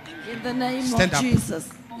came. In the name Stand of up. Jesus.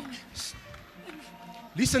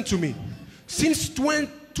 Listen to me. Since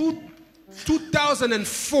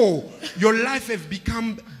 2004, your life has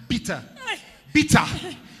become bitter. Bitter.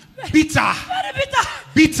 Bitter. Very bitter.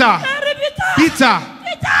 Bitter. Very bitter. Bitter.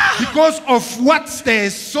 Because of what they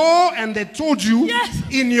saw and they told you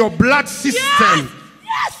in your blood system.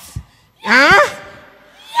 Yes. Huh?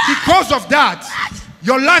 Because of that,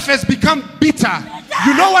 your life has become bitter.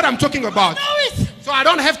 You know what I'm talking about. I know it. So I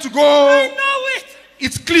don't have to go. I know it.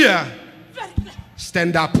 It's clear. Very clear.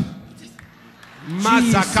 Stand up.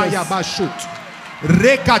 Mazakaya Bashut.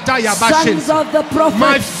 Rekataya Bashin. Sons of the prophet.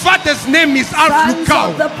 My father's name is Alph Sons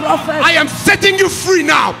Lukau. of the prophet. I am setting you free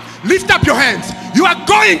now. Lift up your hands. You are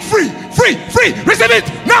going free. Free. Free. Receive it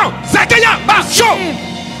now. Zakaya Basho.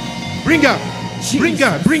 Bring her. Bring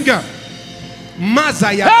her. Bring her.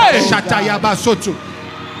 Mazaya Shataya Basoto.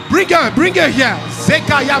 Bring her here.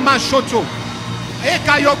 Zekaya Mashoto.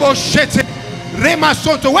 Ekayobo Shete. Rema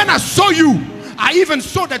Soto. When I saw you, I even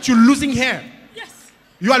saw that you're losing hair. Yes.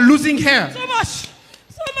 You are losing hair. So much.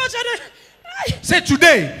 So much. Say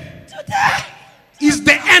today. Today. Is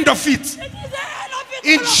the end of it. It is the end of it.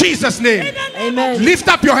 In Jesus' name. Amen. Lift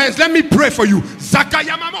up your hands. Let me pray for you.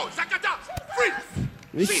 Zakaya Mamo. Zakata. Free.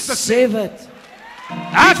 Receive it.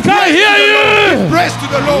 I can't hear you. Give praise to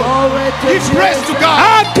the Lord. Glory to Give praise to Jesus. God. I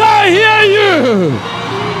can't hear you.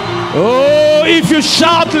 Oh, if you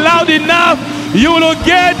shout loud enough, you will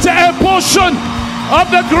get a portion of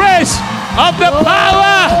the grace, of the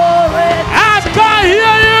power. I can't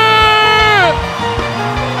hear you.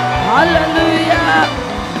 Hallelujah.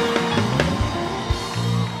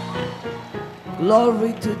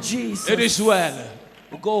 Glory to Jesus. It is well.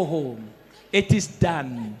 Go home. It is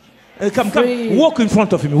done. Come. Free. Walk in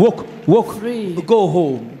front of him. Walk. Free. Go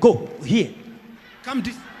home. Go here. Come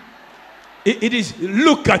this. It is.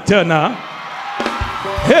 Look at her now.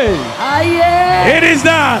 Hey. Aye. It is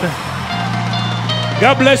done.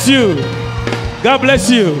 God bless you. God bless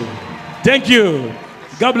you. Thank you.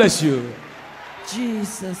 God bless you.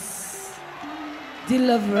 Jesus.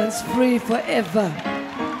 Deliverance free forever.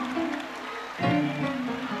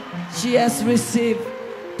 She has received.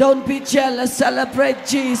 Don't be jealous. Celebrate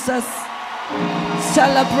Jesus.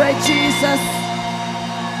 Celebrate Jesus.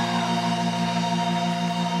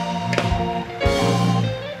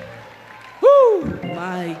 Woo!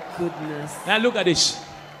 My goodness. Now look at this.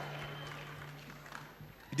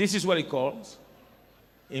 This is what it calls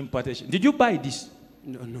impartation. Did you buy this?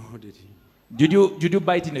 No, Daddy. Did you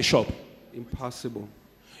buy it in a shop? Impossible.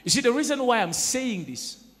 You see, the reason why I'm saying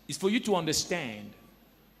this is for you to understand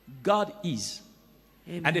God is.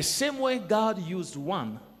 Amen. And the same way God used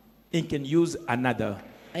one, He can use another.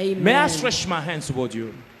 Amen. May I stretch my hands toward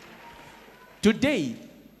you? Today,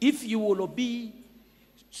 if you will be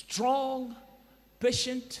strong,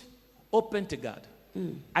 patient, open to God,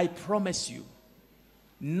 I promise you,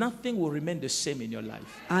 nothing will remain the same in your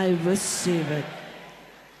life. I receive it.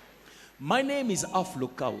 My name is Alph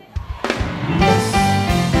Lukau.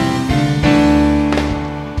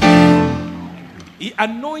 He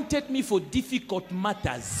anointed me for difficult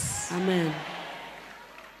matters. Amen.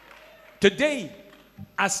 Today,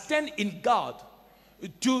 I stand in God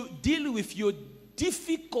to deal with your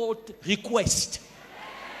difficult request.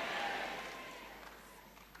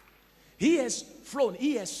 He has flown,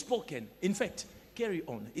 He has spoken. In fact, carry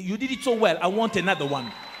on. You did it so well. I want another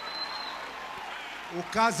one.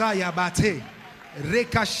 Okaza yabate.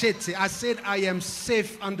 Rekashete. I said I am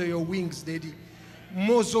safe under your wings, Daddy.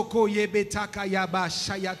 Mozoko yebetaka yaba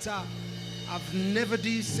shayata. I've never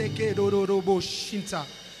di seke dodorobo shinta.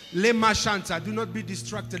 Lema shanta. Do not be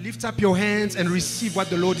distracted. Lift up your hands and receive what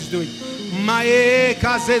the Lord is doing. Mae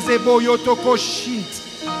kazezebo yotoko shint.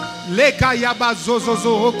 Leka yaba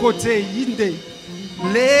zozozo hokote yinde.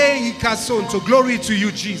 Le ikasonto. Glory to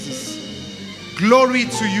you, Jesus. Glory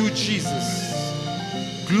to you, Jesus.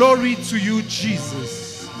 Glory to you,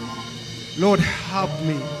 Jesus. Lord, help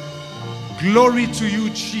me. Glory to you,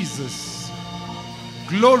 Jesus.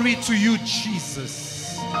 Glory to you,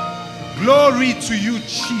 Jesus. Glory to you,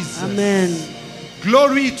 Jesus. Amen.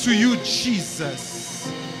 Glory to you, Jesus.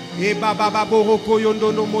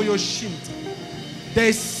 There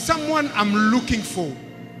is someone I'm looking for.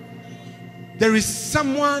 There is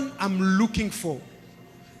someone I'm looking for.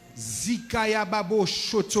 Zikaya babo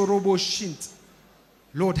shotorobo shint.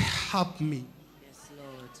 Lord, help me. Yes,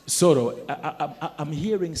 Lord. Soro, I'm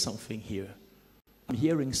hearing something here. I'm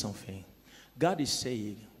hearing something. God is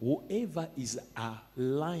saying, whoever is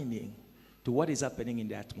aligning to what is happening in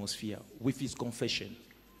the atmosphere with his confession,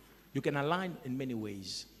 you can align in many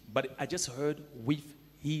ways, but I just heard with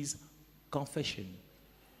his confession,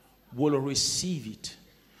 will receive it.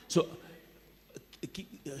 So,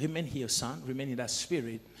 remain here, son. Remain in that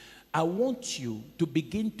spirit. I want you to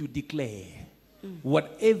begin to declare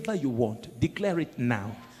whatever you want. Declare it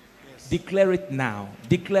now. Yes. Declare it now.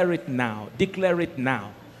 Declare it now. Declare it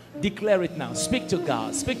now. Declare it now. Speak to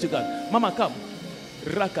God. Speak to God. Mama, come.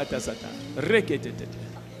 Rakata sata. Rekete.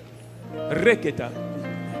 Reketa.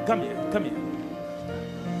 Come here. Come here.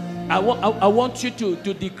 I want you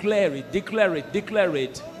to declare it. Declare it. Declare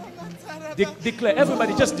it. Declare.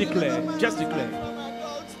 Everybody just declare. Just declare.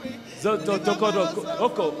 Zoto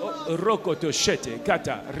oko roko to shete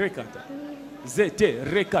kata rekata. Zete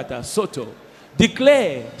rekata soto.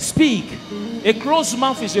 Declare, speak. A closed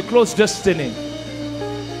mouth is a closed destiny.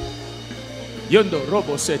 Yondo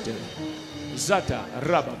robo sete. Zata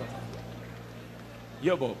rababa.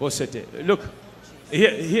 Yobo bosete. Look.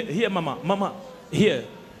 Here, mama. Mama, here.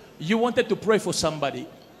 You wanted to pray for somebody.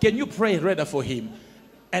 Can you pray rather for him?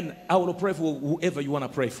 And I will pray for whoever you want to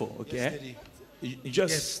pray for. Okay?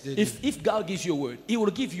 Yes, if God gives you a word, He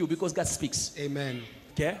will give you because God speaks. Amen.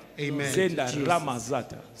 Okay? Amen. Zenda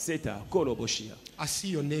ramazata seta koloboshia. I see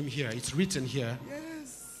your name here. It's written here.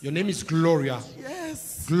 Yes. Your name is Gloria.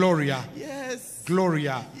 Yes. Gloria. Yes.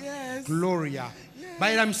 Gloria. Yes. Gloria. Yes.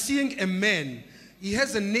 But I'm seeing a man. He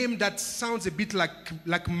has a name that sounds a bit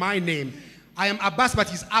like my name. I am Abbas, but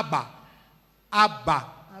he's Abba. Abba.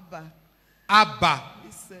 Abba. Abba.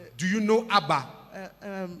 Do you know Abba?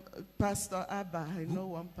 Pastor Abba. I know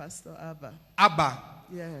one Pastor Abba. Abba.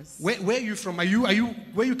 Yes. Where are you from? Where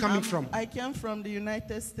are you coming from? I came from the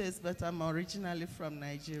United States, but I'm originally from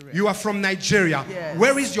Nigeria. You are from Nigeria. Yes.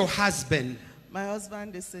 Where is your husband? My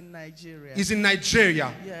husband is in Nigeria. He's in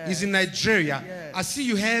Nigeria. Yes. He's in Nigeria. Yes. I see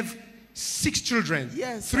you have 6 children.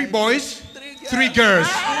 Yes. 3 boys, 3 girls.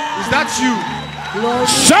 Is that you? Glory.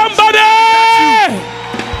 Somebody!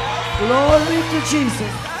 Glory to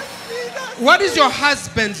Jesus. What is your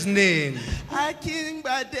husband's name? Akin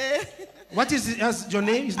Bade. What is your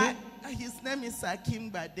name? His name? His name is Akim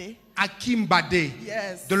Bade. Akim Bade.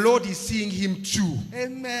 Yes. The Lord is seeing him too.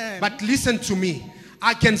 Amen. But listen to me.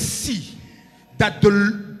 I can see that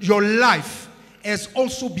your life has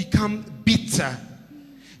also become bitter.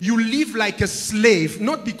 You live like a slave,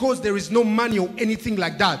 not because there is no money or anything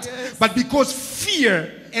like that, yes, but because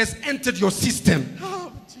fear has entered your system.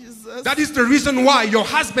 Oh, Jesus. That is the reason why your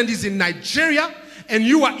husband is in Nigeria and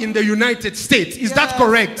you are in the United States. Is that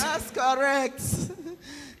correct? That's correct.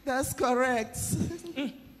 That's correct.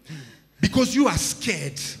 Because you are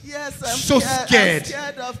scared. Yes, I'm so scared. I'm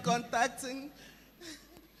scared of contacting.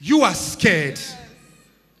 You are scared. Yes.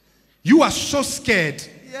 You are so scared.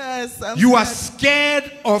 Yes, I'm you scared. Are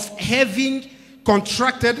scared of having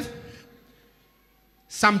contracted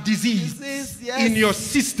some disease yes, in your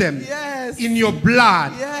system, yes, in your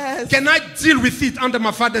blood. Yes. Can I deal with it under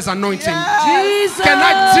my Father's anointing? Yes. Jesus. Can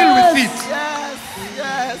I deal with it? Yes,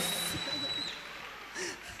 yes.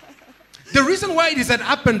 The reason why it has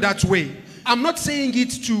happened that way, I'm not saying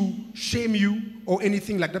it to shame you or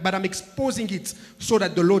anything like that, but I'm exposing it so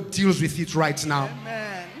that the Lord deals with it right now.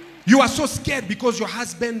 Amen. You are so scared because your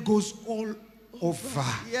husband goes all over.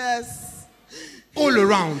 Yes. All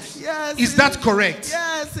around. Yes. Is that correct?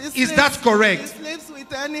 Yes. Is that correct? He sleeps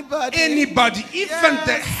with anybody. Anybody, even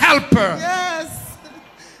the helper. Yes.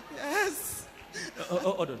 Yes.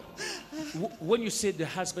 Hold on. When you say the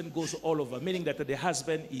husband goes all over, meaning that the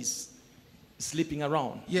husband is sleeping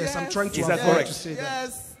around. Yes, I'm trying to. Is that correct? To say that.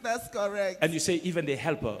 Yes, that's correct. And you say even the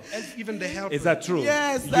helper. And even the helper. Is that true?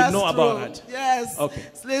 Yes, you that's know true. about that. Yes. Okay.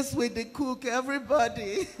 Sleeps with the cook,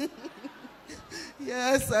 everybody.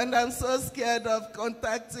 Yes, and I'm so scared of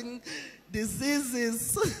contacting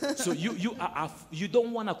diseases. So you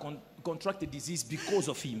don't want to contract a disease because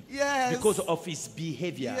of him. Yes. Because of his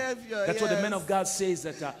behavior. That's what the man of God says,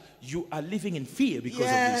 that you are living in fear because of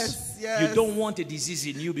this. Yes. You don't want a disease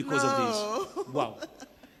in you because of this. Wow.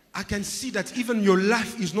 I can see that even your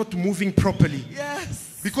life is not moving properly.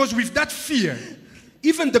 Yes. Because with that fear,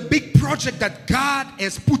 even the big project that God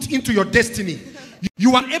has put into your destiny,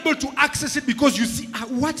 you are able to access it because you see,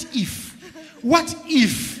 what if? What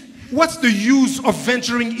if? What's the use of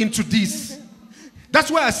venturing into this?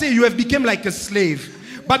 That's why I say you have become like a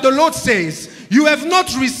slave. But the Lord says, you have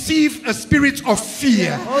not received a spirit of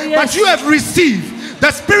fear, but you have received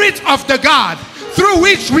the spirit of the God through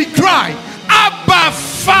which we cry, Abba,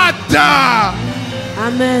 Father.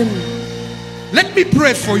 Amen. Let me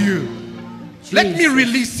pray for you. Jesus. Let me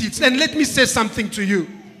release it and let me say something to you.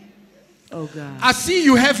 Oh God. I see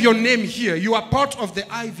you have your name here. You are part of the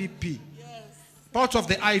IVP. Yes. Part of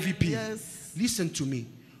the IVP. Yes. Listen to me.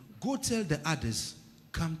 Go tell the others,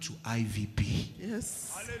 come to IVP.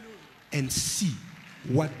 Yes. And see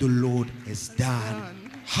what the Lord has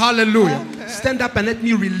done. Hallelujah. Amen. Stand up and let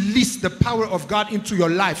me release the power of God into your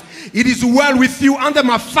life. It is well with you. Under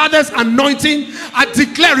my Father's anointing, I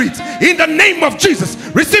declare it in the name of Jesus.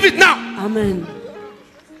 Receive it now. Amen.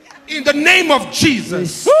 In the name of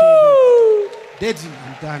Jesus. Woo! Daddy,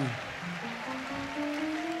 I'm done.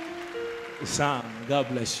 Sam, God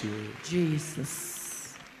bless you.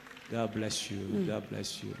 Jesus. God bless you. God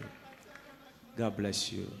bless you. God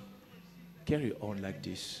bless you. Carry on like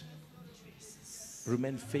this.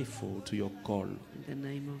 Remain faithful to your call. In the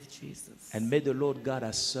name of Jesus. And may the Lord God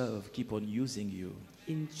I serve keep on using you.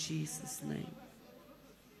 In Jesus' name.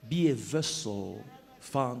 Be a vessel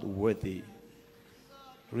found worthy.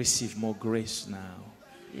 Receive more grace now.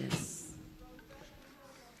 Yes.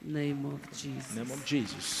 Name of Jesus. Name of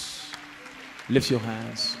Jesus. Lift your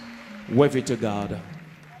hands. Wave it to God.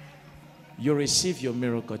 You receive your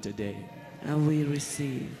miracle today. And we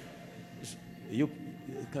receive. You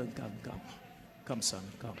come. Come, son,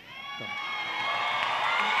 come.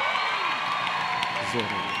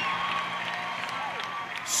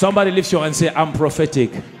 Somebody lift your hand and say, I'm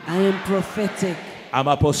prophetic. I am prophetic. I'm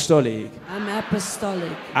apostolic. I'm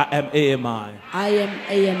apostolic. I am AMI. I am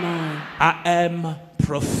AMI. I am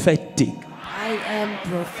prophetic. I am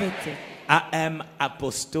prophetic. I am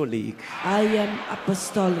apostolic. I am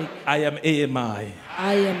apostolic. I am AMI.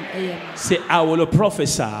 I am AMI. Say, I will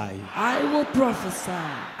prophesy. I will prophesy.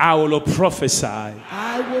 I will prophesy.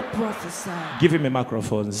 I will prophesy. Give him a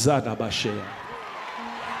microphone. Zadabashea.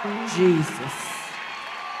 Jesus.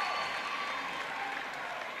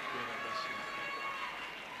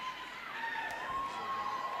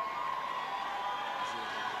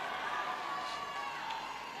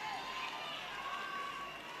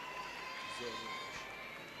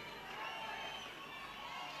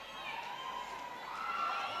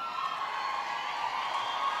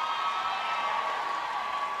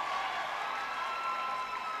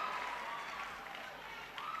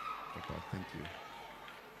 Thank you.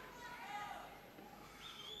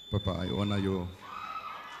 Papa, I honor your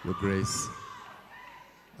grace.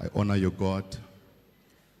 I honor your God.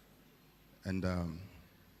 And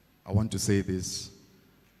I want to say this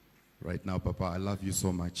right now, Papa. I love you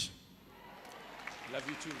so much. Love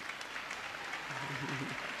you too.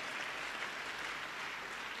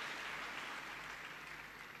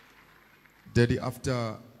 Daddy,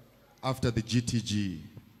 after the GTG,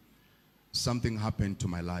 something happened to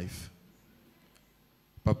my life.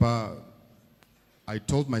 Papa, I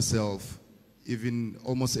told myself, even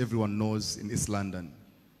almost everyone knows in East London,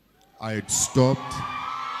 I had stopped.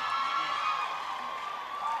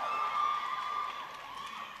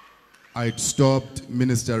 I had stopped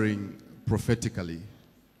ministering prophetically.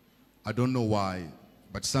 I don't know why,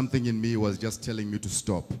 but something in me was just telling me to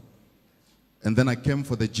stop. And then I came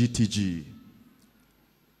for the GTG.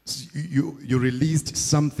 You released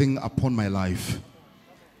something upon my life.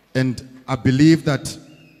 And I believe that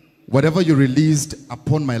whatever you released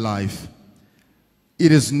upon my life,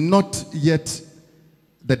 it is not yet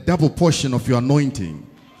the double portion of your anointing,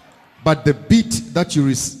 but the beat that you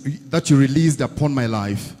released upon my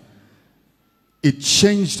life, it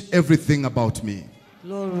changed everything about me.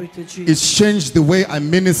 Glory to Jesus. It changed the way I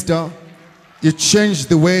minister. It changed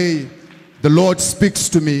the way the Lord speaks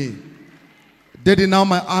to me. Daddy, now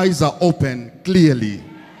my eyes are open clearly.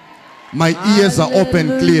 My ears are open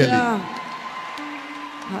clearly.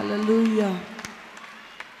 Hallelujah.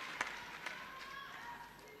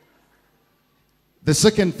 The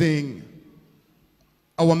second thing,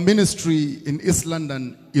 our ministry in East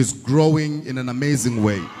London is growing in an amazing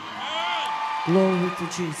way. Glory to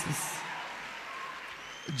Jesus.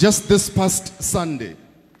 Just this past Sunday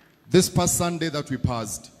that we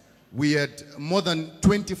passed, we had more than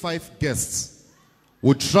 25 guests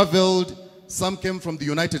who traveled. Some came from the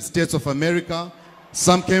United States of America,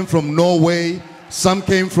 some came from Norway, some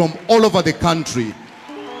came from all over the country.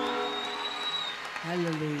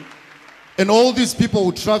 Hallelujah. And all these people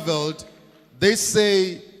who traveled, they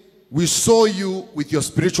say, we saw you with your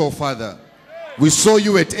spiritual father. We saw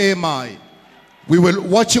you at AMI. We were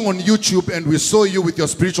watching on YouTube and we saw you with your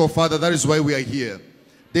spiritual father. That is why we are here.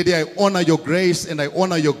 Daddy, I honor your grace and I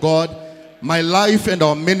honor your God. My life and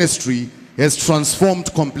our ministry has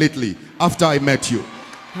transformed completely after I met you.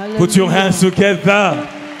 Hallelujah. Put your hands together.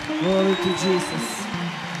 Glory to Jesus.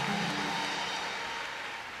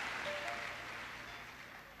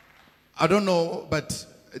 I don't know, but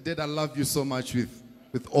Dad, I love you so much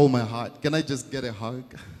with all my heart. Can I just get a hug?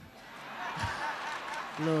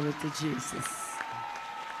 Glory to Jesus.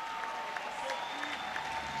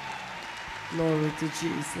 Glory to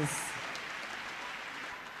Jesus.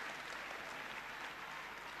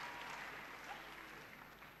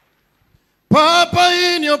 Papa,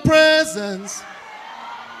 in your presence,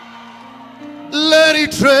 let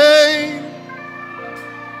it rain.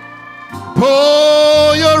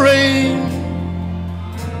 Pour your rain.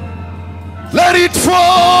 Let it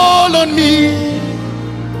fall on me.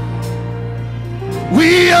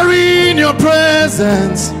 We are in your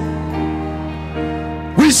presence.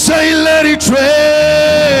 We say let it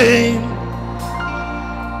rain.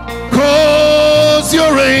 Cause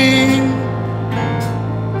your rain.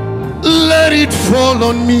 Let it fall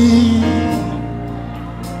on me.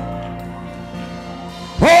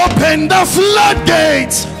 Open the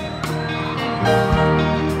floodgates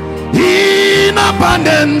in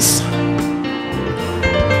abundance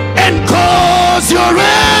and cause your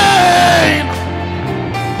rain.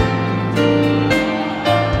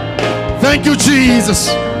 Thank you, Jesus.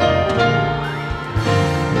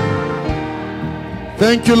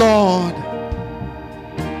 Thank you, Lord.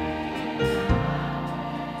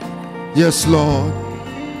 Yes, Lord.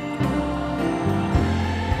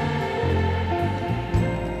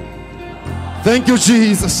 Thank you,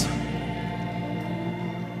 Jesus.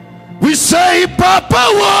 We say, Papa,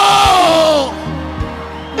 whoa.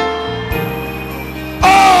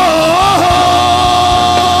 Oh,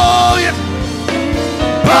 yeah.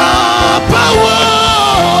 Papa, whoa.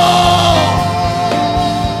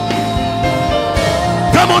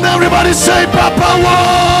 Come on, everybody, say, Papa,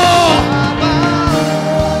 whoa.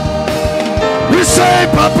 We say,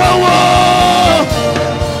 Papa, whoa.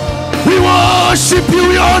 We worship you,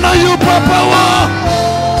 we honor you, Papa, whoa.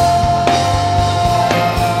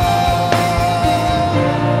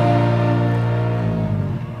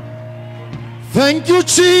 Thank you,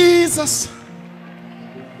 Jesus.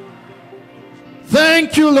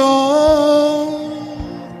 Thank you, Lord.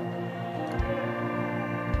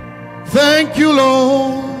 Thank you,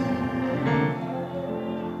 Lord.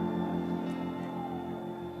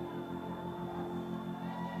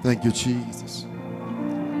 Thank you, Jesus.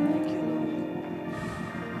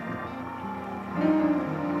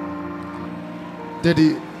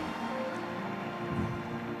 Daddy,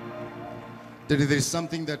 there is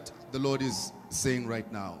something that the Lord is saying right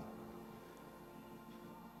now.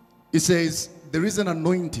 He says there is an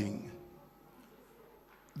anointing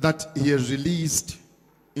that He has released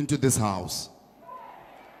into this house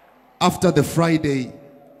after the Friday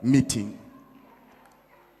meeting.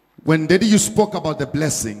 When Daddy, you spoke about the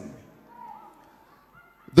blessing,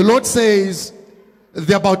 the Lord says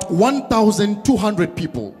there are about 1,200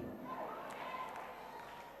 people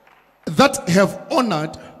that have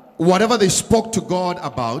honored whatever they spoke to God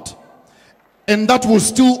about, and that will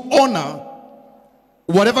still honor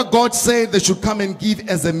whatever God said they should come and give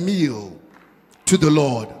as a meal to the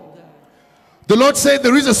Lord. The Lord said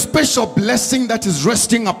there is a special blessing that is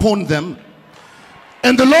resting upon them,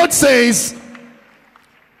 and the Lord says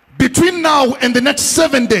between now and the next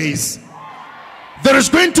 7 days there is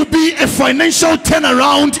going to be a financial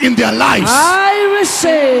turnaround in their lives. I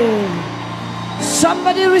receive.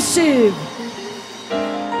 Somebody receive.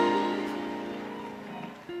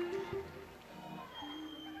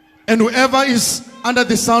 And whoever is under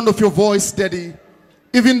the sound of your voice, Daddy,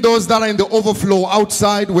 even those that are in the overflow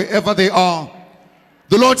outside, wherever they are,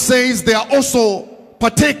 the Lord says they are also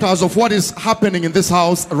partakers of what is happening in this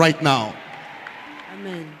house right now.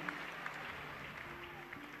 Amen.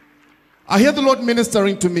 I hear the Lord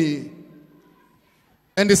ministering to me,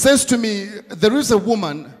 and He says to me, there is a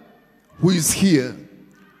woman who is here,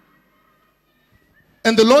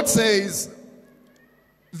 and the Lord says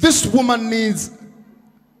this woman needs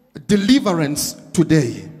deliverance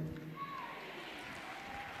today.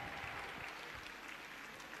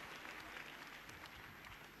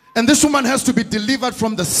 And this woman has to be delivered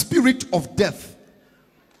from the spirit of death,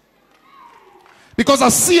 because I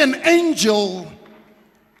see an angel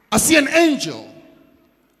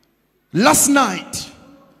last night,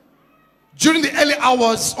 during the early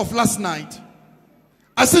hours of last night.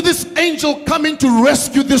 I see this angel coming to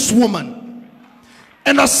rescue this woman,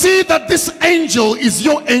 and I see that this angel is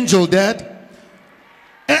your angel, Dad,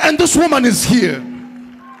 and this woman is here.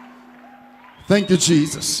 Thank you,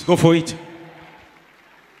 Jesus. Go for it.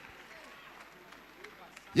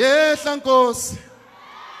 Yes, Nkosi.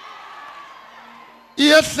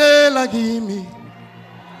 Iyehlela kimi.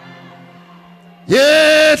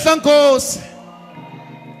 Yes, Nkosi.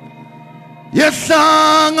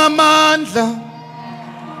 Yehla ngamandla.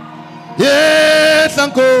 Yes,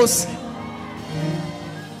 Nkosi.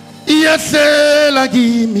 Iyehlela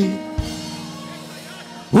kimi.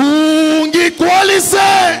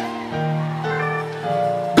 Ungigcwalise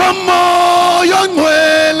ngomoya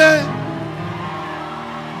ongcwele.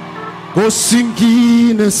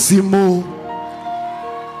 Osingine simo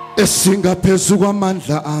esingaphezu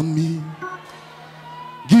kwamandla ami.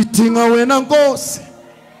 Ngidinga wena Nkosi,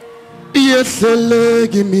 iyehlele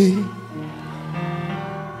kimi.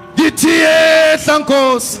 Ngithi yehla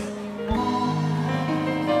Nkosi,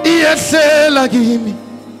 iyehlela kimi.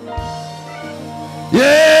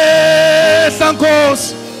 Yehla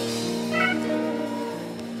Nkosi,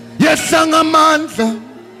 yehla ngamandla.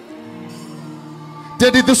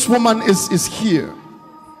 Daddy, this woman is here.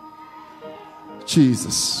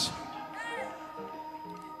 Jesus.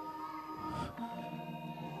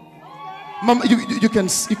 Mama, you can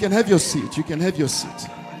have your seat. You can have your seat.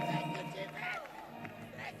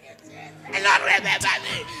 Lord, remember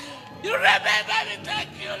me. You remember me. Thank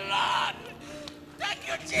you, Lord. Thank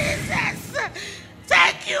you, Jesus.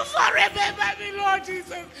 Thank you for remembering me, Lord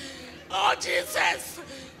Jesus. Oh, Jesus.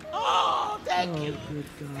 Oh, thank you. Good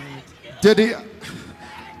God. Daddy,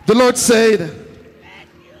 the Lord said,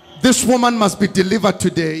 this woman must be delivered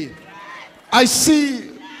today. I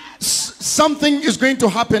see something is going to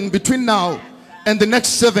happen between now and the next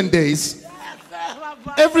 7 days.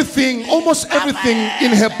 Everything, almost everything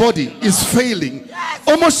in her body is failing.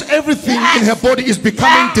 Almost everything in her body is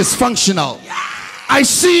becoming dysfunctional. I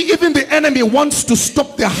see even the enemy wants to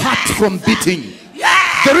stop the heart from beating.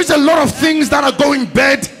 There is a lot of things that are going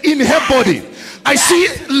bad in her body. I see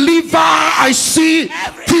liver, I see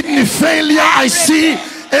kidney failure, I see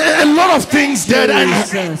a lot of things there.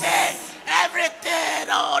 Everything,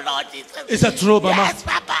 oh Lord Jesus. Is that true, Mama? Yes,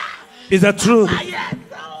 Papa. Is that true? Yes,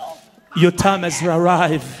 oh. Your time has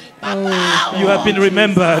arrived. Oh, You have been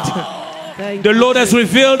remembered. thank The you, Lord has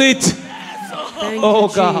revealed it. thank Oh,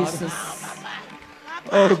 you, God. Jesus.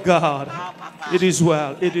 Oh God. It is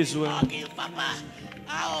well. It is well. Thank you, Papa.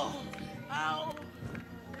 Ow. Ow.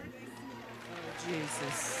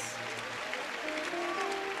 Jesus.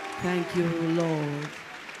 Thank you, Lord.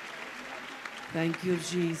 Thank you,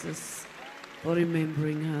 Jesus, for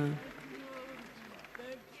remembering her.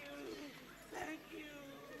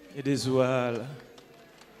 It is well.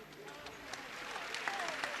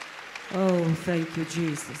 Oh, thank you,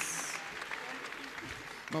 Jesus.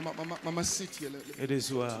 Mama, sit here. It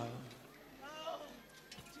is well. Oh,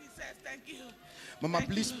 Jesus, thank you. Mama,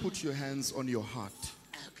 please put your hands on your heart.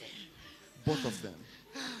 Okay. Both of them.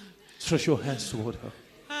 Stretch your hands toward her.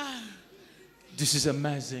 This is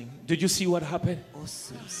amazing. Did you see what happened?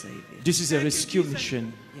 Awesome Savior. This is a rescue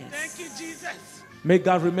mission. Yes. Thank you, Jesus. May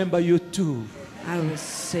God remember you too. I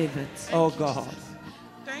receive it. Oh God,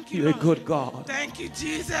 Thank you, you're a Lord. good God. Thank you,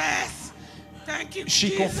 Jesus. Thank you, She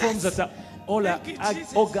Jesus. confirms that all her Thank you,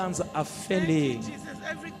 Jesus. organs are Thank you, failing. Jesus.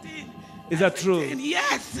 Everything. Is that true? Everything.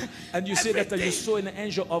 Yes. And you say that you Everything. saw an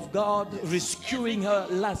angel of God rescuing her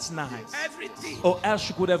last night. Everything. Or else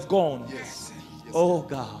she could have gone. Yes. Oh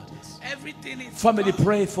God. Everything is Family, gone.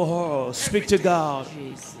 pray for her. Speak to God.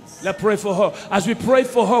 Jesus. Let's pray for her. As we pray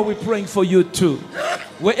for her, we're praying for you too.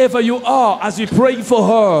 Wherever you are, as we pray for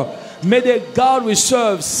her, may the God we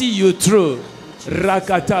serve see you through.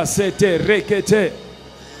 Rakata sete rekete.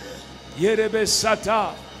 Yerebe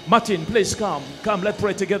sata. Martin, please come. Come, let's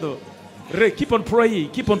pray together. Keep on praying.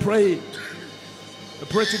 Keep on praying.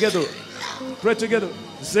 Pray together. Pray together.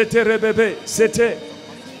 Zete rebebe. Zete.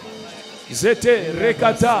 Zete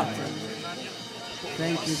rekata.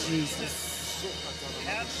 Thank you, Jesus.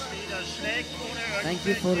 Thank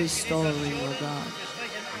you for restoring, oh God,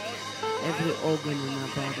 every organ in our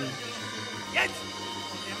body.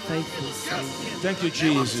 Faithful Savior. Thank you,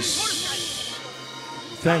 Jesus.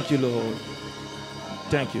 Thank you, Lord.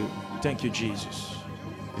 Thank you. Thank you, Jesus.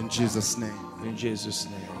 In Jesus' name. In Jesus'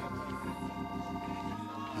 name.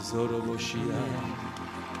 Zoroboshia.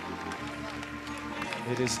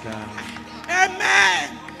 It is done.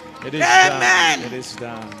 Amen. It is Amen. done. It is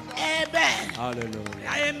done. Amen. Hallelujah.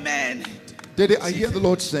 Amen. Daddy, I hear the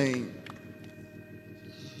Lord saying,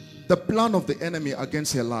 the plan of the enemy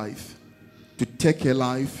against her life, to take her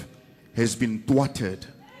life, has been thwarted,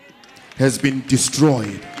 has been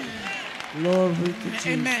destroyed. Glory to Jesus.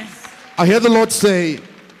 Amen. I hear the Lord say,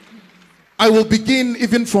 I will begin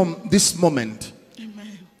even from this moment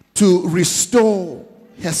to restore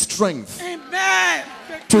her strength. Amen.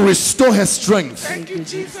 To restore her strength. Thank you,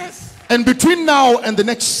 Jesus. And between now and the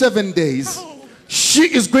next 7 days,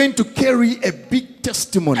 she is going to carry a big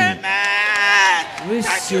testimony. Amen.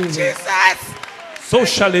 Thank you, Receive it. Jesus. So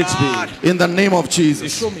shall it be. In the name of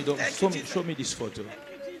Jesus. Show me, show me this photo.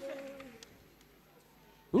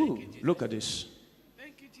 Ooh, look at this.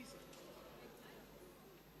 Thank you, Jesus.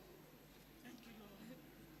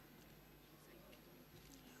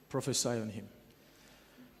 Prophesy on him.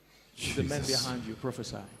 The man behind you,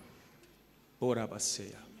 prophesy. Ora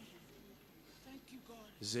baseya. Thank you, God.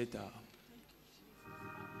 Zeta.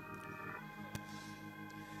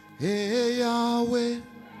 Hey Yahweh,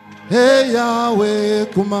 hey Yahweh,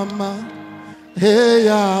 kumama. Hey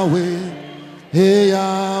Yahweh, hey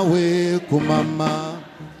Yahweh, kumama.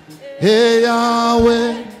 Hey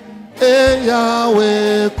Yahweh, hey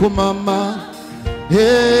Yahweh, kumama.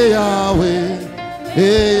 Hey Yahweh,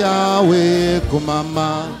 hey Yahweh, kumama.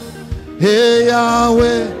 Hey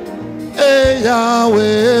Yahweh, hey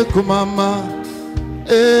Yahweh, kumama.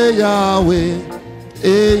 Hey Yahweh,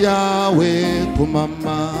 hey Yahweh,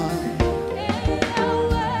 kumama.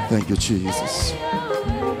 Thank you, Jesus.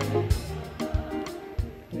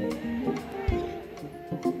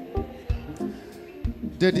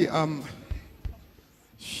 Daddy,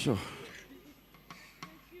 sure.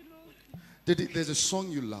 Daddy, there's a song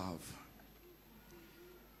you love.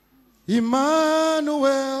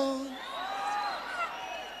 Emmanuel,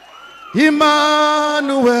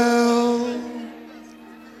 Emmanuel,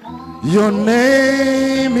 your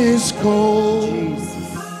name is called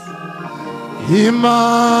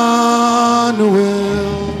Emmanuel.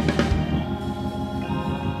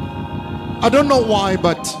 I don't know why,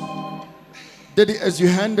 but Daddy, as you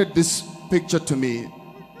handed this picture to me,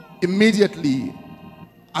 immediately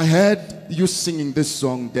I heard you singing this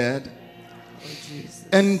song, Dad.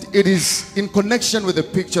 And it is in connection with the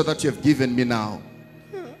picture that you have given me now,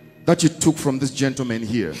 that you took from this gentleman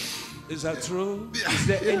here. Is that true? Is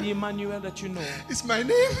there any Emmanuel that you know? It's my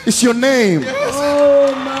name. It's your name.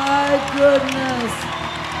 Oh my goodness.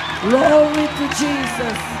 Glory to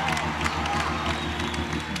Jesus.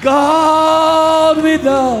 God with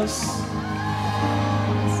us,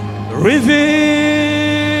 revealing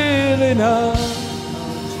us.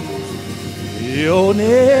 Your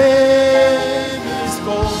name is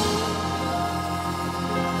called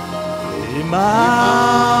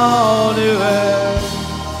Emmanuel.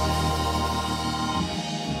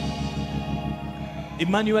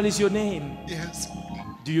 Emmanuel is your name. Yes.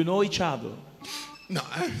 Do you know each other? No,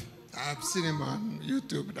 I've seen him on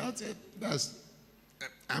YouTube. That's it.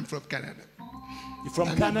 I'm from Canada. You're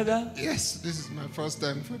from Canada? Yes, this is my first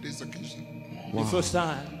time for this occasion. Your first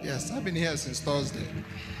time? Yes, I've been here since Thursday.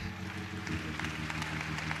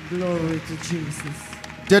 Glory to Jesus.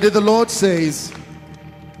 Daddy, the Lord says,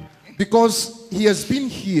 because he has been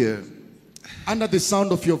here under the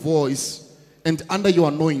sound of your voice and under your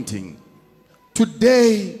anointing,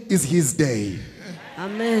 today is his day.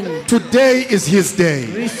 Amen. Today is his day.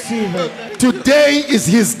 Receive it. Today is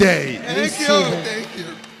his day. Thank you. Thank you.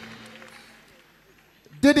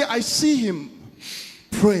 Daddy, I see him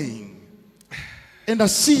praying, and I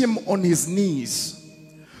see him on his knees.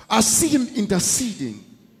 I see him interceding,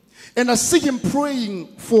 and I see him praying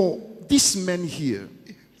for this man here.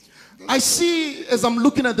 I see, as I'm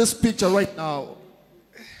looking at this picture right now,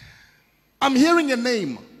 I'm hearing a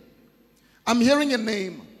name. I'm hearing a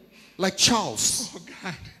name like Charles. Oh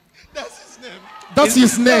God, that's his name. That's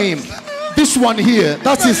his name. This one here,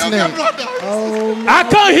 that's his name. Oh, I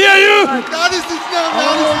can't hear you. That is his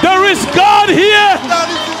name. There is God here. That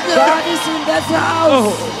is his name. God is in that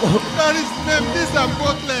house. That is his name. This is on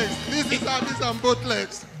both legs. This is on both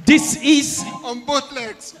legs. This is On both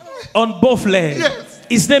legs. on both legs. Yes.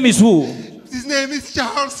 His name is who? His name is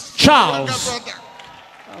Charles. Charles. Younger brother.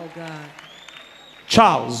 Oh, God.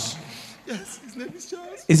 Charles. Yes, his name is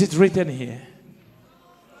Charles. Is it written here?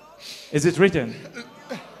 Is it written?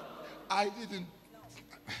 I didn't.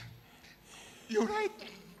 You're right.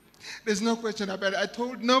 There's no question about it. I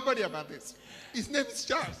told nobody about this. His name is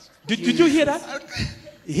Charles. Did you hear that?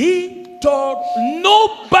 He told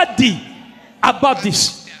nobody about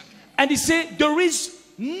this. And he said, there is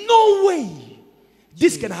no way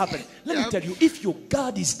this can happen. Let me tell you, if your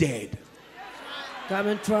God is dead, Come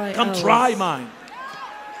and try. come ours. try mine.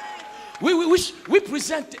 We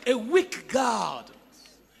present a weak God.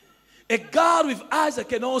 A God with eyes that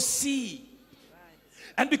cannot see.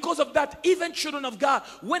 And because of that, even children of God,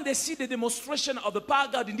 when they see the demonstration of the power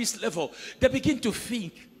of God in this level, they begin to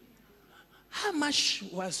think, how much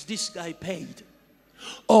was this guy paid?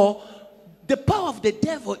 Or the power of the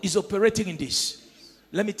devil is operating in this.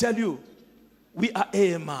 Let me tell you, we are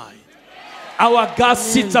AMI. Our God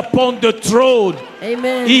sits upon the throne.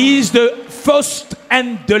 Amen. He is the first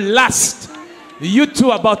and the last. You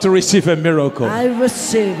too are about to receive a miracle. I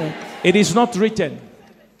receive it. It is not written.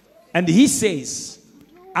 And he says,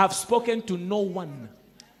 I've spoken to no one.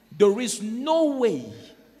 There is no way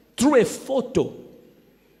through a photo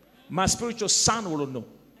my spiritual son will know.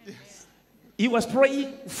 Yes. He was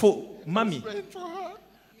praying for mommy. Praying for her.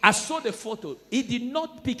 I saw the photo. He did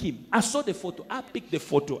not pick him. I saw the photo. I picked the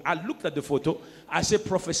photo. I looked at the photo. I said,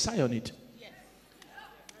 prophesy on it. Yes.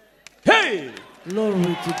 Hey! Glory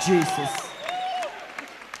to Jesus.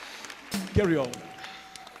 Carry on.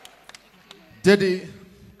 Daddy,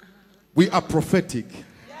 we are prophetic.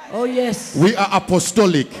 Oh, yes. We are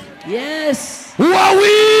apostolic. Yes. Who are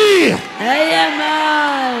we?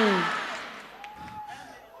 Amen.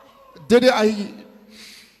 Daddy, I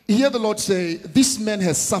hear the Lord say, this man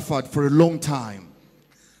has suffered for a long time.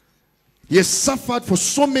 He has suffered for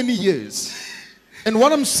so many years. And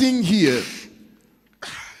what I'm seeing here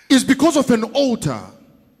is because of an altar.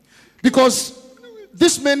 Because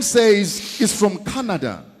this man says he's from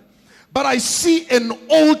Canada. But I see an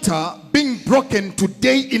altar being broken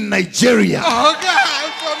today in Nigeria. Oh God,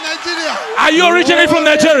 I'm from Nigeria. Are you originally from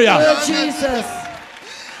Nigeria? Oh, Jesus.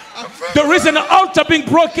 There is an altar being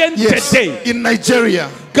broken today. In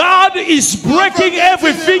Nigeria. God is breaking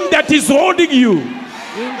everything that is holding you.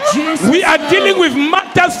 In Jesus' We are name. dealing with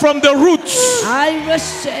matters from the roots. I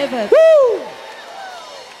receive it. Woo!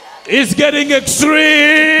 It's getting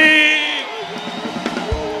extreme.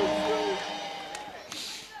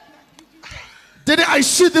 Daddy, I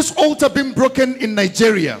see this altar being broken in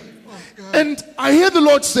Nigeria. And I hear the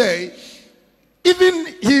Lord say, even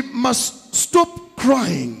he must stop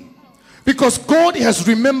crying. Because God has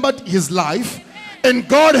remembered his life. And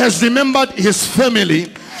God has remembered his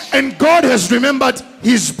family. And God has remembered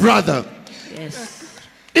his brother. Yes.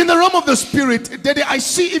 In the realm of the spirit, Daddy, I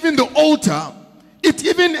see even the altar. It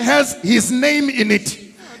even has his name in it.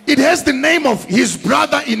 It has the name of his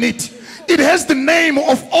brother in it. It has the name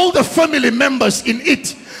of all the family members in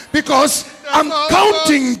it. Because I'm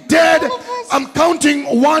counting dead. I'm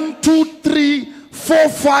counting 1, 2, 3, 4,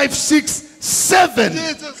 5, 6, 7.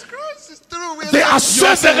 Jesus Christ is true. There are You are 7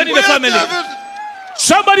 in seven. the family.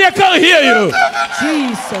 Somebody, I can't hear you.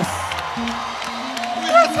 Jesus.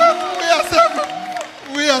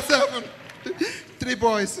 We are 7. 3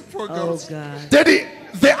 boys, 4 Oh, girls. God. Daddy,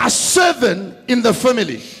 there are 7 in the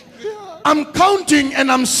family. I'm counting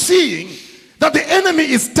and I'm seeing that the enemy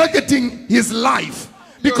is targeting his life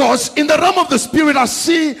Because in the realm of the spirit, I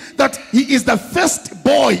see that he is the first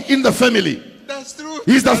boy in the family. That's true.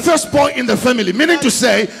 He's the first boy in the family. Meaning to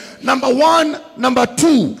say, number 1, number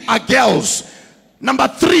 2 are girls. Number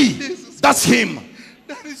 3, that's him.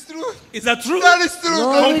 That is true. Is that true? That is true.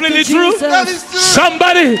 Glory Completely to true? Jesus. That is true.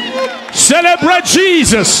 Somebody celebrate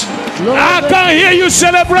Jesus. Glory. I can hear you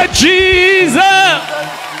celebrate Jesus.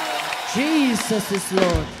 Jesus is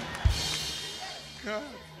Lord.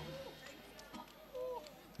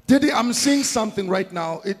 Daddy, I'm seeing something right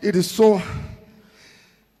now. It is so...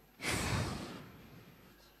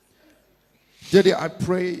 Daddy, I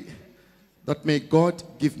pray that may God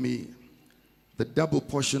give me the double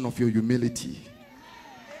portion of your humility.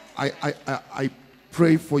 I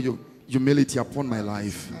pray for your humility upon my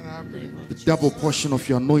life. The double portion of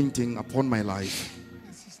your anointing upon my life.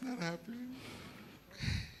 This is not happening.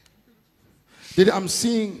 Daddy, I'm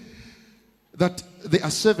seeing that there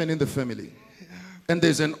are 7 in the family. And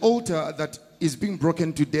there's an altar that is being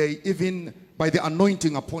broken today, even by the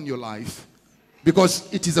anointing upon your life. Because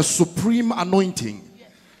it is a supreme anointing.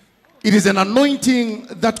 It is an anointing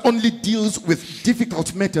that only deals with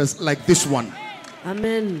difficult matters like this one.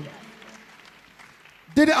 Amen.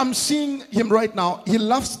 Daddy, I'm seeing him right now. He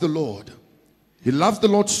loves the Lord. He loves the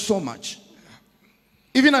Lord so much.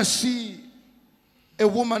 Even I see a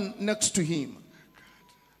woman next to him.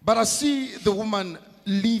 But I see the woman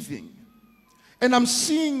leaving. And I'm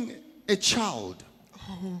seeing a child.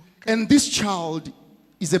 And this child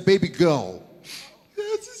is a baby girl.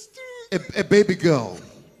 A baby girl.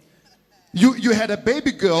 You had a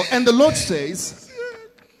baby girl, and the Lord says,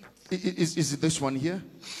 is it this one here?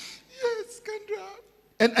 Yes, Kendra.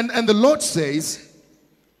 And the Lord says,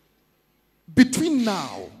 between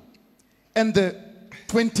now and the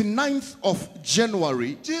 29th of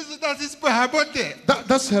January, Jesus, that is her birthday.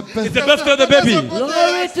 That's her birthday. It's the birthday of the baby.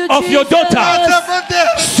 Glory to Of your Jesus. daughter. That's her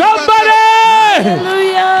birthday. Somebody!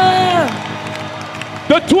 Hallelujah.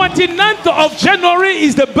 The 29th of January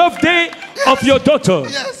is the birthday of your daughter.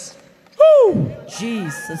 Yes. Woo.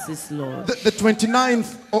 Jesus is Lord. The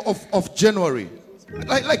 29th of January.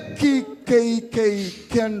 Like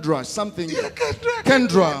Kendra, something. Yeah,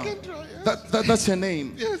 Kendra. Yeah. That's her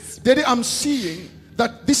name. Yes. Daddy, I'm seeing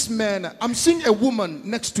that this man, I'm seeing a woman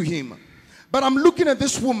next to him. But I'm looking at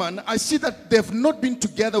this woman, I see that they've not been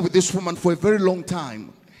together with this woman for a very long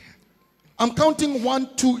time. I'm counting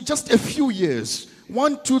 1, 2, just a few years.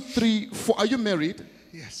 1, 2, 3, 4. Are you married?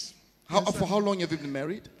 Yes. For how long have you been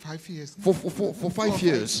married? 5 years. For 5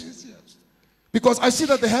 years. Yes. Because I see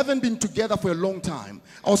that they haven't been together for a long time.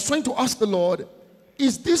 I was trying to ask the Lord,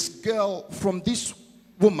 is this girl from this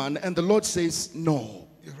woman? And the Lord says, no.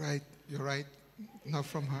 You're right. You're right. Not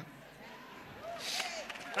from her.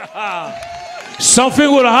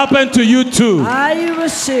 Something will happen to you too. I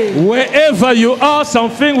receive. Wherever you are,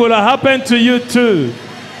 something will happen to you too.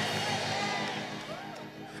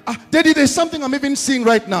 Daddy, there's something I'm even seeing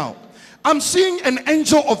right now. I'm seeing an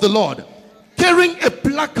angel of the Lord carrying a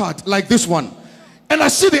placard like this one. And I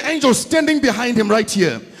see the angel standing behind him right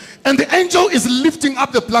here. And the angel is lifting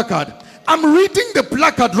up the placard. I'm reading the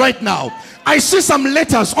placard right now. I see some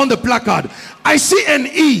letters on the placard. I see an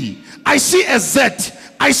E. I see a Z.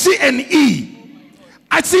 I see an E.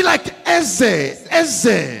 I see like Eze. I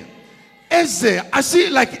see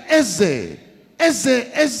like Eze.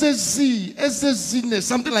 Zine,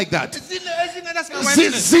 something like that. Zine, that's my wife's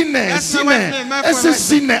name. Zine. That's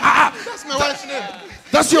my wife's name.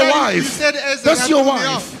 That's your You wife. said Eze, That's that your threw me wife.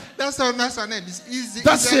 off. That's her name. It's easy.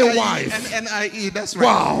 That's your wife. N-I-E. That's right.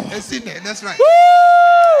 Wow. Zine, that's right.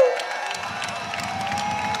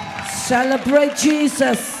 Celebrate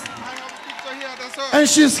Jesus. I have a picture here, that's her. And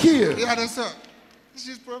she's here. Yeah, that's her.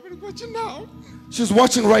 She's probably watching now. She's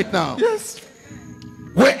watching right now. Yes.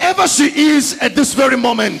 Wherever she is at this very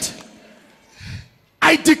moment,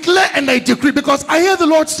 I declare and I decree, because I hear the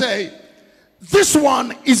Lord say, this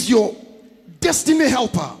one is your destiny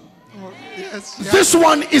helper. Oh, yes. This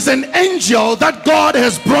one is an angel that God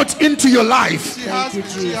has brought into your life. She has me.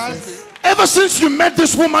 She has me. Ever since you met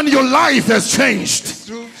this woman, your life has changed. It's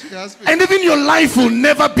true. She has me. And even your life will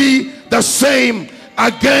never be the same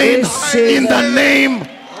again in the name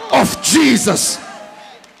of Jesus.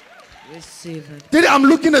 Receive it. Daddy, I'm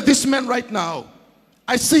looking at this man right now.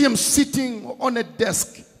 I see him sitting on a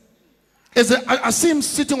desk. I see him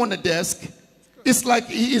sitting on a desk. It's like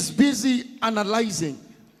he is busy analyzing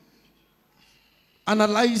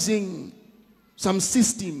some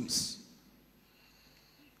systems.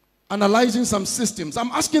 Analyzing some systems.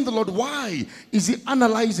 I'm asking the Lord, why is he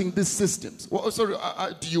analyzing these systems? Well, sorry,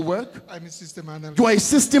 do you work? I'm a system analyst. You are a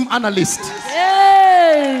system analyst.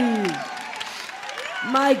 Hey!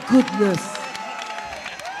 My goodness.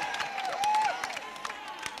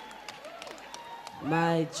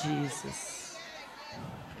 My Jesus.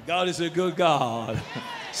 God is a good God.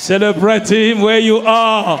 Celebrate him where you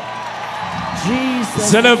are.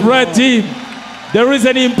 Jesus. Celebrate him. There is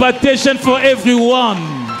an impartation for everyone.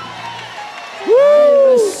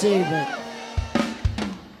 I receive it.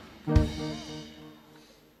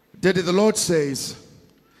 Daddy, the Lord says,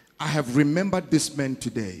 I have remembered this man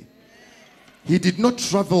today. He did not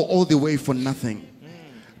travel all the way for nothing,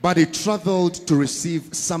 but he traveled to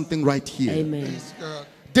receive something right here. Amen.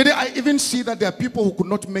 Daddy, I even see that there are people who could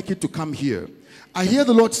not make it to come here. I hear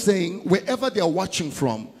the Lord saying, wherever they are watching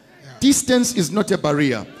from, distance is not a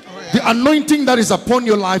barrier. The anointing that is upon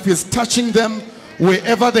your life is touching them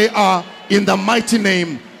wherever they are, in the mighty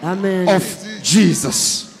name Amen. of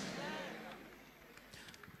Jesus.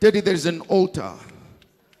 Daddy, there is an altar.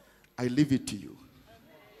 I leave it to you.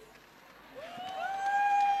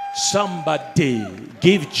 Somebody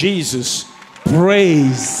give Jesus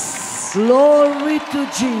praise. Glory to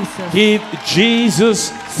Jesus. Give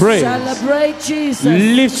Jesus praise. Celebrate Jesus.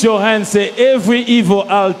 Lift your hand, say, every evil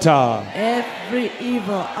altar Every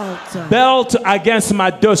evil altar built against my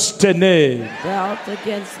destiny built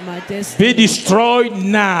against my destiny be destroyed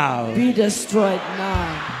now. be destroyed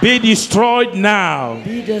now. Be destroyed now.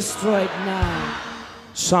 Be destroyed now.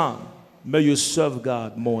 Son, may you serve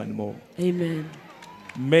God more and more. Amen.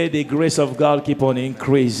 May the grace of God keep on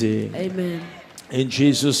increasing. Amen. In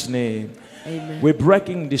Jesus' name. Amen. We're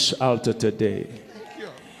breaking this altar today.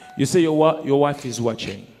 You say your wife is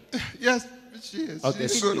watching. Yes, she is. Okay,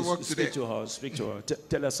 she didn't go to work today. speak to her. Speak to her.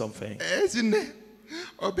 Tell her something.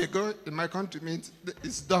 Obego in my country means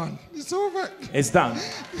it's done. It's over. It's done.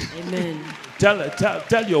 Amen.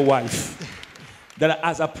 Tell your wife that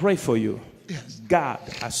as I pray for you, Yes. God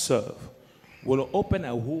I serve will open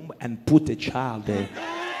a womb and put a child there.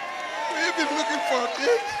 We've been looking for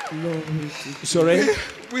it. Glory to Sorry?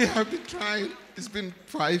 We have been trying. It's been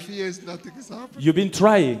 5 years. Nothing has happened. You've been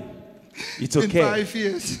trying. It's In okay. 5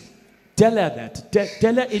 years. Tell her that.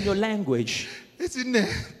 Tell her in your language. It's in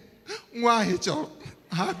there. Why, Joe?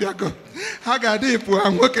 How got it?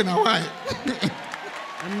 I'm working away.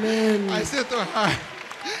 Amen. I said to her,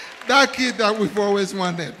 that kid that we've always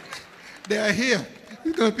wanted, they are here.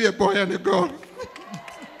 It's going to be a boy and a girl.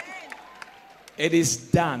 It is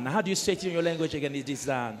done. How do you say it in your language again? It is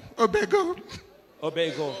done. Obego.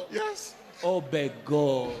 Obego. Yes.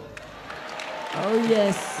 Obego. Oh,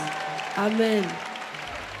 yes. Amen.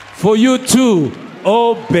 For you too,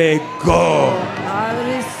 Obego.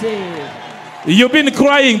 I receive. You've been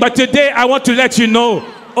crying, but today I want to let you know,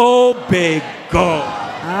 Obego.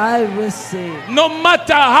 I receive. No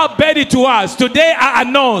matter how bad it was, today I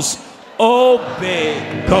announce,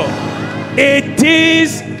 Obego. It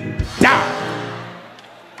is done.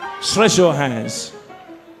 Stretch your hands.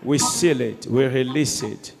 We seal it. We release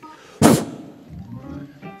it.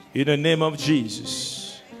 In the name of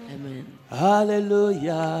Jesus. Amen.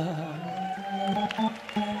 Hallelujah.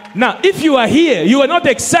 Now, if you are here, you are not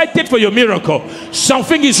excited for your miracle,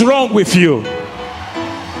 something is wrong with you.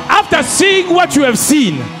 After seeing what you have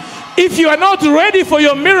seen, if you are not ready for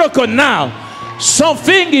your miracle now,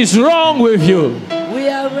 something is wrong with you. We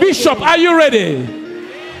are ready. Bishop, are you ready?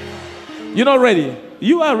 You're not ready.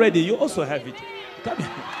 You are ready. You also have it. Come here.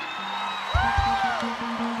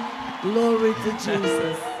 Glory to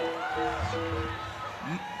Jesus.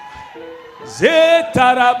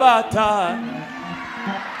 Zetarabata.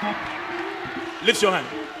 Lift your hand.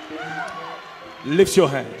 Lift your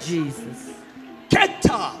hand. Jesus.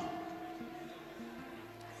 Keta.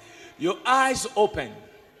 Your eyes open.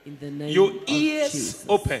 In the name Your of ears Jesus.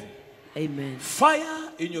 open. Amen. Fire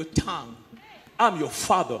in your tongue. I'm your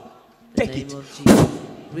father. In the Take name it. of Jesus.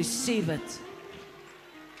 Receive it.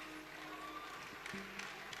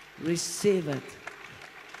 Receive it.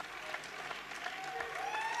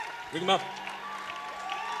 Bring him up.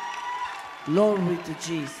 Glory to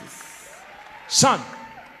Jesus. Son.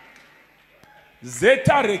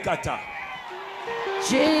 Zeta rekata.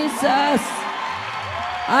 Jesus.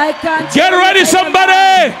 I can't. Get ready,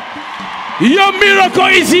 somebody. Your miracle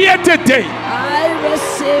is here today. I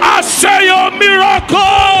receive I it. say your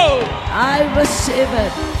miracle. I receive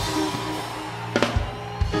it.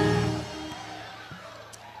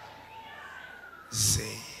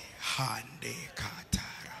 Say, hande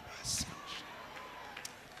katarabas.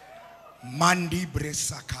 Mandi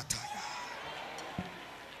bresa kataya.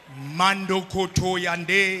 Mando koto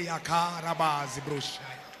yande yakarabaz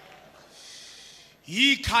broshaya.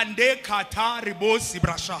 Ikande kata ribos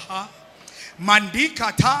brashaha. Mandi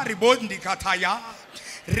kata ribondi kataya.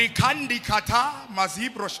 Rikandi kata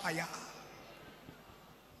mazibroshaya.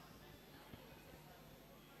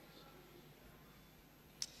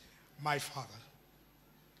 My Father,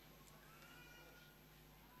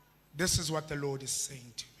 this is what the Lord is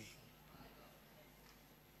saying to me.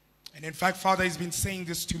 And in fact, Father has been saying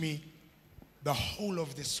this to me the whole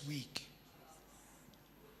of this week.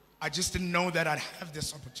 I just didn't know that I'd have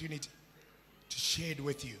this opportunity to share it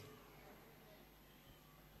with you.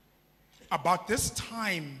 About this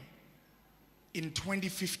time in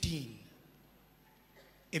 2015,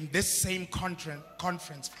 in this same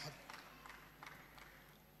conference, Father,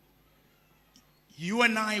 you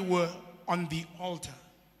and I were on the altar.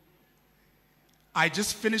 I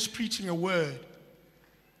just finished preaching a word,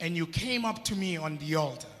 and you came up to me on the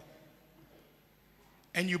altar,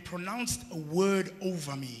 and you pronounced a word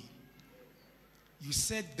over me. You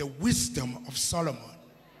said the wisdom of Solomon,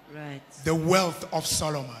 Right. the wealth of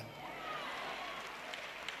Solomon.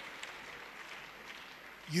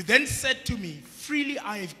 You then said to me, freely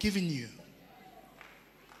I have given you.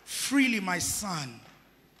 Freely, my son,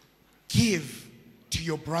 give to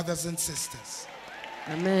your brothers and sisters.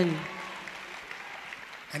 Amen.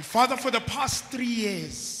 And Father, for the past 3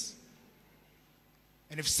 years,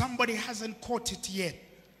 and if somebody hasn't caught it yet,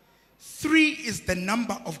 3 is the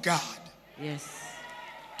number of God. Yes.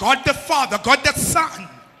 God the Father, God the Son,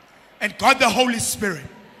 and God the Holy Spirit.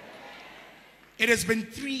 It has been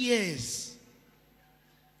 3 years.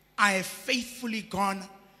 I have faithfully gone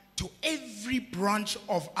to every branch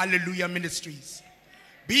of Hallelujah Ministries.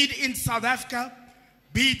 Be it in South Africa,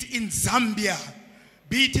 be it in Zambia,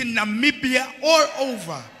 be it in Namibia, all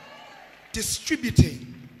over,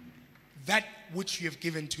 distributing that which you have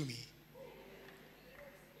given to me.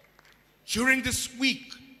 During this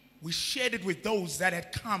week, we shared it with those that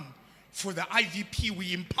had come for the IVP.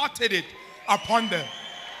 We imparted it upon them.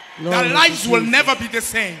 Their lives will never be the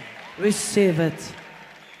same. Receive it.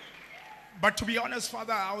 But to be honest,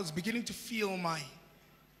 Father, I was beginning to feel my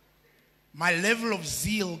level of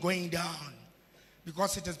zeal going down,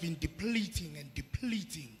 because it has been depleting and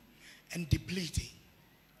depleting and depleting.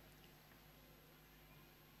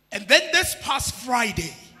 And then this past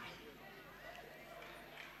Friday,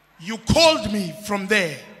 you called me from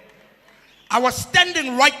there. I was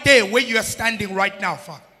standing right there where you are standing right now,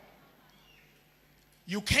 Father.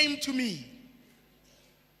 You came to me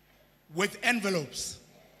with envelopes,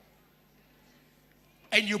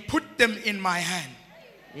 and you put them in my hand.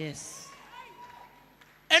 Yes.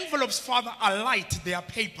 Envelopes, Father, are light, they are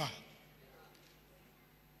paper.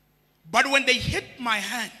 But when they hit my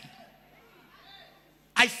hand,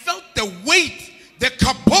 I felt the weight, the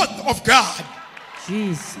kabod of God,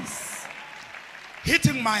 Jesus,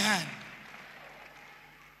 hitting my hand.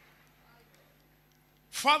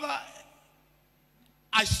 Father,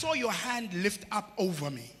 I saw your hand lift up over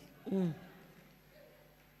me.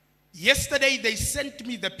 Yesterday, they sent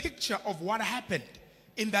me the picture of what happened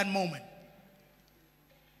in that moment.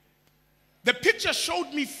 The picture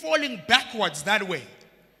showed me falling backwards that way.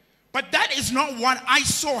 But that is not what I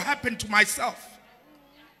saw happen to myself.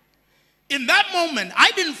 In that moment, I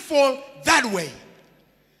didn't fall that way.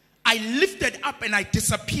 I lifted up and I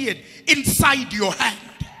disappeared inside your hand.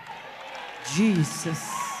 Jesus.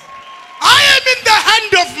 I am in the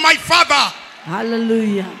hand of my Father.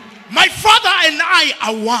 Hallelujah. My Father and I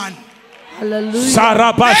are one. Hallelujah.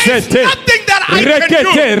 There is nothing that I can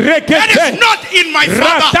do that is not in my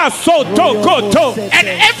Father. And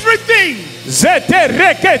everything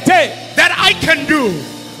that I can do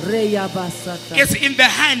is in the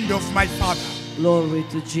hand of my Father. Glory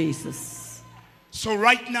to Jesus. So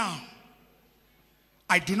right now,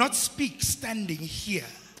 I do not speak standing here.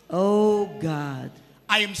 Oh God.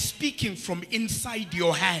 I am speaking from inside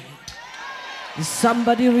your hand. Is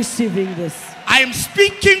somebody receiving this? I am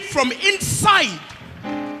speaking from inside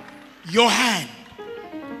your hand.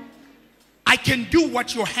 I can do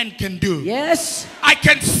what your hand can do. Yes. I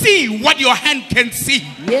can see what your hand can see.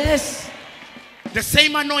 Yes. The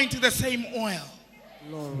same anointing, the same oil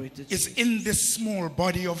Glory to is Jesus. in this small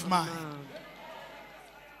body of mine.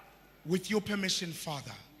 With your permission,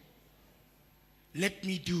 Father, let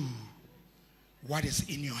me do what is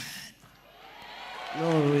in your hand.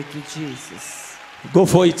 Glory to Jesus. Go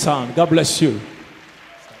for it, son. God bless you.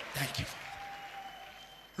 Thank you, Father.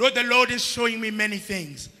 Lord, the Lord is showing me many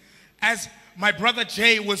things. As my brother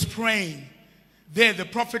Jay was praying, there, the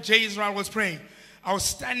prophet Jay Israel was praying. I was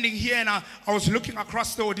standing here and I was looking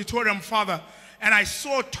across the auditorium, Father, and I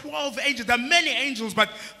saw 12 angels. There are many angels, but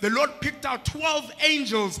the Lord picked out 12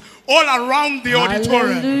 angels all around the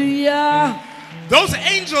auditorium. Hallelujah. Those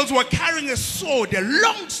angels were carrying a sword, a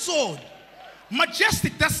long sword.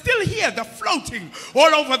 Majestic, they're still here, they're floating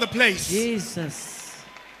all over the place. Jesus.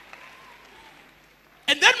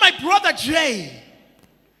 And then my brother Jay,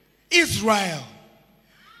 Israel,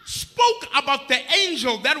 spoke about the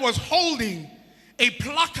angel that was holding a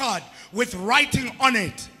placard with writing on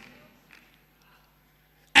it.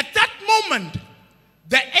 At that moment,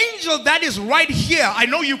 the angel that is right here, I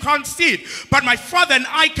know you can't see it, but my father and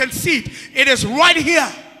I can see it. It is right here.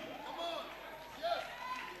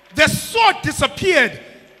 The sword disappeared,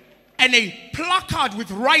 and a placard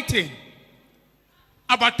with writing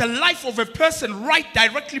about the life of a person right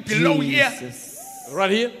directly below here.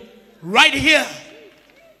 Right here? Right here.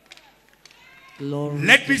 Glory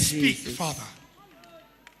Let to me speak, Jesus. Father.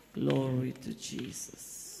 Glory to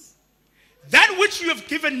Jesus. That which you have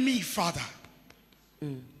given me, Father,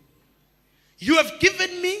 you have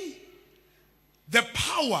given me the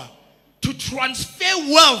power to transfer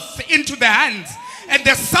wealth into the hands and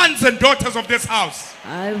the sons and daughters of this house.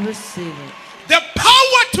 I receive it. The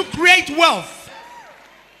power to create wealth.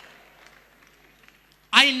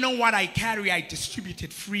 I know what I carry, I distribute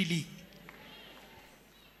it freely.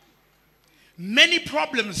 Many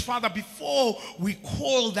problems, Father, before we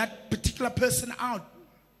call that particular person out.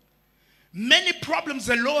 Many problems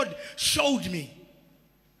the Lord showed me.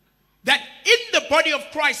 That in the body of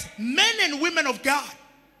Christ, men and women of God,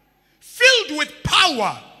 filled with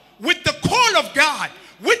power, with the call of God,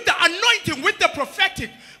 with the anointing, with the prophetic,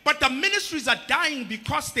 but the ministries are dying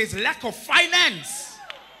because there's lack of finance.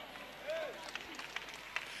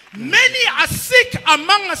 Many are sick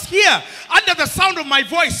among us here under the sound of my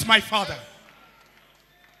voice, my Father.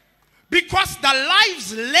 Because the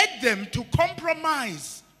lives led them to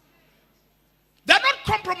compromise. They're not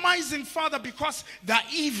compromising, Father, because they're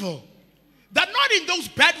evil. They're not in those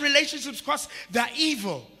bad relationships because they're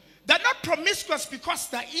evil. They're not promiscuous because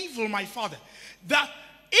they're evil, my Father.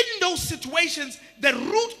 In those situations, the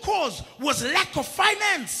root cause was lack of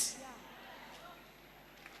finance.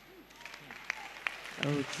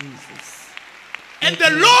 Oh, Jesus. And the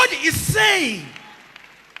Lord is saying,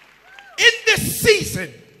 in this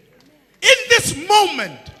season, in this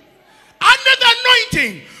moment, under the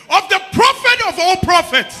anointing of the prophet of all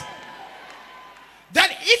prophets, that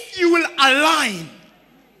if you will align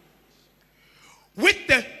with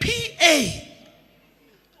the PA,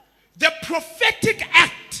 the prophetic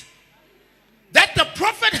act that the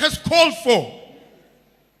prophet has called for,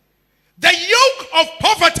 the yoke of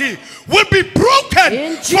poverty will be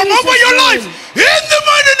broken from over your life in the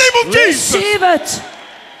mighty name of Jesus. Receive it.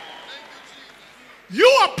 You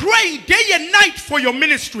are praying day and night for your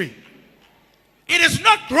ministry. It is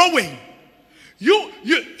not growing.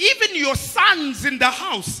 Even your sons in the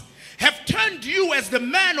house have turned you as the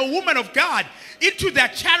man or woman of God into their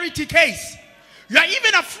charity case. You are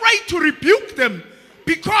even afraid to rebuke them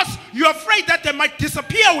because you're afraid that they might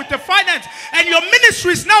disappear with the finance and your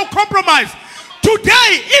ministry is now compromised.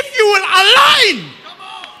 Today, if you will align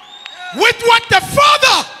with what the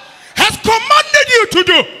Father has commanded you to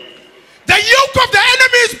do, the yoke of the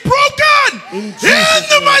enemy is broken in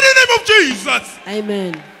the mighty name of Jesus.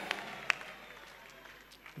 Amen.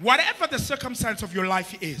 Whatever the circumstance of your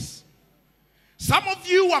life is, some of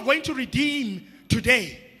you are going to redeem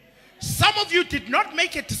today. Some of you did not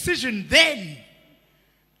make a decision then.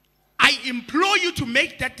 I implore you to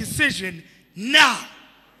make that decision now.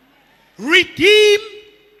 Redeem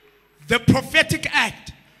the prophetic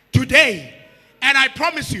act today. And I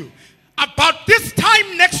promise you, about this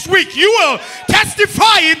time next week, you will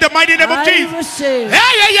testify in the mighty name of Jesus. Receive. Yeah.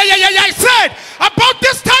 I said, about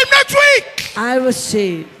this time next week, I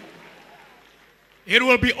receive. it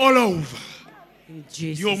will be all over. In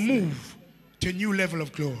Jesus' You'll name. move to a new level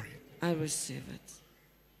of glory. I receive it.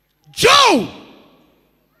 Joe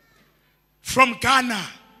from Ghana.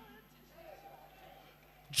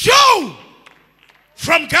 Joe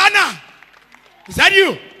from Ghana. Is that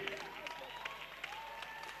you?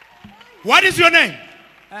 What is your name?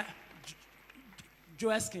 Joe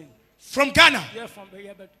Eskin. From Ghana. Yeah, from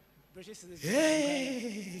but British citizen.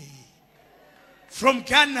 Hey. From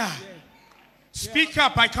Ghana. Speak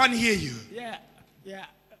up, I can't hear you. Yeah.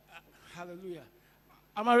 Hallelujah.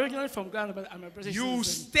 I'm originally from Ghana, but I'm a British You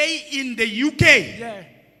citizen. stay in the UK. Yeah.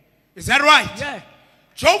 Is that right? Yeah.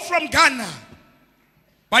 Joe from Ghana,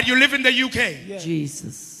 but you live in the UK. Yeah.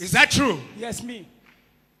 Jesus. Is that true? Yes, me.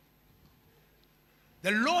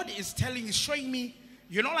 The Lord is showing me,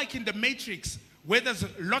 you know, like in the Matrix, where there's a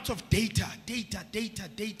lot of data. Yeah,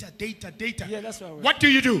 that's what I What do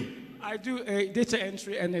you do? I do a data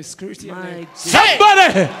entry and a security. My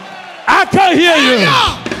Somebody! I can't hear you.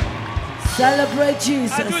 Celebrate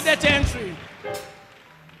Jesus. I do data entry.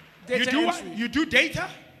 You do what? You do data?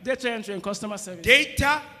 Data entry and customer service.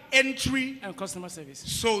 Data entry. And customer service.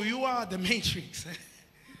 So you are the Matrix.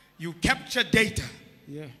 You capture data.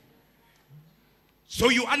 Yeah. So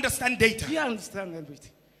you understand data. Yeah, I understand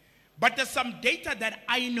everything. But there's some data that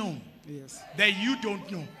I know Yes. that you don't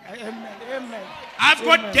know. Amen. Amen. I've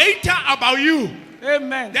got data about you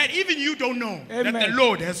Amen. that even you don't know that Amen. the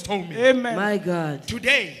Lord has told me. Amen. My God.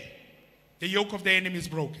 Today, the yoke of the enemy is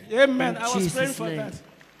broken. Amen. In I was praying Jesus' for name. that.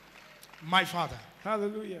 My Father,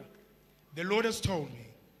 Hallelujah. the Lord has told me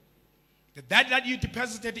that you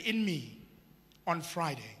deposited in me on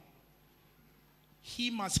Friday, he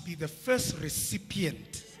must be the first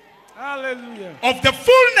recipient Hallelujah. of the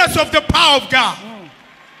fullness of the power of God.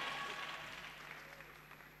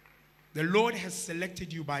 The Lord has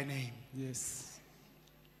selected you by name. Yes.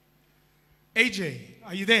 AJ,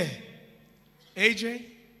 are you there? AJ?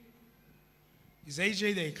 Is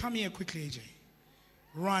AJ there? Come here quickly, AJ.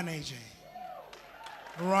 Run, AJ.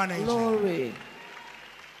 Run, AJ. Glory.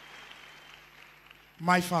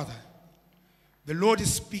 My Father, the Lord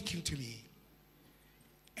is speaking to me.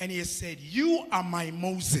 And he has said, you are my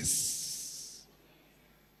Moses.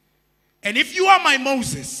 And if you are my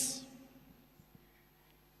Moses,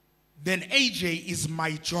 then AJ is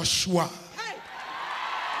my Joshua.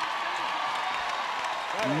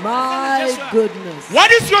 My goodness.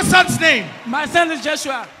 What is your son's name? My son is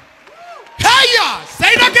Joshua. Hiya! Say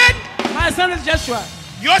it again. My son is Joshua.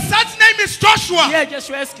 Your son's name is Joshua. Yeah,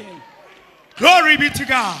 Joshua is king. Glory be to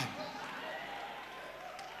God.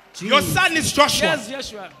 Your son is Joshua. Yes,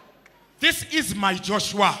 Joshua. This is my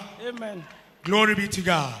Joshua. Amen. Glory be to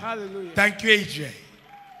God. Hallelujah. Thank you, AJ.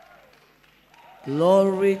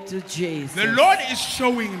 Glory to Jesus. The Lord is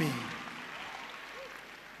showing me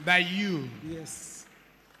that you Yes.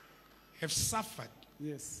 have suffered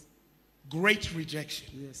Yes. great rejection.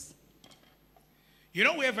 Yes. You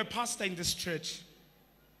know, we have a pastor in this church.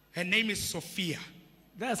 Her name is Sophia.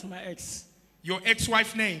 That's my ex. Your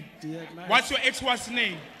ex-wife's name? Yeah, my What's your ex-wife's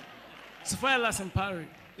name? Sophia Lassempari.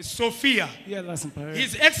 It's Sophia. Yeah, Lassempari.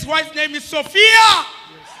 His ex-wife's name is Sophia.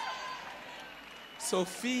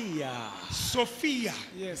 Sophia. Sophia.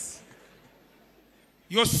 Yes.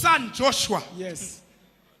 Your son Joshua. Yes.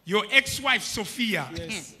 Your ex-wife Sophia.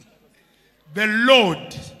 Yes. The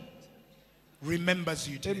Lord remembers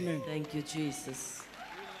you today. Amen. Thank you, Jesus.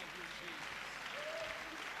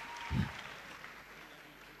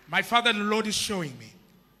 My Father, the Lord is showing me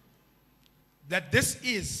that this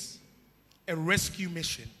is a rescue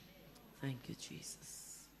mission. Thank you,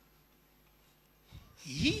 Jesus.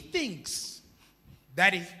 He thinks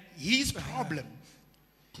that his problem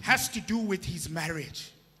has to do with his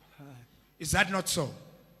marriage. Is that not so?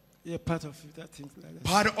 Yeah, part of it, I think like that.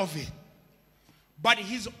 Part of it. But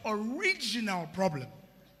his original problem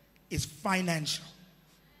is financial.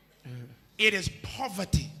 It is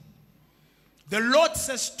poverty. The Lord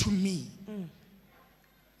says to me,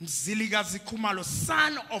 Mziligazi Kumalo,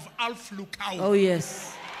 son of Alph Lukau, Oh,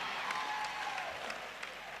 yes.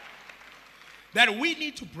 that we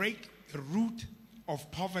need to break the root of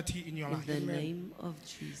poverty in your In life. the name of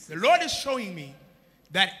Jesus. The Lord is showing me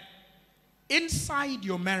that inside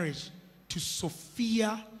your marriage to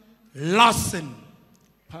Sophia Larson,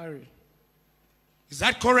 Parry. is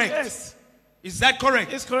that correct? Yes. Is that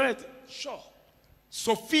correct? It's correct. Sure.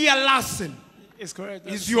 Sophia Larson It's correct.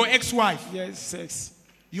 is your ex-wife. Yes, sex.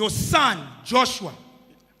 Your son, Joshua.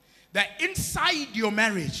 That inside your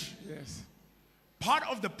marriage, Yes. part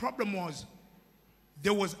of the problem was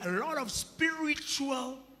there was a lot of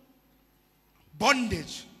spiritual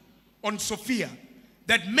bondage on Sophia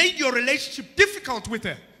that made your relationship difficult with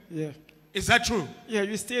her. Yeah. Is that true? Yeah,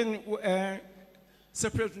 we stay in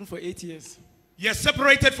separate room for 8 years. You're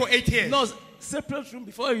separated for 8 years. No, separate room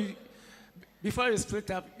before you split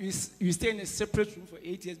up. You stay in a separate room for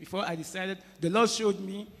 8 years before I decided. The Lord showed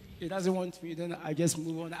me He doesn't want me. Then I just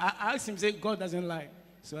move on. I asked Him, say God doesn't lie,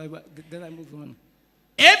 so then I move on.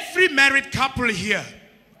 Every married couple here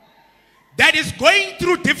that is going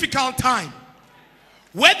through difficult time,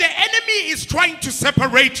 where the enemy is trying to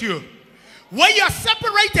separate you, where you are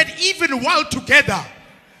separated even while together,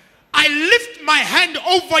 I lift my hand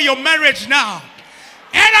over your marriage now,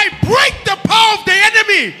 and I break the power of the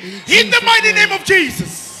enemy in the mighty name of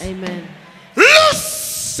Jesus. Amen.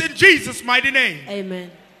 Loose in Jesus' mighty name.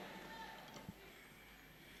 Amen.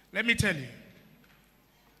 Let me tell you,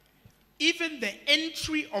 even the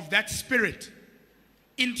entry of that spirit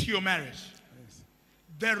into your marriage,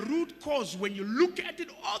 the root cause, when you look at it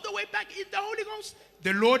all the way back in the Holy Ghost,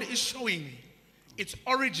 the Lord is showing me its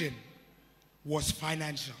origin was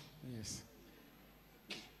financial. Yes.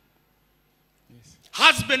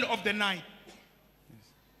 Husband of the night.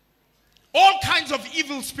 All kinds of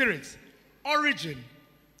evil spirits. Origin,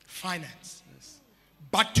 finance.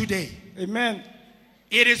 But today, Amen.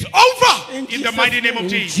 it is over in the Jesus' mighty name name. of In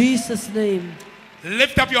Jesus. Jesus' name.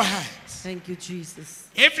 Lift up your hands. Thank you, Jesus.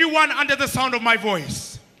 Everyone under the sound of my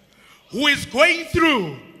voice, who is going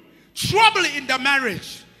through trouble in the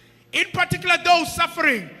marriage, in particular those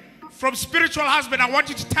suffering from spiritual husband, I want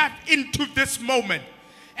you to tap into this moment.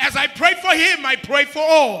 As I pray for him, I pray for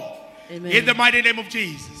all. Amen. In the mighty name of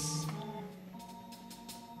Jesus.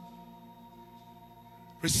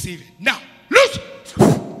 Receive it. Now, loose.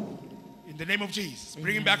 In the name of Jesus.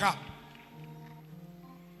 Bring him back up.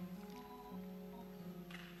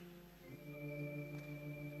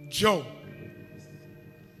 Joe,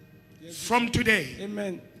 from today,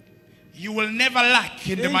 amen, you will never lack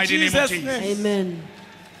in the mighty name of Jesus. Amen.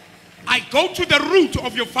 I go to the root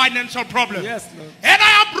of your financial problem. Yes, Lord. And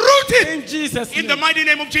I uproot it in Jesus' in the mighty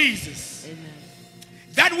name of Jesus. Amen.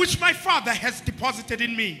 That which my Father has deposited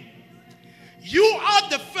in me. You are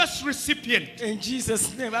the first recipient. In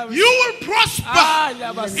Jesus' name. You will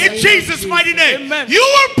prosper. In Jesus' mighty name. Amen. You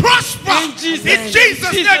will prosper. In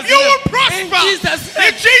Jesus' name. You will prosper.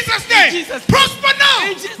 In Jesus' name. Prosper now.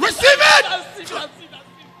 Receive it.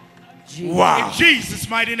 Wow. In Jesus'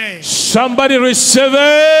 mighty name. Somebody receive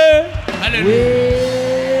it.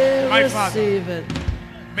 Hallelujah. My Father. It.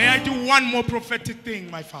 May I do one more prophetic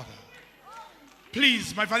thing, my Father?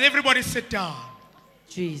 Please, my Father, everybody sit down.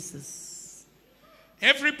 Jesus.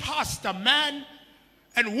 Every pastor, man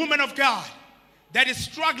and woman of God that is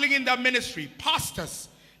struggling in their ministry, pastors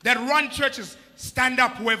that run churches, stand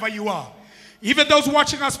up wherever you are. Even those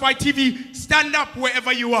watching us by TV, stand up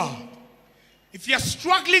wherever you are. If you're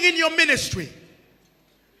struggling in your ministry,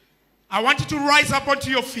 I want you to rise up onto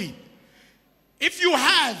your feet. If you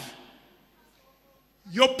have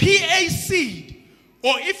your PA seed,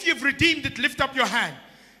 or if you've redeemed it, lift up your hand.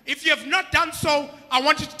 If you have not done so, I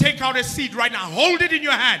want you to take out a seed right now. Hold it in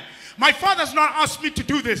your hand. My Father's not asked me to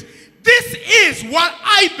do this. This is what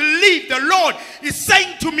I believe the Lord is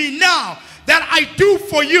saying to me now that I do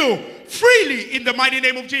for you freely in the mighty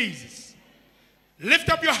name of Jesus. Lift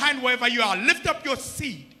up your hand wherever you are. Lift up your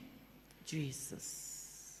seed.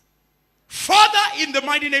 Jesus. Father, in the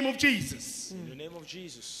mighty name of Jesus. In the name of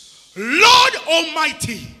Jesus. Lord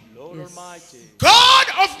Almighty. Lord Almighty. God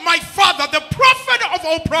of my father, the prophet of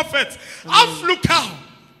all prophets, Alph Lukau,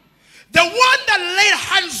 the one that laid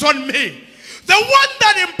hands on me, the one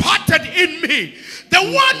that imparted in me, the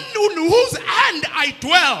one in whose hand I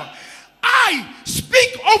dwell, I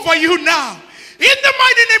speak over you now in the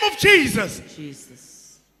mighty name of Jesus.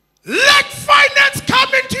 Jesus. Let finance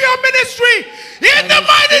come into your ministry in the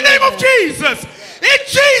mighty name of Jesus. In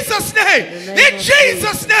Jesus' name, in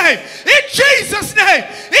Jesus' name, in Jesus' name,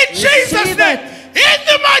 in Jesus' name, in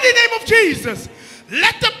the mighty name of Jesus.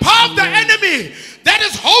 Let the power of the enemy that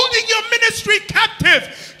is holding your ministry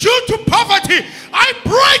captive due to poverty, I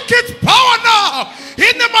break its power now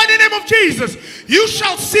in the mighty name of Jesus. You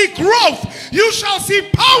shall see growth, you shall see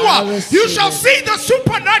power, you shall see the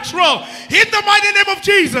supernatural in the mighty name of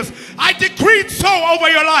Jesus. I decree it so over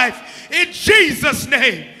your life in Jesus'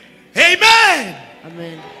 name. Amen.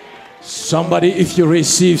 Amen. Somebody, if you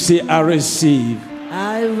receive, say, I receive.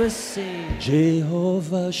 I receive.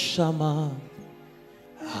 Jehovah Shammah.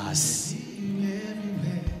 I see.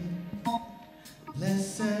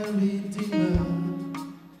 Blessed Redeemer,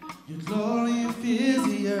 your glory fills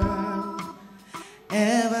the earth.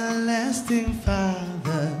 Everlasting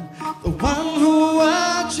Father, the one who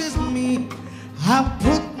watches me. I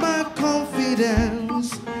put my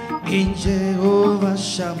confidence in Jehovah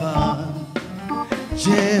Shammah.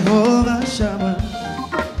 Jehovah Shammah,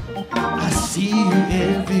 I see you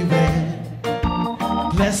everywhere.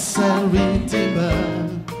 Blessed Redeemer,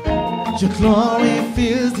 your glory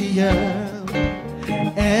fills the earth.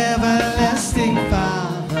 Everlasting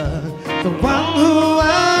Father, the one who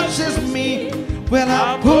watches me. When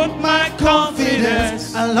I put my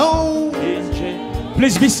confidence alone.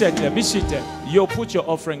 Please be seated. Be seated. You'll put your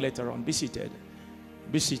offering later on. Be seated.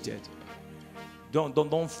 Be seated. Don't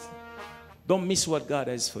miss what God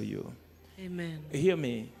has for you. Amen. Hear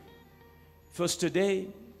me. First, today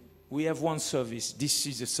we have one service. This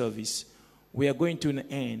is a service. We are going to an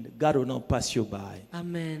end. God will not pass you by.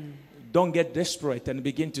 Amen. Don't get desperate and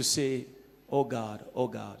begin to say, oh God, oh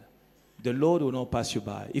God. The Lord will not pass you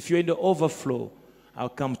by. If you're in the overflow, I'll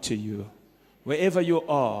come to you. Wherever you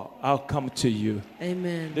are, I'll come to you.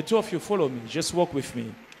 Amen. The two of you follow me. Just walk with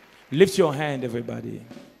me. Lift your hand, everybody.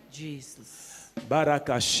 Jesus.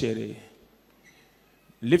 Barakashere.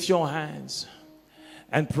 Lift your hands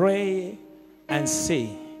and pray and say,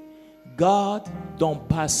 God, don't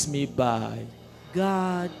pass me by.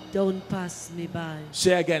 God, don't pass me by.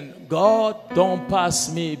 Say again, God, don't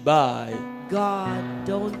pass me by. God,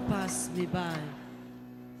 don't pass me by.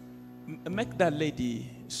 Make that lady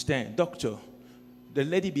stand. Doctor, the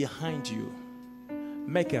lady behind you,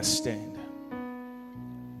 make her stand.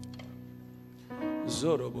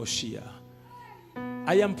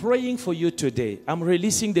 I am praying for you today. I'm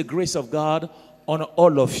releasing the grace of God on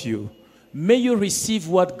all of you. May you receive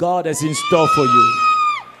what God has in store for you.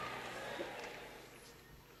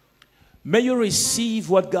 May you receive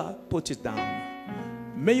what God, put it down.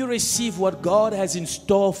 May you receive what God has in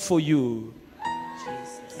store for you.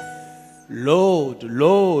 Jesus. Lord,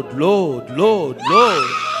 Lord, Lord, Lord, Lord.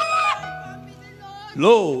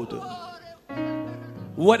 Lord.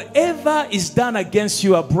 Whatever is done against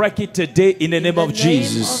you, I break it today in the name of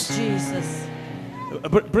Jesus.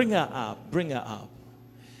 Bring her up. Bring her up.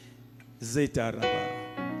 Zeta Rabba.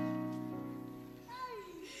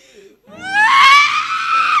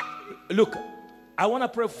 Look, I want to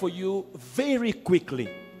pray for you very quickly.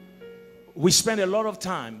 We spend a lot of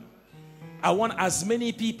time. I want as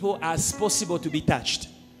many people as possible to be touched.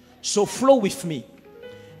 So flow with me.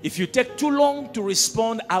 If you take too long to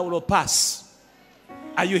respond, I will pass.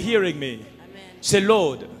 Are you hearing me? Amen. Say,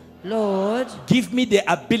 Lord, Lord, give me the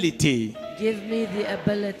ability. Give me the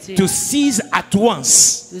ability to seize at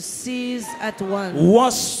once. To seize at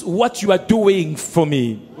once. What you are doing for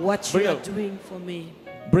me. What you are doing for me.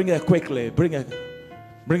 Bring her quickly. Bring her.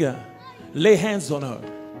 Bring her. Lay hands on her.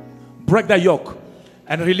 Break the yoke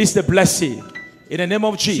and release the blessing in the name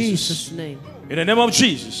of Jesus. Jesus' name. In the name of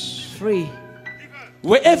Jesus. Free.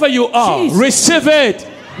 Wherever you are, Jesus. Receive it.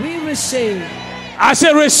 We receive. I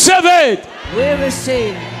say receive it. We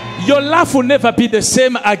receive. Your life will never be the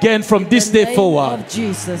same again from this day forward.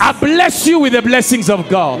 Jesus. I bless you with the blessings of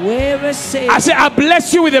God. We receive. I say I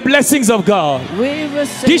bless you with the blessings of God. We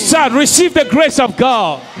receive. This child, receive the grace of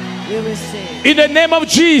God. We receive. In the name of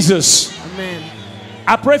Jesus. Amen.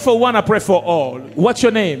 I pray for one, I pray for all. What's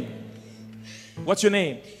your name? What's your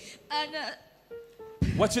name? Anna.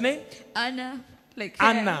 What's your name? Anna. Like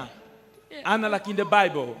Anna. Yeah. Anna, like in the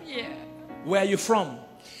Bible. Yeah. Where are you from?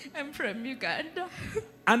 I'm from Uganda.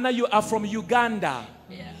 Anna, you are from Uganda.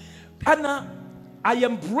 Yeah. Anna, I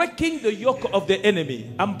am breaking the yoke of the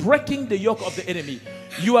enemy. I'm breaking the yoke of the enemy.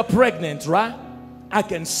 You are pregnant, right? I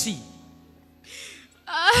can see.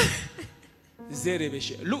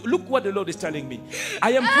 Look what the Lord is telling me.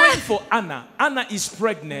 I am praying for Anna. Anna is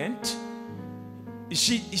pregnant.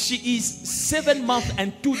 She is 7 months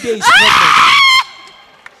and 2 days pregnant.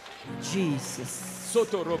 Jesus.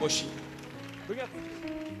 Soto Roboshi.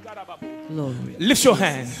 Glory. Lift your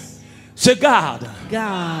hand. Say, God.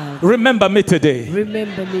 God. Remember me today.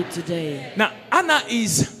 Remember me today. Now, Anna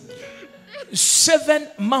is 7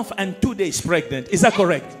 months and 2 days pregnant. Is that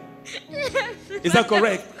correct? Is that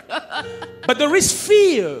correct? But there is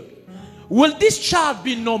fear. Will this child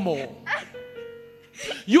be normal?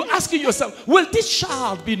 You're asking yourself, will this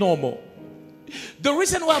child be normal? The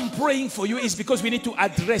reason why I'm praying for you is because we need to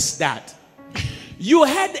address that. You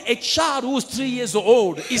had a child who was 3 years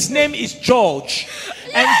old. His name is George.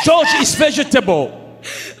 And George is vegetable.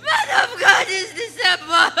 Man of God is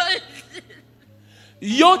disabled.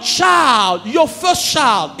 Your child, your first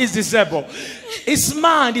child is disabled. His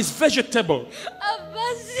mind is vegetable.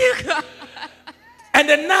 And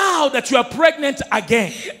then now that you are pregnant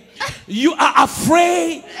again, you are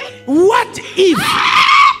afraid. What if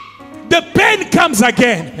the pain comes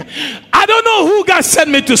again? I don't know who God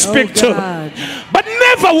sent me to speak to, but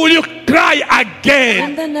never will you cry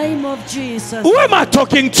again. In the name of Jesus. Who am I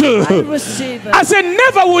talking to? I receive it. I said,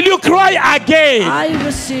 never will you cry again. I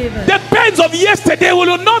receive it. The pains of yesterday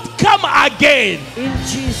will not come again. In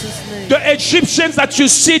Jesus' name. The Egyptians that you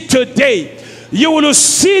see today, you will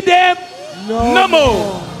see them no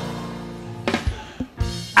more.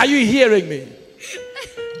 Are you hearing me?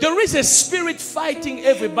 There is a spirit fighting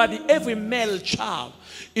everybody, every male child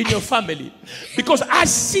in your family. Because I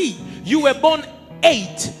see you were born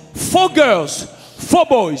 8, 4 girls, 4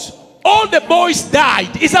 boys. All the boys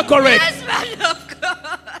died. Is that correct? Yes, man of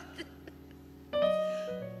God.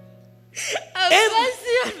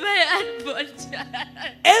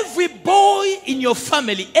 Every boy in your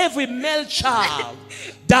family, every male child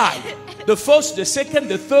died. The first, the second,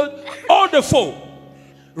 the third, all the 4.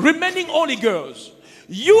 Remaining only girls.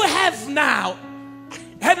 You have now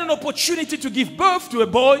had an opportunity to give birth to a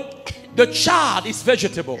boy. The child is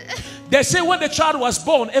vegetable. They say when the child was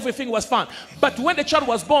born, everything was fine. But when the child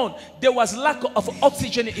was born, there was lack of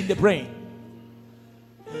oxygen in the brain.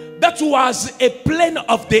 That was a plan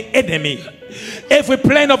of the enemy. Every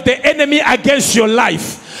plan of the enemy against your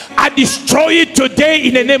life, I destroy it today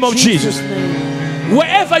in the name of Jesus.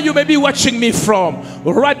 Wherever you may be watching me from,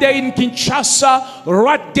 right there in Kinshasa,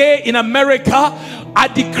 right there in America, I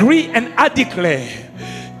decree and I declare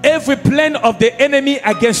every plan of the enemy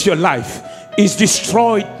against your life is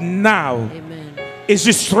destroyed now. Amen. Is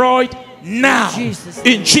destroyed now.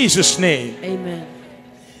 In Jesus' name. Amen.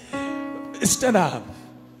 Stand up.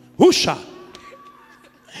 Husha.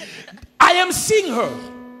 I am seeing her.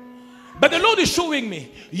 But the Lord is showing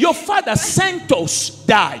me. Your father, Santos,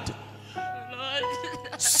 died.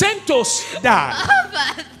 Santos died.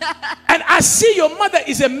 And I see your mother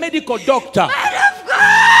is a medical doctor. Man of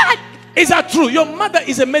God! Is that true? Your mother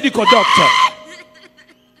is a medical doctor.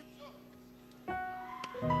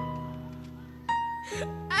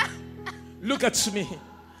 Look at me.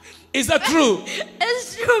 Is that true?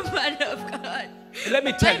 It's true, man of God. Let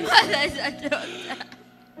me tell you. My mother is a doctor.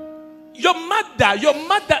 Your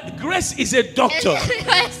mother, Grace, is a doctor.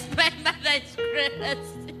 Yes, my mother is Grace.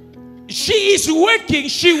 She is working.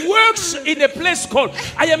 She works in a place called,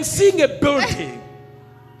 I am seeing a building.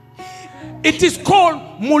 It is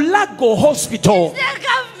called Mulago Hospital. It's the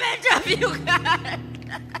government of Uganda.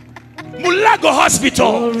 Mulago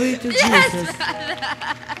Hospital. Glory to Yes, Jesus.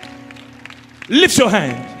 Lift your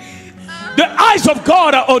hand. The eyes of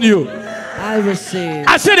God are on you. I receive.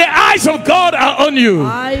 I said the eyes of God are on you.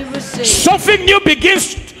 I receive. Something new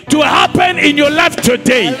begins to happen in your life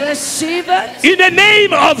today. I receive it. In the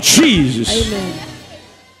name of Jesus. Amen.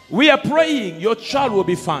 We are praying your child will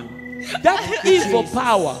be fine. That evil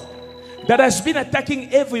power that has been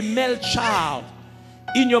attacking every male child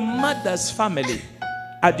in your mother's family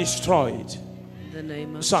are destroyed. In the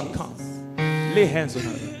name of Son, Jesus. come. Lay hands on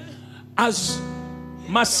her. As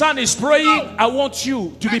my son is praying, I want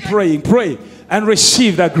you to be praying. Pray and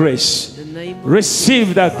receive that grace. In the name of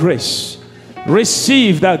Receive that grace.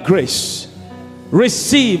 Receive that grace.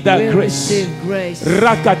 Receive that we grace. receive grace.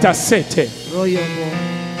 Rakata sete. Royal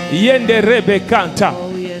Yende rebe kanta.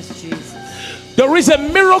 Oh yes, Jesus. There is a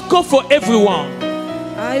miracle for everyone.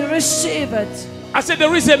 I receive it. I said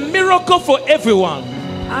there is a miracle for everyone.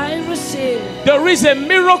 I receive. There is a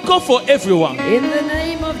miracle for everyone. In the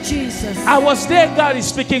name of Jesus. I was there. God is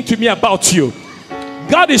speaking to me about you.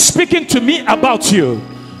 God is speaking to me about you.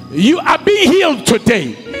 You are being healed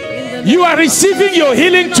today. You are receiving your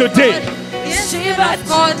healing today. Yes, man of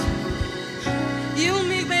God. Heal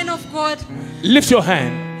me, man of God. Lift your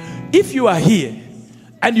hand. If you are here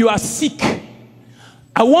and you are sick,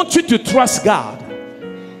 I want you to trust God.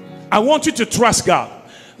 I want you to trust God.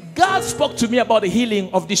 God spoke to me about the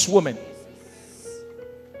healing of this woman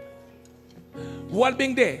while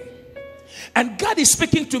being there. And God is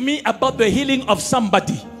speaking to me about the healing of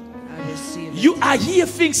somebody. I receive it. You are here,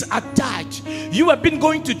 things are tight. You have been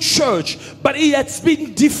going to church, but it has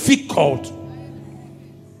been difficult.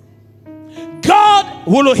 God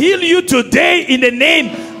will heal you today in the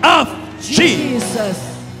name of Jesus. Jesus.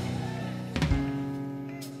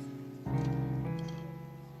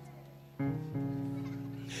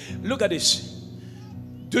 Look at this.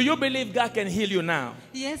 Do you believe God can heal you now?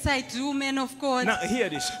 Yes, I do, man of God. Now hear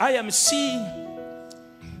this. I am seeing,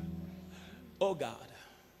 oh God.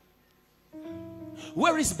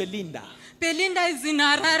 Where is Belinda? Belinda is in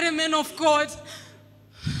Harare, man of God.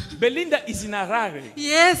 Belinda is in Harare.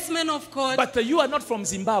 Yes, man of God. But you are not from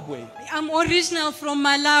Zimbabwe. I'm original from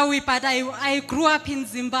Malawi, but I grew up in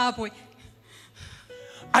Zimbabwe.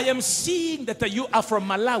 I am seeing that you are from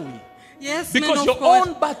Malawi. Yes, Because man your of God.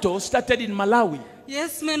 own battle started in Malawi.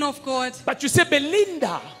 Yes, man of God. But you say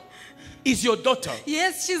Belinda is your daughter.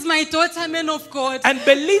 Yes, she's my daughter, man of God. And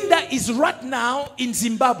Belinda is right now in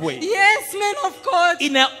Zimbabwe. Yes, man of God.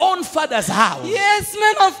 In her own father's house. Yes,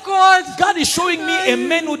 man of God. God is showing me a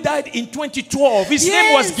man who died in 2012. His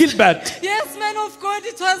name was Yes. Gilbert. Yes, man of God.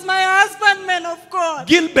 It was my husband, man of God.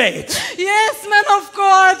 Gilbert. Yes, man of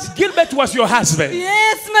God. Gilbert was your husband.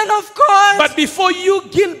 Yes, man of God. But before you,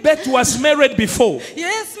 Gilbert was married before.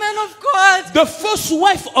 Yes, man of God. The first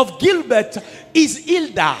wife of Gilbert is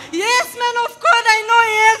Hilda. Yes, man of God. I know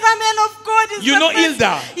Hilda, man of God. Is You the know first-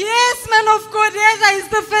 Hilda? Yes, man of God. Hilda is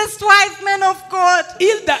the first wife, man of God.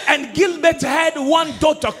 Hilda and Gilbert had one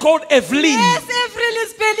daughter called Evelyn. Yes, Evelyn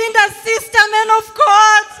is Belinda's sister, man of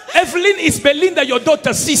God. Evelyn is Belinda, your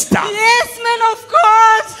daughter's sister. Yes, man of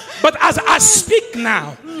God. But as I speak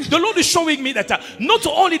now, the Lord is showing me that not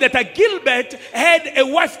only that Gilbert had a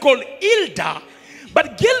wife called Hilda,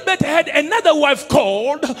 but Gilbert had another wife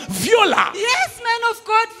called Viola. Yes, man of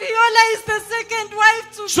God. Viola is the second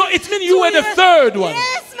wife to. So it means you were the third one.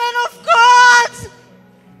 Yes, man of God.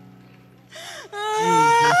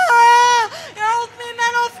 Help me,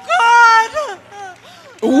 man of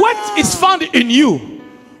God. What is found in you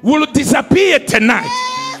will disappear tonight.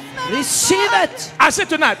 Receive it. I said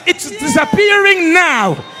tonight, it's disappearing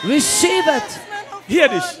now. Receive it. Hear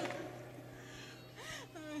this.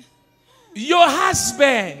 Your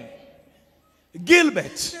husband,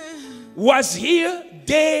 Gilbert, was here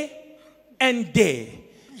day and day.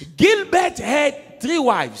 Gilbert had 3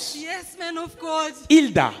 wives. Yes, man of God.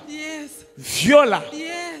 Hilda, Yes. Viola,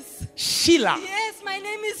 Yes. Sheila. Yes, my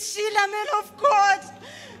name is Sheila, man of God.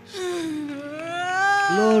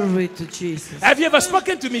 Glory to Jesus. Have you ever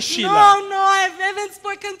spoken to me, Sheila? No, I haven't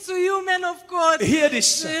spoken to you, man of God. Hear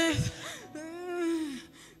this. Yes.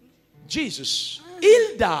 Jesus.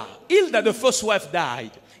 Hilda, the first wife,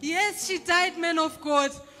 died. Yes, she died, man of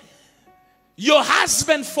God. Your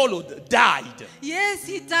husband followed, died. Yes,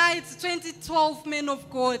 he died 2012, man of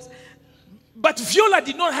God. But Viola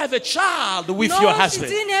did not have a child with your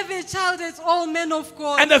husband. She didn't have a child at all, man of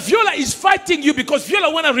God. And the Viola is fighting you because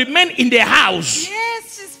Viola want to remain in the house.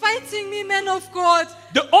 Yes, she's fighting me, man of God.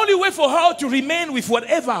 The only way for her to remain with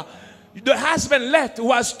whatever the husband left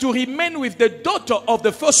was to remain with the daughter of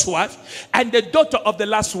the first wife and the daughter of the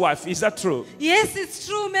last wife. Is that true? Yes, it's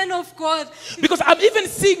true, man of God. Because I'm even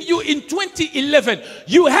seeing you in 2011.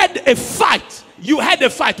 You had a fight.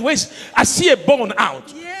 Where I see a bone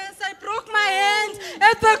out. Yes, I broke my hand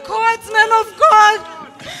at the court, man of God.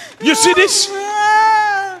 You see this?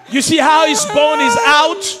 You see how his bone is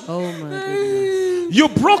out? Oh my goodness. You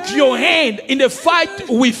broke your hand in the fight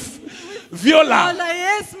with Viola.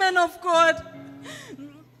 Yes, man of God.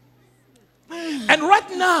 And right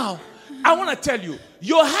now, I want to tell you,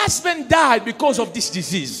 your husband died because of this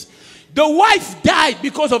disease. The wife died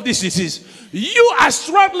because of this disease. You are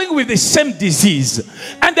struggling with the same disease.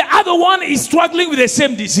 And the other one is struggling with the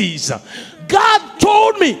same disease. God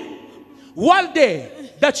told me one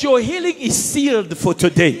day that your healing is sealed for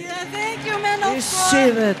today. Yeah, thank you, man of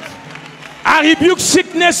Receive God. it. I rebuke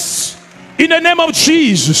sickness in the name of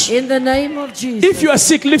Jesus. In the name of Jesus. If you are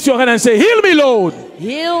sick, lift your hand and say, heal me, Lord.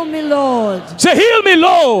 Heal me, Lord. Say, heal me,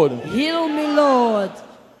 Lord. Heal me, Lord.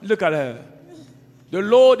 Look at her. The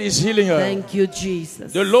Lord is healing her. Thank you,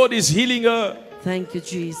 Jesus. The Lord is healing her. Thank you,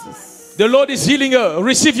 Jesus. The Lord is healing her.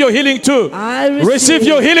 Receive your healing too. I receive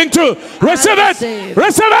your healing too. Receive it.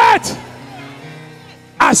 Receive it.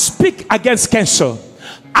 I speak against cancer.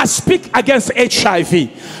 I speak against HIV.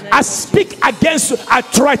 I speak against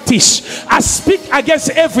arthritis. I speak against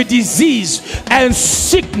every disease and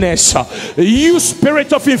sickness. You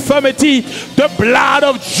spirit of infirmity, the blood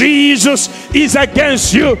of Jesus is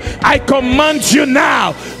against you. I command you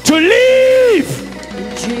now to leave.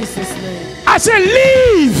 In Jesus' name. I say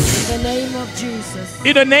leave. In the name of Jesus.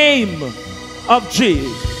 In the name of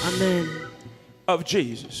Jesus. Amen. Of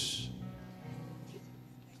Jesus.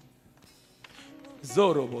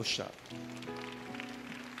 Zorobosha.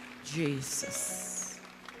 Jesus.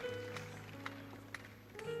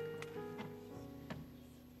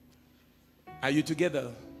 Are you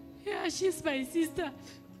together? Yeah, she's my sister.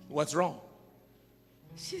 What's wrong?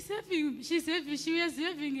 She was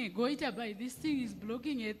having a goiter by this thing is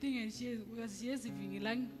blocking her thing, and she was having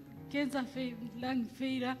lung cancer, lung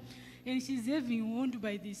failure, and she's having wound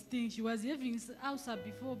by this thing. She was having ulcer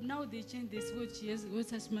before. Now they changed this. What she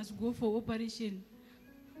must go for operation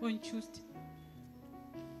on Tuesday.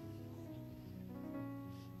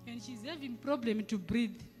 And she's having problem to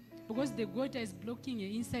breathe because the goiter is blocking her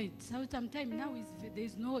inside. So sometimes now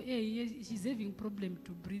there's no air. She's having problem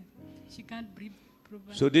to breathe. She can't breathe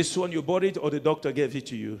properly. So this one you bought it or the doctor gave it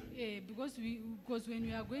to you? Yeah, because when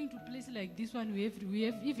we are going to place like this one, we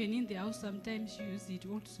have even in the house sometimes she use it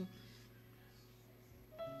also.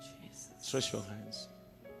 Jesus. Stretch your hands.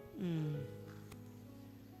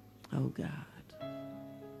 Oh God.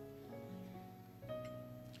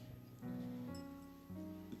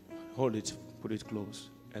 Hold it, put it close,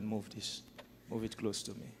 and move this. Move it close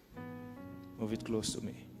to me. Move it close to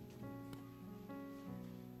me.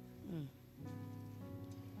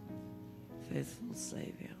 Faithful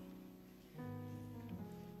Savior.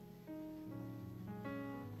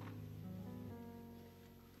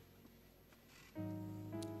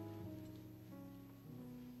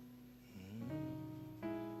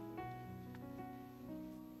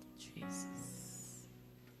 Jesus.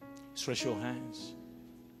 Stretch your hands.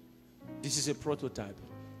 This is a prototype.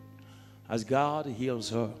 As God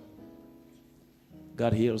heals her,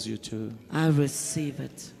 God heals you too. I receive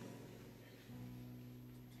it.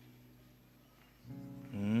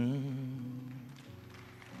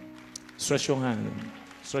 Stretch your hand.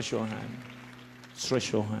 Stretch your hand.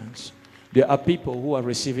 Stretch your hands. There are people who are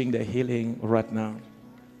receiving the healing right now.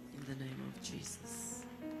 In the name of Jesus.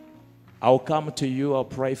 I'll come to you. I'll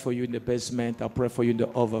pray for you in the basement. I'll pray for you in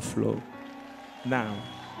the overflow. Now.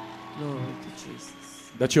 Glory to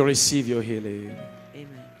Jesus. That you receive your healing.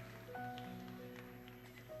 Amen.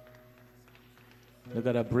 Look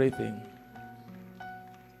at her breathing.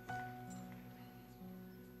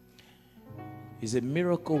 He's a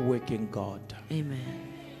miracle working God.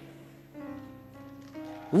 Amen.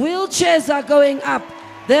 Wheelchairs are going up.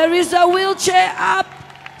 There is a wheelchair up.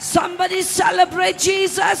 Somebody celebrate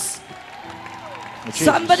Jesus. Jesus.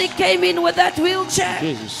 Somebody came in with that wheelchair.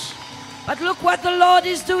 Jesus. But look what the Lord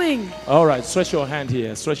is doing. All right, stretch your hand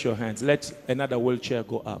here. Stretch your hands. Let another wheelchair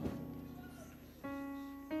go up.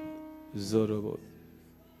 Zorobo.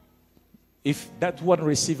 If that one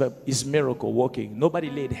receiver is miracle walking, nobody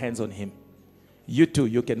laid hands on him. You too,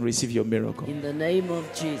 you can receive your miracle. In the name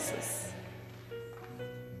of Jesus.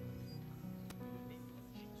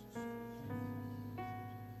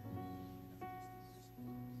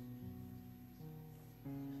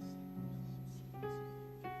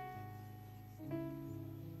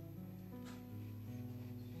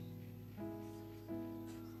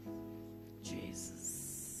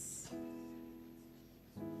 Jesus.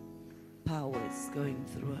 Power is going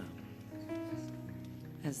through her.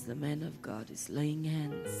 As the man of God is laying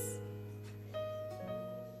hands, the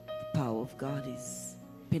power of God is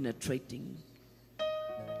penetrating,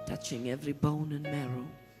 touching every bone and marrow.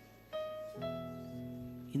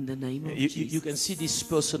 In the name of Jesus. You can see this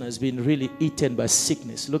person has been really eaten by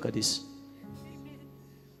sickness. Look at this.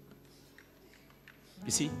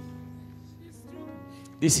 You see?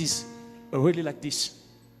 This is really like this.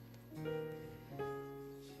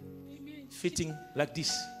 Fitting like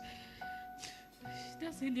this. She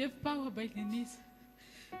doesn't have power by the knees.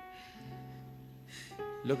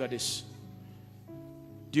 Look at this.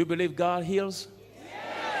 Do you believe God heals?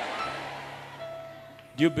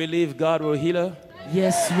 Do you believe God will heal her?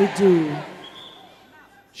 Yes, we do.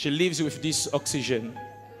 She lives with this oxygen.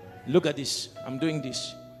 Look at this. I'm doing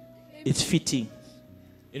this. It's fitting.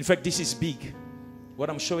 In fact, this is big. What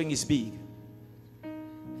I'm showing is big.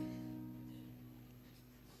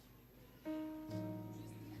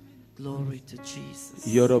 Glory to Jesus.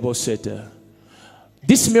 Yoroboseta.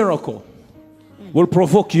 This miracle will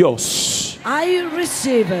provoke yours. I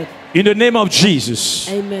receive it. In the name of Jesus.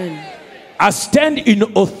 Amen. I stand in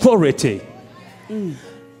authority.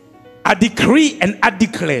 I decree and I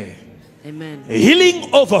declare. Amen.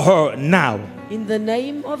 Healing over her now. In the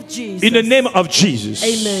name of Jesus. In the name of Jesus.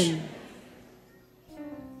 Amen.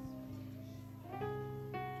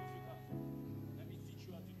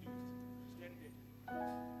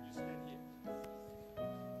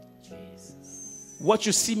 What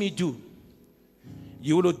you see me do,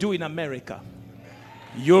 you will do in America.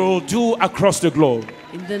 You will do across the globe.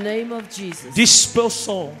 In the name of Jesus. This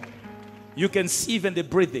person, you can see even the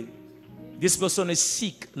breathing. This person is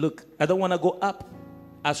sick. Look, I don't want to go up.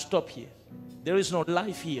 I stop here. There is no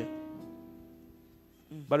life here.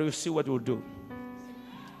 But we'll see what we'll do.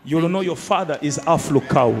 You will know your father is Alph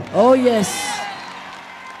Lukau. Oh, yes.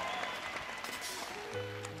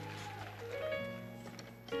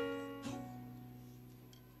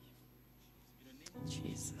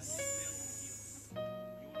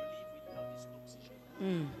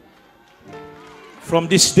 From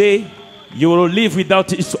this day, you will live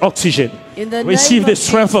without its oxygen. Receive the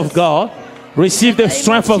strength of God. Receive the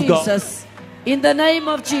strength of God. In the name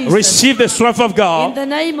of Jesus. Receive the strength of God. In the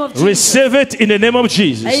name of Jesus. Receive it in the name of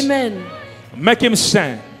Jesus. Amen. Make him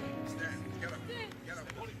stand.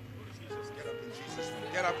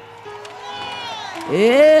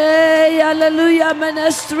 Hey, hallelujah,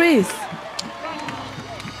 ministries.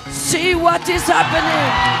 See what is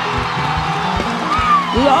happening.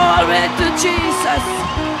 Glory to Jesus.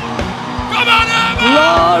 Come on, Emma.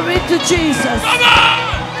 Glory to Jesus. Come on.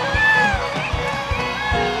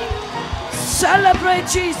 Celebrate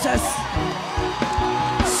Jesus.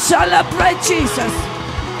 Celebrate Jesus.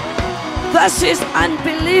 This is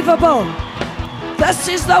unbelievable. This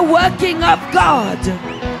is the working of God.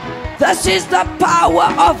 This is the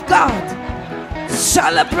power of God.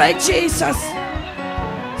 Celebrate Jesus.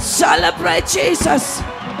 Celebrate Jesus.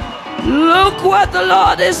 Look what the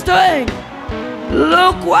Lord is doing.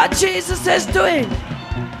 Look what Jesus is doing.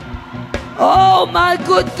 Oh my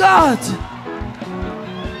good God.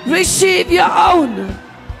 Receive your own.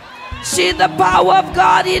 See the power of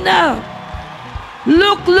God in her.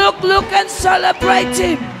 Look, look, look and celebrate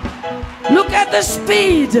Him. Look at the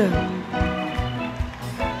speed.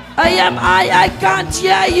 I can't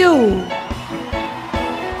hear you.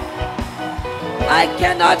 I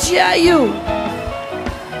cannot hear you.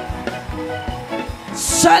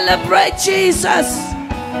 Celebrate Jesus.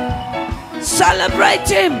 Celebrate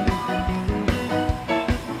Him.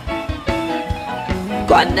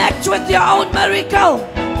 Connect with your own miracle.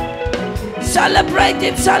 Celebrate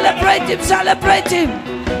Him, celebrate Him, celebrate Him.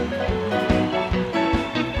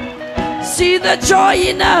 See the joy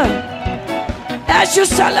in her. As you're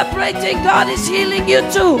celebrating, God is healing you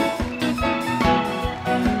too.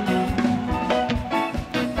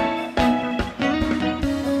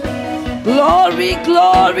 Glory,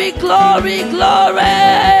 glory, glory,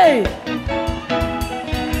 glory.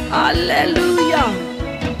 Hallelujah.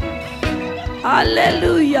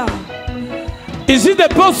 Hallelujah. Is it the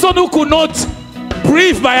person who could not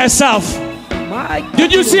breathe by herself?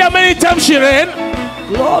 Did you see how many times she ran?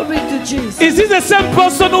 Glory to Jesus. Is this the same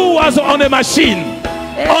person who was on a machine,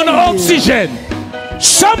 on oxygen?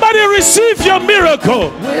 Somebody receive your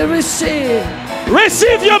miracle. We receive.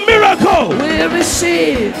 Receive your miracle. We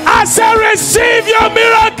receive. I say receive your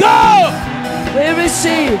miracle. We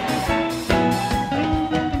receive.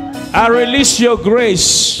 I release your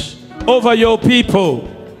grace over your people.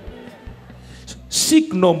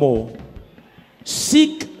 Seek no more.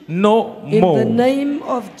 Seek no more. In the name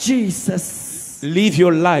of Jesus. Live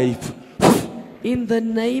your life. In the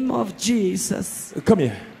name of Jesus. Come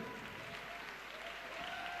here.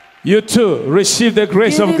 You too, receive the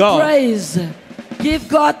grace Give of God. Praise. Give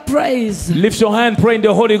God praise. Lift your hand, pray in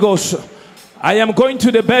the Holy Ghost. I am going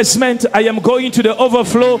to the basement. I am going to the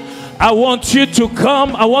overflow. I want you to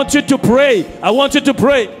come. I want you to pray. I want you to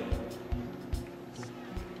pray.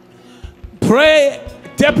 Pray.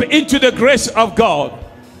 Step into the grace of God.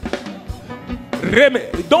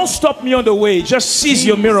 Don't stop me on the way. Just seize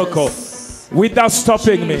your miracle without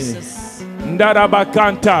stopping me.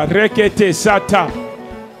 Ndarabakanta rekete sata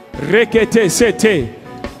rekete sete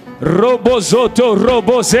robozoto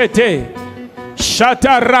robozete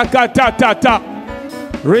shata rakatatata.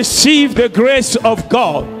 Receive the grace of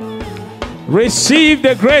God. Receive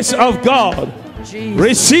the grace of God.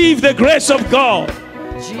 Receive the grace of God.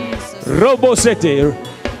 Robozete.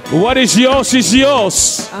 What is yours is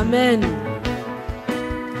yours. Amen.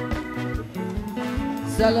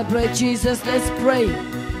 Celebrate Jesus. Let's pray.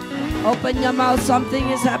 Open your mouth. Something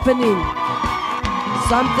is happening.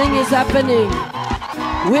 Something is happening.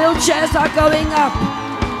 Wheelchairs are going up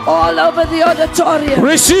all over the auditorium.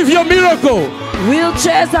 Receive your miracle.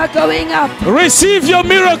 Wheelchairs are going up. Receive your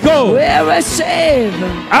miracle. We receive.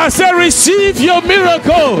 I say receive your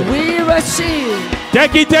miracle. We receive.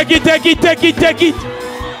 Take it, take it, take it, take it, take it.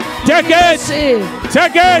 Take it.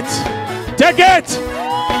 Take it. Take it.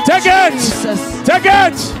 Take it. Take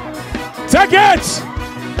it. Take it.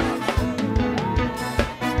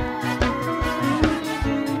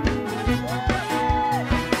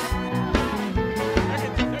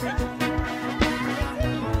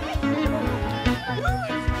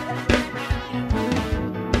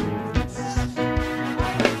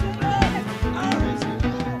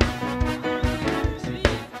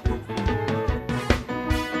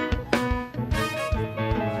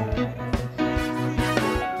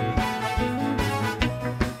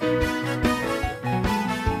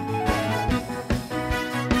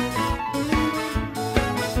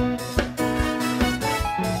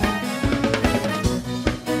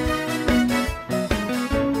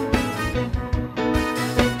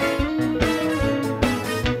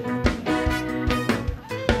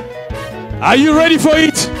 Are you ready for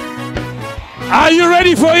it? Are you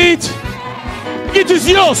ready for it? It is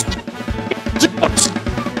yours.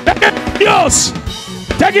 Take it, yours.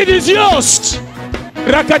 Take it is yours.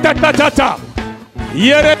 Rakatatata.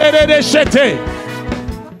 Yerere shete.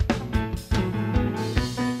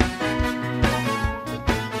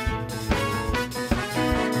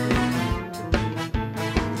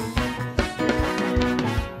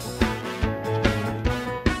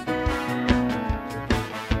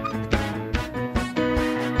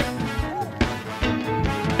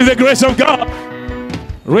 The grace of God.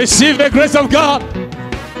 Receive the grace of God.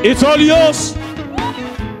 It's all yours.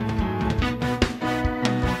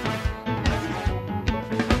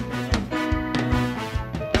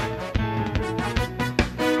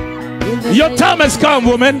 Your time has come,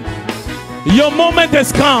 woman. Your moment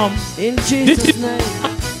has come. In Jesus' name.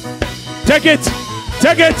 Take it.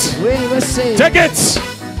 Take it. We'll receive. Take it.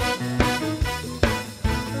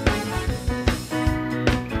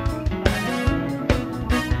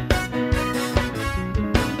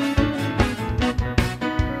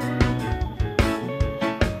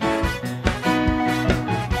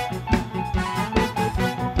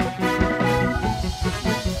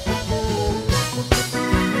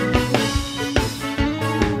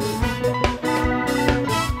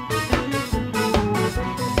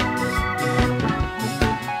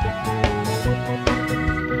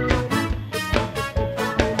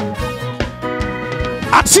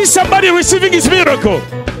 I see somebody receiving his miracle.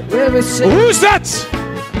 Who's that?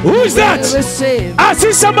 Who's that? I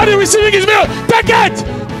see somebody receiving his miracle. Take it!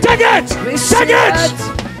 Take it! Take it!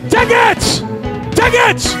 Take it! Take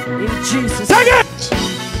it! In Jesus. Take it!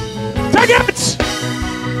 Take it!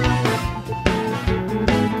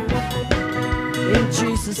 In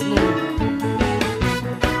Jesus' name.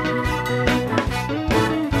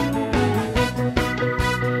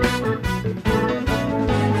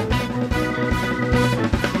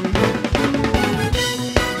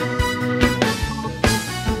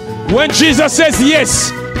 When Jesus says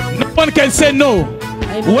yes, no one can say no.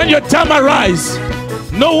 Amen. When your time arrives,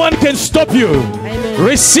 no one can stop you. Amen.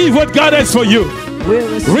 Receive what God has for you.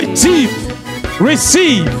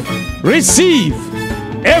 Receive.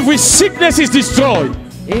 Every sickness is destroyed.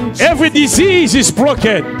 Every disease is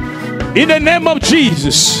broken. In the name of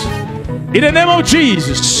Jesus. In the name of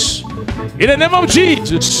Jesus. In the name of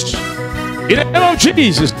Jesus. In the name of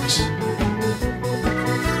Jesus.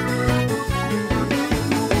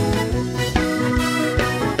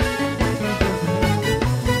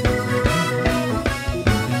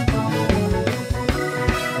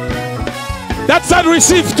 That's how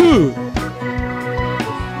receive too.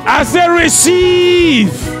 As they receive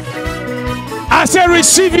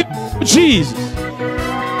it, Jesus.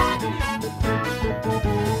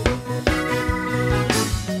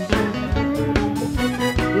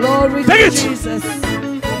 Glory to Jesus.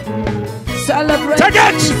 Celebrate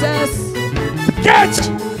Jesus. Take it.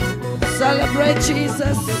 Celebrate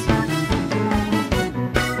Jesus.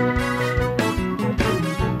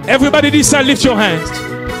 Everybody this side, lift your hands.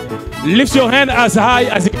 Lift your hand as high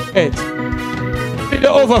as you can. In the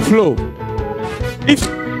overflow. If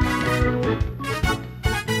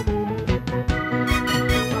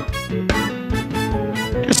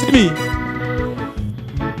you see me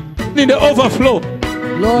in the overflow,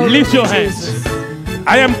 Lord, lift your hands.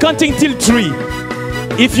 I am counting till 3.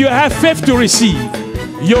 If you have faith to receive,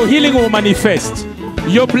 your healing will manifest.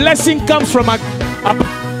 Your blessing comes from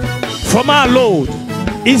our Lord.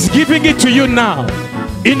 He's giving it to you now.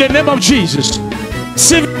 In the name of Jesus.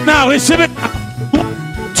 Receive it now. Receive it now.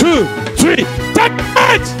 1, 2, 3. Take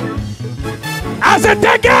it. I said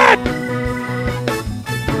take it.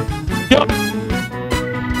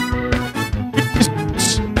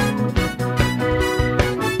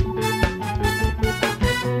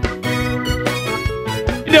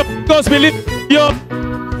 Because believe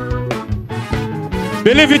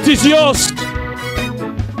it is yours.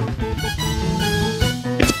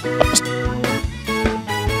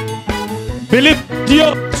 Believe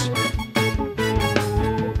yours.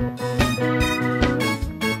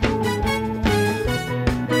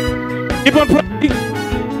 Keep on praying.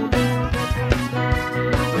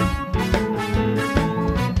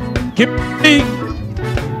 Keep praying.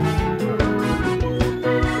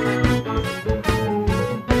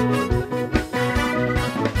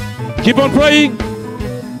 Keep on praying.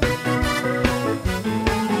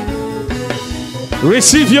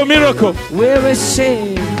 Receive your miracle. We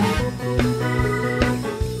receive.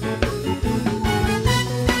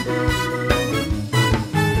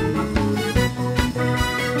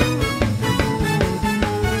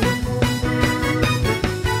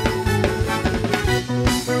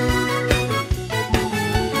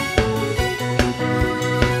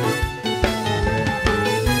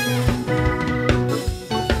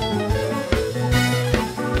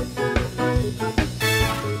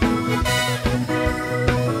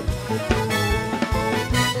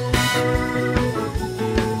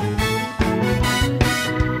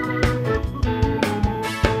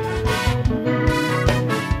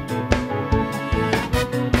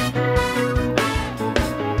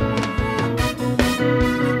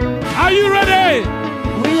 Are you ready?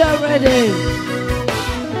 We are ready.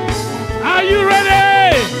 Are you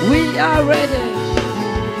ready? We are ready.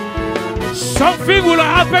 Something will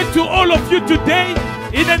happen to all of you today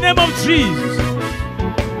in the name of Jesus.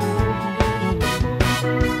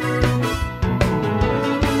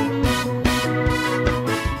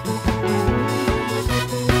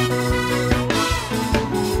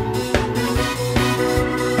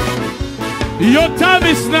 Your time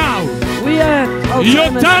is now.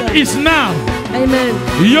 Your time is now. Amen.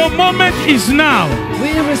 Your moment is now.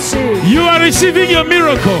 We receive. You are receiving your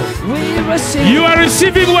miracle. We receive. You are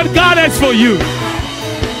receiving what God has for you.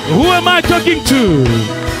 Who am I talking to?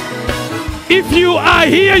 If you are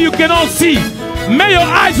here, you cannot see. May your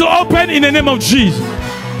eyes open in the name of Jesus.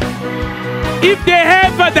 If they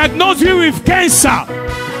have diagnosed you with cancer,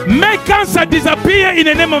 may cancer disappear in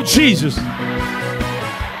the name of Jesus.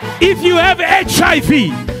 If you have HIV,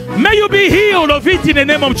 may you be healed of it in the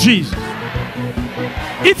name of Jesus.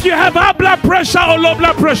 If you have high blood pressure or low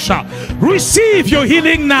blood pressure, receive your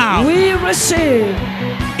healing now. We receive.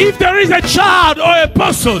 If there is a child or a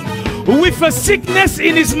person with a sickness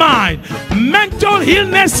in his mind, mental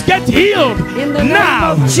illness, get healed in the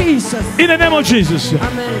now. Name of Jesus. In the name of Jesus.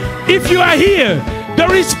 Amen. If you are here,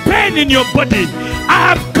 there is pain in your body.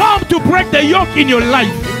 I have come to break the yoke in your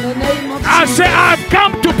life. In the name of I Jesus. say I have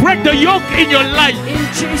come to break the yoke in your life. In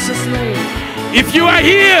Jesus' name. If you are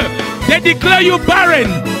here, they declare you barren.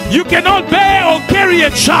 You cannot bear or carry a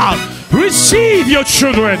child. Receive your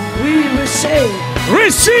children. We receive.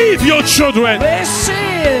 Receive your children.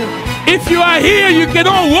 Receive. If you are here, you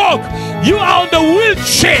cannot walk. You are on the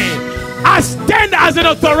wheelchair. I stand as an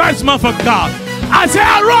authorized man for God. I say,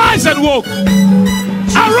 arise and walk.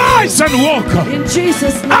 Arise and walk. In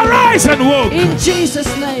Jesus' name. Arise and walk. In Jesus'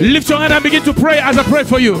 name. Lift your hand and begin to pray as I pray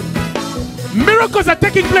for you. Miracles are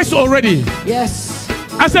taking place already. Yes.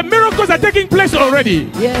 I said miracles are taking place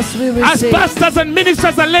already. Yes, we receive. As pastors and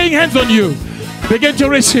ministers are laying hands on you, begin to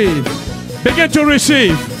receive. Begin to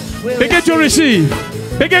receive. Begin to receive.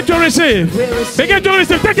 Begin to receive. Begin to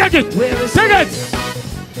receive. Take it. Take it.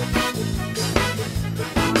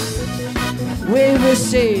 We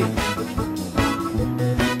receive.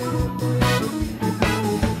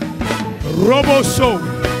 Roboso.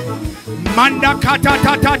 Manda kata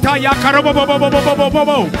tata ta ya karobo bo bo bo bo bo bo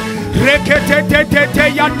bo. Rekete te te te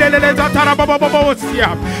yandelele zatara bo bo bo bo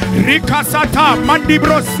sia. Rikasata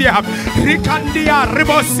mandibrosia. Rikandia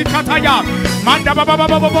ribosikata ya. Manda ba ba ba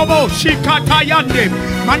ba ba bo shikata yande.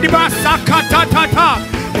 Mandibasa kata tata.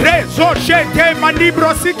 Rezo shete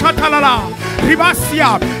mandibrosikata la.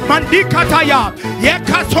 Ribasia mandikataya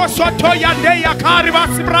yekasosoto yande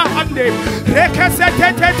yakaribasibra ande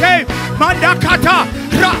rekesete tete mandakata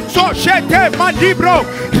raso shete mandibro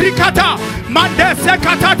rikata mande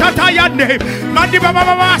sekata tata yande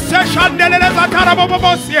mandibaba seshandelele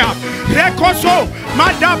zatarabobosia rekoso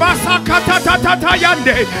mandabasa kata tata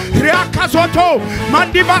yande rakasoto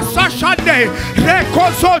mandibasa shande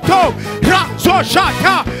rekosoto raso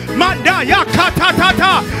shata manda yakata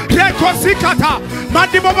tata rekosikata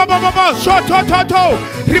mandibaba soto toto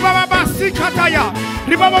ribaba sikataya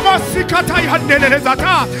ribaba sikataya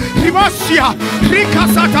nelezata ribosia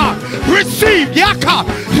rikasata receive yaka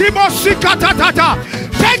ribosikata tata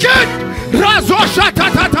take it razo shata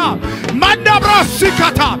tata mandabro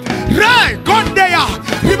sikata re gondeya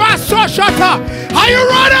ribaso shata. Are you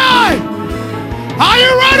ready? Are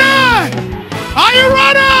you ready? Are you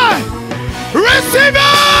ready? Receive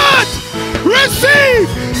it! Receive!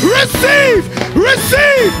 Receive!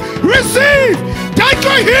 Receive! Receive! Take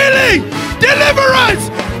your healing! Deliverance!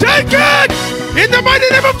 Take it! In the mighty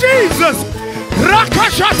name of Jesus!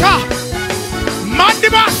 Rakashata!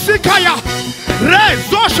 Mandibasikaya!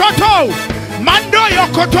 Rezoshoto! Mando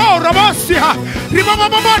yokoto rabosia!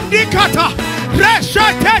 Ribababandikata!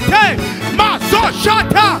 Reshatete!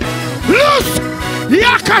 Mazoshata! Loose!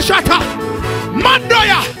 Yakashata!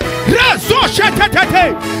 Mandoya rezo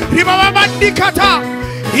shetetete ribabandikata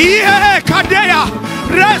ye kadeya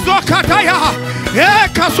rezo kataya e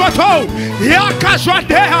kasoto ya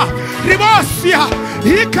kashwadea ribosia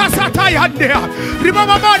ikasataya ndea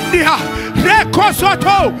ribabandia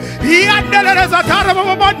rekosoto yandeleza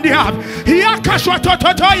tarababandia ya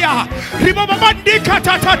kashwatotoya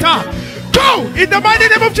ribabandikata tata. Go in the mighty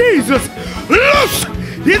name of Jesus. Loose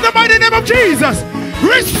in the mighty name of Jesus.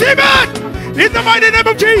 Receive it in the mighty name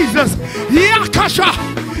of Jesus. Yakasha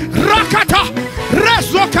Rakata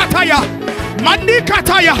Resokataya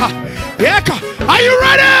Mandikataya Eka. Are you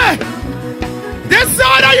ready? This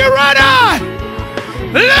side, are you ready?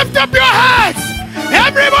 Lift up your heads.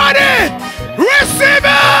 Everybody receive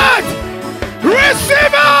it.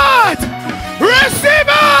 Receive it. Receive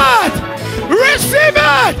it. Receive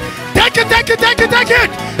it. Take it, take it, take it, take it.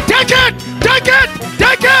 Take it, take it,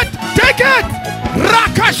 take it, take it.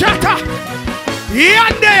 Rakashata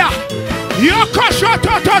Yandea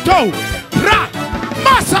Yokoshoto Toto Ra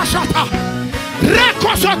Masashata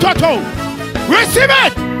Rekosototo. Receive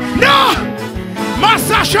it no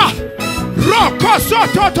Masasha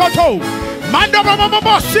Rokosototo Mando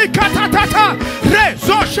Bobo Sikata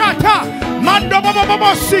Rezoshata Mando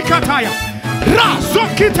Bobo Sikataya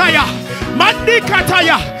Razokitaya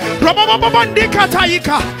Mandikataya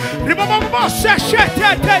Robobobandikataika Ribobo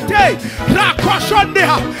Seshetete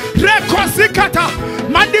Rakoshondea Rekosikata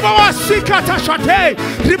Mandibawa Sikata Shate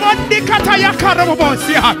Ribondikata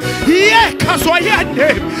Yakarabosia Ye Kazoyande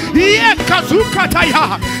Ye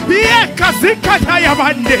Kazukataya Ye Kazikataya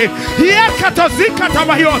Mande Ye Katazikata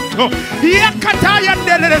Mayoto Ye Kataya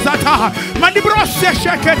Nerezata Mandibro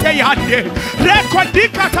Seshekete Yande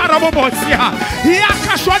Rekondikata Rabobosia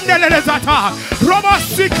Yakashwandelezata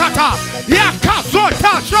Robosikata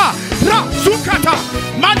Yakazotasha Razukata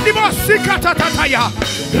Mandibosikata Tataya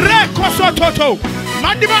Rekosototo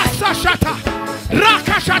Mandibasashata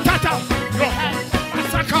Rakashatata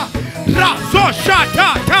Masaka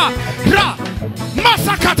Razoshatata Ra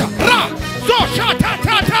Masakata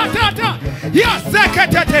Razoshatata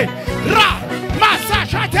Yasekete Ra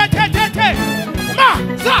Masashatete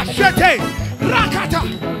Mazashete Rakata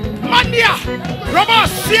Mandia,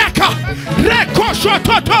 Robosiaka,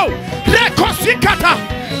 Rekoshototo, Rekosikata,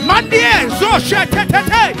 Mandie,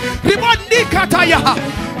 Zoshetete, Ribondikataya,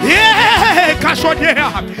 yeah, Kashodea,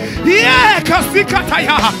 yeah,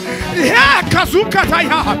 Kasikataya, yeah,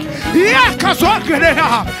 Kazukataya, yeah,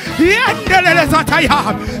 Kazokrea, yeah, Nelezataya,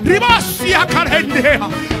 Ribosiaka Rendea,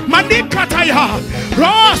 Mandikataya,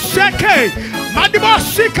 Roseke,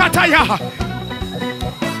 Mandibosikataya.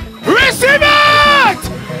 Receive it!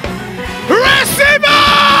 Receive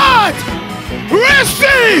it!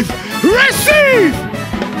 Receive! Receive!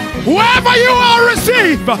 Whoever you are,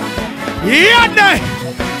 receive! Yande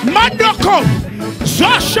Mandoko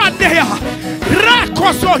Zoshandea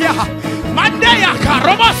Rakosoya Mandea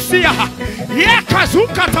Karomosia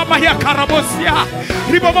Yakazuka Tamaya Karamosia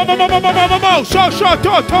Ribobobobobobobobo Sosho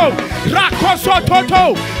Toto Rakoso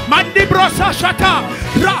Toto Mandibrosa Shata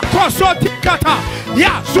Rakoso Tikata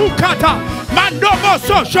Yazukata Mandobo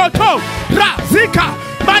Soshoto Razika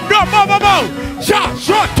Mandobobobo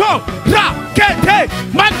Jashoto Rakete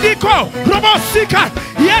Mandiko Robosika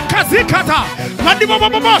Yekazikata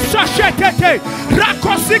Mandibobobo Sashetete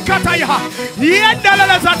Rakosikata ya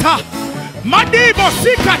Yendelezata Mandibo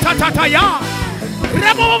Sikata Tataya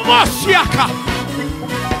Remomosiaka.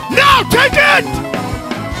 Now take it!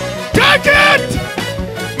 Take it!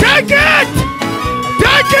 Take it!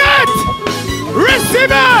 Take it!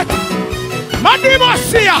 Receive it!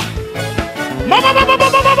 Mandimosia!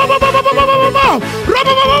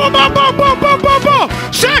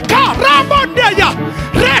 Sheka Ramondeya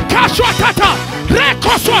Rekashwatata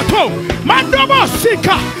Rekosoto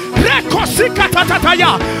Mandomosika Rekosika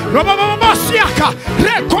Tataya Robomosiaka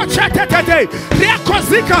Rekochetete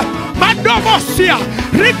Rekozika Mandomosia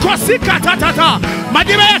Rekosika Tatata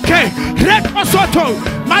Madimeke Rekosoto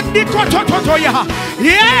Mandiko Totoya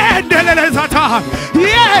Yendelezata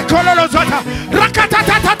Yekolozata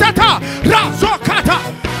Rakatatatata Razokata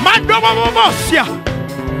Mandomosia.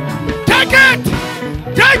 Take it!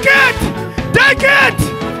 Take it! Take it!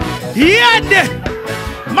 Yende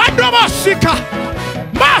Mandomosika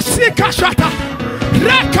Masika Shata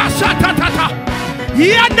Rekashata Tata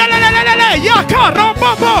Yendelelele Yaka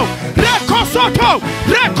Rambobo Rekosoto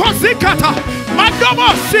Rekozikata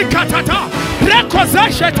Mandomosika Tata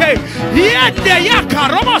Rekozeshete Yende Yaka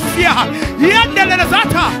Romosia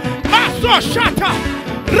Yendelezata Maso Shata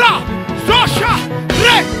Ra Zosha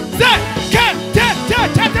Re Ze Ke Te Te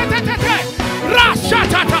Te Te Te Te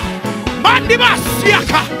Rashatata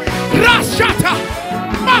Mandibasiaka Rashata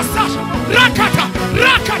Masash Rakata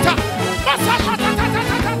Rakata Masashata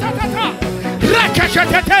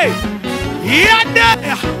Rakashatete Yande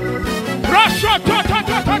Rashoto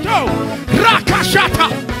Rakashata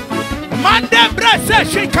Mandembrese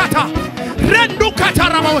Shikata Rendukata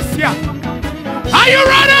Ramosia. Are you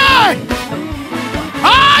ready?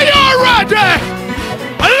 Are you ready?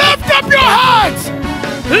 Lift up your hands.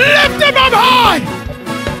 Lift them up high.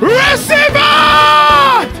 Receive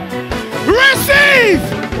it. Receive.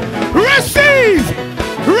 Receive.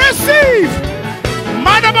 Receive.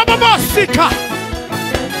 Manabababosika.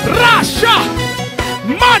 Rasha.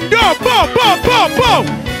 Mando bo bo bo bo.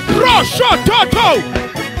 Rosho toto.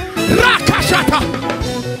 Rakashata.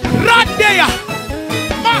 Randeya.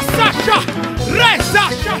 Masasha. Reza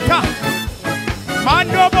shata.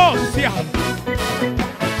 Mandobosia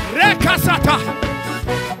Rekasata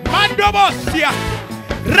Mandobosia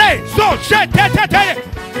Rezo Shetete.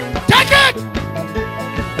 Take it!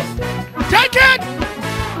 Take it!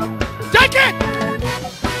 Take it!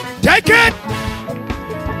 Take it!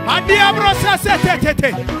 Mandiabrosa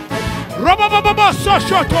Setete Robobobo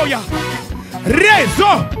Soshotoya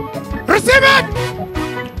Rezo. Receive it!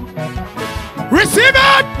 Receive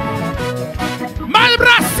it!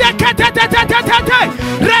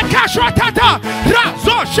 Rekashotata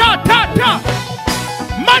Razoshatata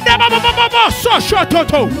Mandababa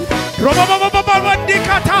Soshototo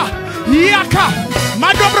Robababandikata Yaka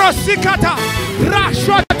Mandobrosikata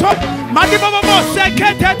Rashoto Mandibabo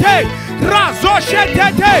Sekete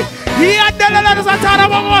Razoshetete Yandelazatara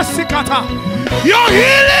Mosikata. Your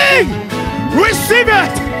healing, receive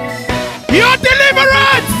it. Your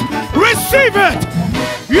deliverance, receive it.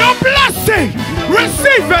 Your blessing,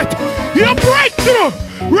 receive it. Your breakthrough,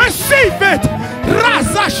 receive it.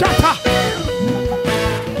 Razashata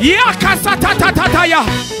Yakasatatataya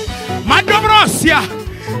Mandobrosia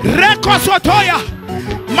Rekosotoya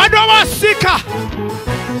Madomasika.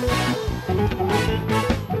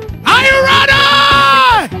 Are you ready?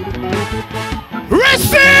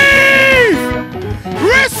 Receive!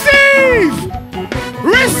 Receive!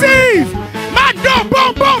 Receive! Mando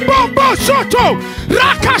Bombo Bombo Soto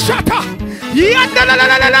Rakashata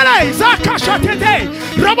Yandalalala, Zakashatete,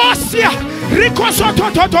 Robosia,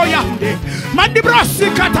 Ricosototoyande, Mandibrosi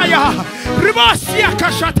Kataya, Ribosia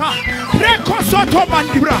Kashata, Recosoto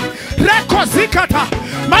Mandibra, Recosicata,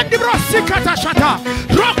 Mandibrosi Katashata,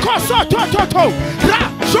 Rocosototo,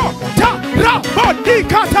 Rashota,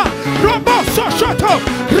 Rabodicata, Roboso Shoto,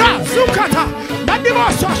 Razukata,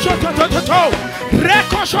 Mandiboso Shoto,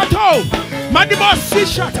 Recosoto, Mandibosi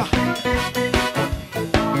Shata.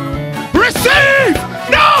 Receive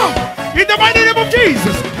now in the mighty name of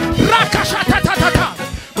Jesus. Rakashatatata.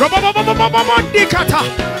 Robobobobobobobondikata.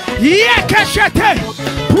 Yekeshete.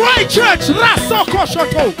 Pray church.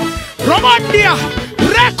 Rasokoshoto. Romondia.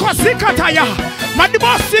 Rekosikataya.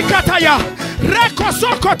 Mandibosikataya.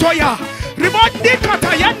 Rekosokotoya.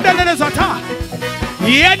 Rimondikata. Yendelezata.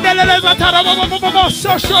 Yendelezata.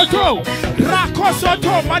 Robobobobobososhoto.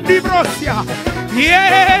 Rakosoto. Mandibrosia.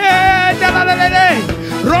 Yendelelele.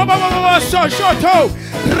 Robo so shoto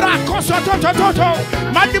rakosoto toto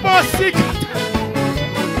mandibosik.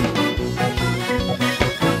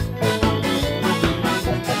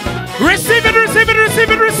 Receive it, receive it,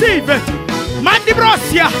 receive it, receive it.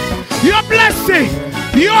 Mandibrosia, your blessing,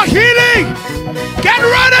 your healing. Get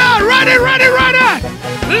ready, ready, ready, ready.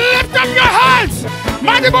 Lift up your hands.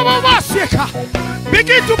 Mandibosika.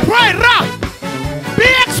 Begin to pray. Be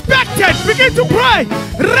expected. Begin to pray.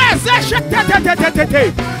 Raza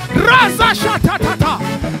shatatata.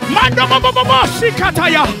 Mando bobo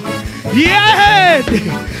shikataya. Yeah,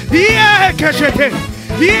 keshete.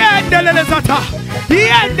 Yendelezata.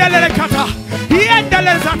 Yendelekata.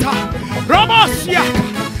 Yendelezata. Romosia.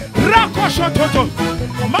 Rakoshototo.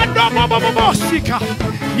 Mando bobo shika.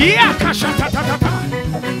 Yeah, kashatatata.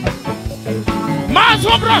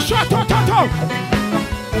 Mazobro shototo.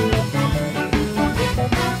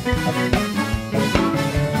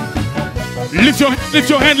 Lift your hand, lift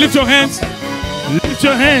your hand, lift your hands. Lift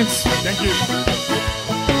your hands. Thank you.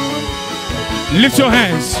 Lift your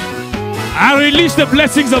hands. I release the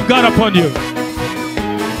blessings of God upon you.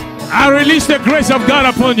 I release the grace of God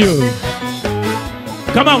upon you.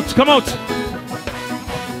 Come out, come out.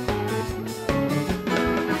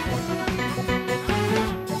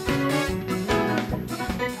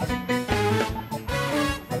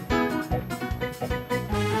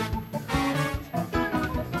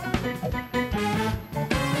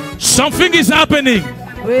 Something is happening.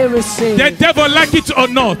 We receive. The devil, like it or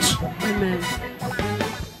not. Amen.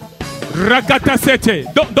 Rakatasete.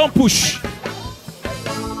 Don't push.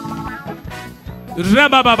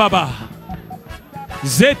 Rabababa.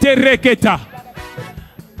 Zete reketa.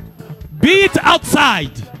 Be it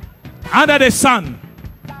outside, under the sun.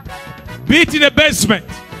 Be it in the basement,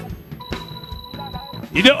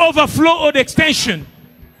 in the overflow or the extension,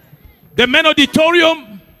 the main auditorium,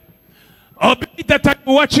 or be it that I'm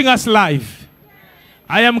watching us live.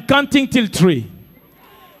 I am counting till 3.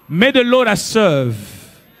 May the Lord I serve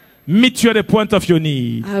meet you at the point of your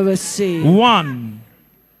need. I will see. 1,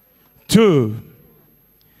 2,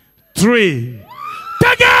 3.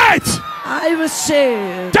 Take it! I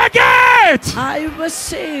receive. Take it! I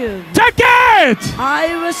receive. Take it!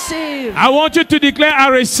 I receive. I want you to declare, I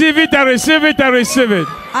receive it, I receive it, I receive it.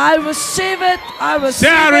 I receive it. I receive Say,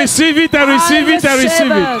 I receive it, I receive it, I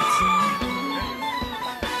receive it.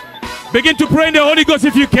 Begin to pray in the Holy Ghost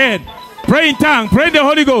if you can. Pray in tongue. Pray in the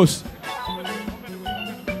Holy Ghost.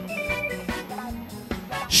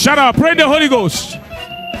 Shut up. Pray in the Holy Ghost.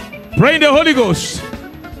 Pray in the Holy Ghost.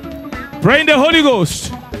 Pray in the Holy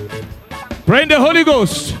Ghost. Pray in the Holy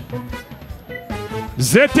Ghost.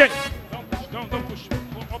 Zete. Don't push.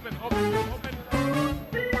 Open.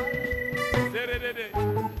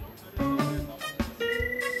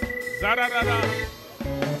 Zararara.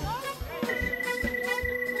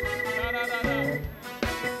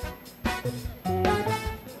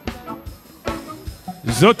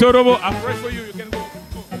 Zotorobo, I pray for you. You can go.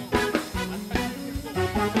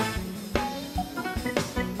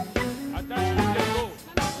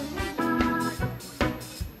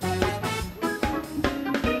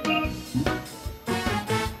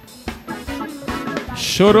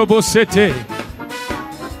 Shorobo sete.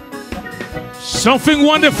 Something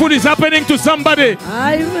wonderful is happening to somebody.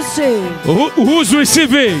 I receive. Who's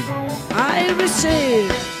receiving? I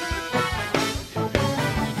receive.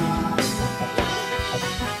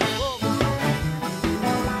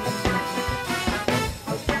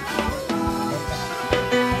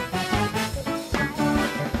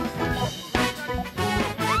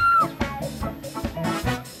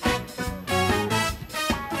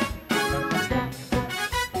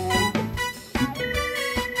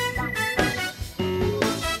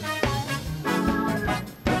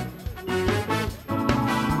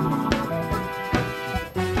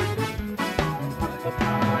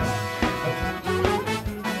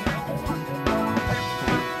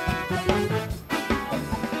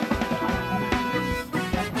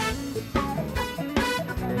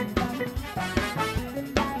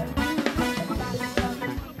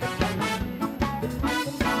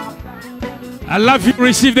 I love you.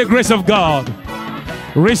 Receive the grace of God.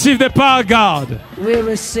 Receive the power of God. We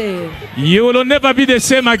receive. You will never be the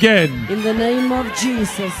same again. In the name of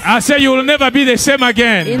Jesus. I say you will never be the same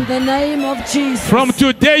again. In the name of Jesus. From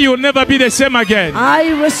today you will never be the same again.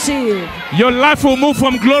 I receive. Your life will move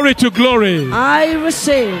from glory to glory. I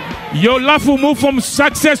receive. Your life will move from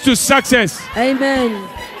success to success. Amen.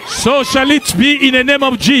 So shall it be in the name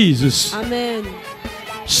of Jesus. Amen.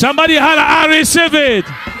 Somebody holler, I receive it.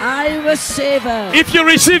 I receive it. If you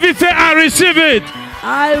receive it, say, I receive it.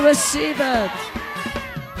 I receive it.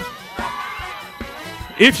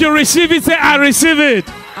 If you receive it, say, I receive it.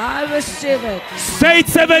 I receive it. Say it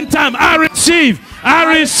 7 times. I receive.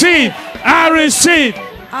 I receive. I receive.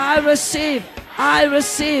 I receive. I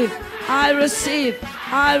receive. I receive.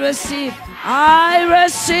 I receive. I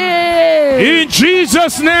receive. In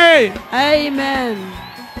Jesus' name. Amen.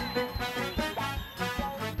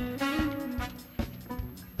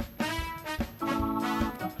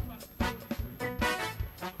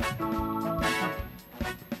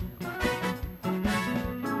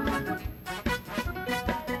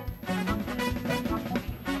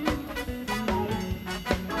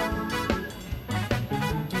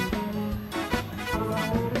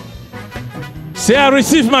 Say, I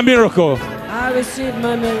receive my miracle. I receive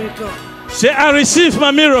my miracle. Say, I receive my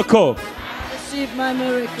miracle. I receive my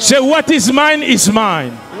miracle. Say, what is mine is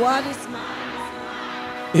mine. What is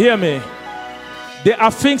mine? Hear me. There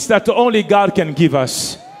are things that only God can give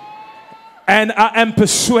us. And I am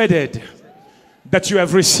persuaded that you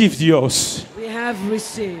have received yours. We have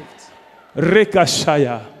received.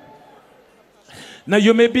 Rekashaya. Now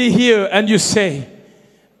you may be here and you say,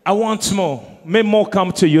 I want more. May more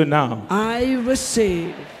come to you now. I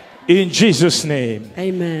receive. In Jesus' name.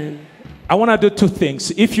 Amen. I want to do 2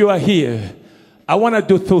 things. If you are here, I want to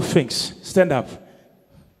do 2 things. Stand up.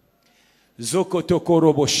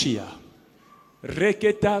 Zokotokoroboshia.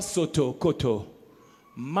 Reketa soto koto.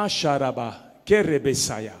 Masharaba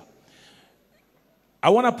kerebesaya. I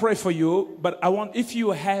want to pray for you, but I want, if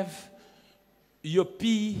you have your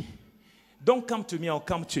P, don't come to me, I'll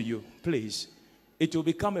come to you, please. It will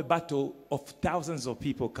become a battle of thousands of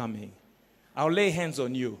people coming. I'll lay hands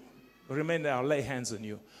on you. Remember, I'll lay hands on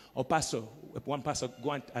you. Or pastor, one pastor,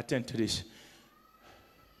 go and attend to this.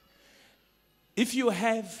 If you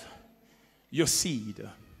have your seed,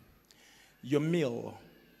 your meal,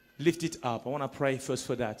 lift it up. I want to pray first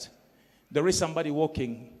for that. There is somebody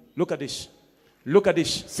walking. Look at this. Look at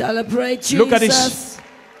this. Celebrate Jesus. Look at this.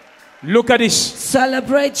 Look at this.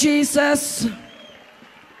 Celebrate Jesus.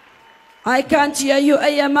 I can't hear you,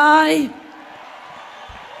 AMI.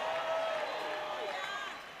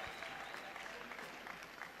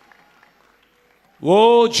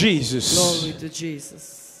 Oh, Jesus. Glory to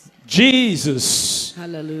Jesus. Jesus.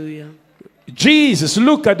 Hallelujah. Jesus,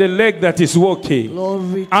 look at the leg that is walking.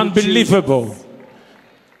 Glory to Unbelievable. Jesus.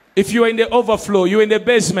 If you're in the overflow, you're in the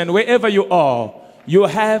basement, wherever you are, you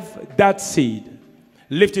have that seed.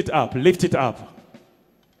 Lift it up. Lift it up.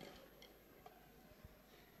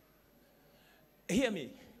 Hear me.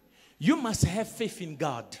 You must have faith in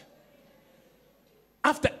God.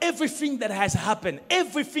 After everything that has happened,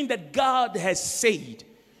 everything that God has said,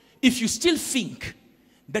 if you still think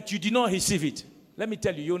that you did not receive it, let me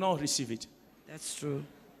tell you, you will not receive it. That's true.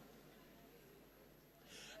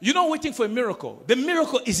 You're not waiting for a miracle. The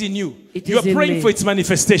miracle is in you. You are praying for its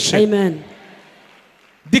manifestation. Amen.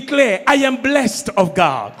 Declare, I am blessed of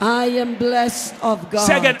God. I am blessed of God.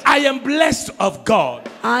 Say again, I am blessed of God.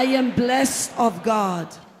 I am blessed of God.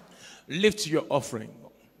 Lift your offering,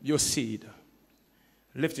 your seed.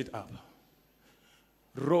 Lift it up.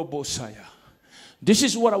 Robosaya. This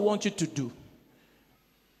is what I want you to do.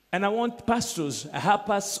 And I want pastors, help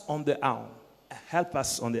us on the aisle. Help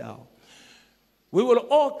us on the aisle. We will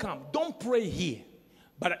all come. Don't pray here.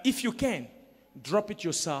 But if you can, drop it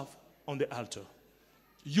yourself on the altar.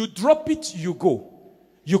 You drop it, you go.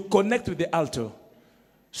 You connect with the altar.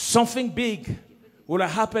 Something big will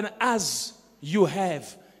happen as you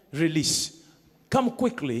have release. Come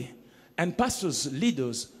quickly. And pastors,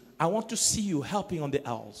 leaders, I want to see you helping on the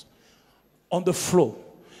aisles, on the floor.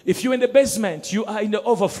 If you're in the basement, you are in the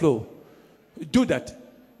overflow. Do that.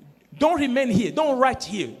 Don't remain here. Don't write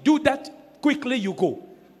here. Do that quickly, you go.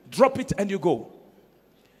 Drop it and you go.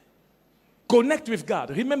 Connect with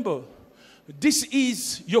God. Remember, this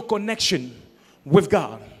is your connection with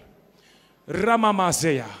God.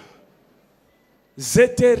 Ramamazeya.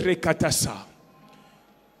 Zete rekatasa.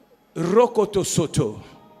 Rokoto soto.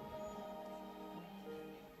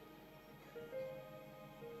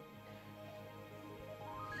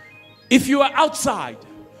 If you are outside,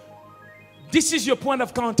 this is your point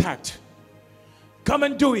of contact. Come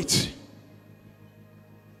and do it.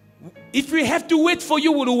 If we have to wait for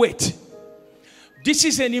you, we'll wait. This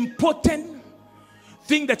is an important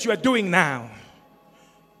thing that you are doing now.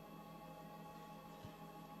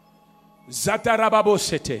 Zatarababo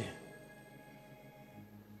sete.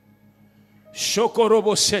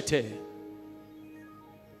 Shokorobo sete.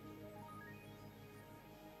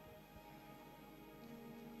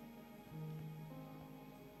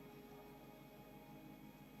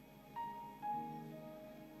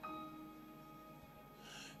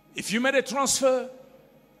 If you made a transfer,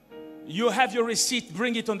 you have your receipt,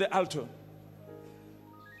 bring it on the altar.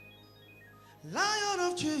 Lion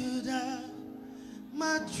of Judah,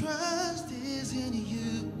 my trust is in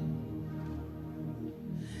you.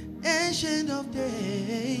 Ancient of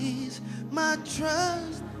days, my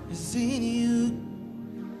trust is in you.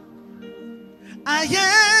 I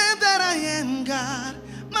am that I am, God,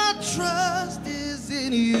 my trust is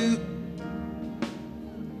in you.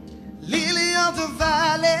 Lily of the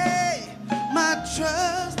valley, my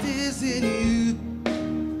trust is in you.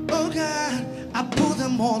 Oh God, I put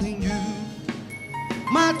them all in you.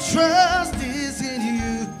 My trust is in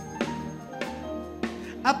you.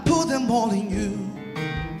 I put them all in you.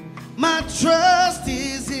 My trust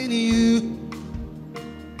is in you.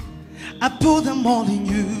 I put them all in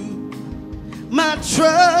you. My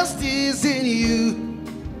trust is in you.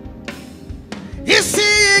 You see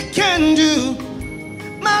it can do.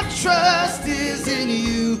 My trust is in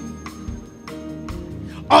you.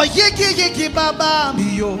 Oh yeah, baba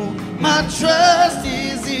mio. My trust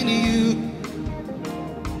is in you.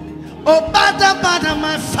 Oh bada,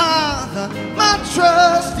 my Father, my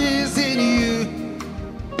trust is in you.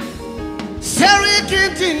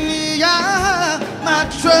 Serikintinia, my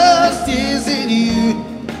trust is in you.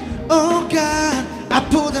 Oh God, I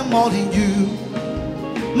put them all in you.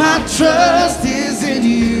 My trust is in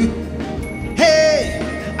you. Hey,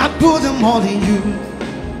 I put them all in you.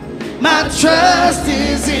 My trust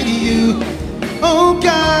is in you. Oh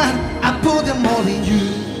God, I put them all in you.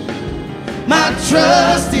 My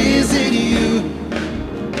trust is in you.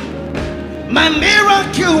 My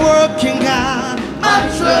miracle working God, my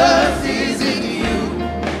trust is in you.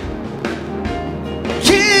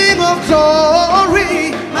 King of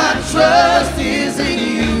glory, my trust is in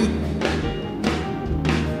you.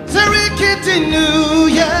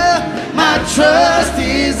 Hallelujah, my trust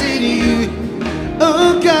is in you.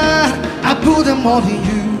 Oh God, I put them all in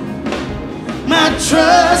you. My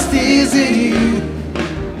trust is in you.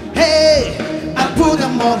 Hey, I put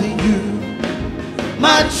them all in you.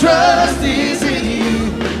 My trust is in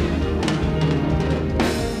you.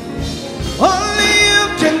 Only you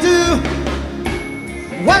can do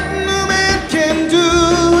what no man can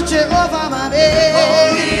do. Jehovah, my name.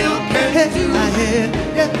 Only you can do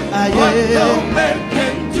what no man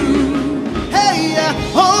can do. Hey,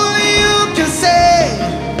 only you can say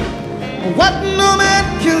what no man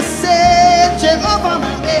can say. Jehovah,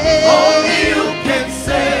 my name. Only you can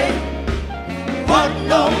say what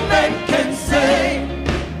no man can say.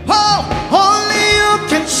 Oh, only you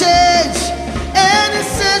can change any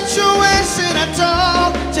situation at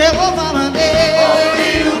all. Jehovah, my name. Only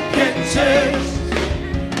you can change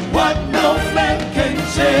what no man can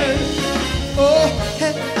change. Oh,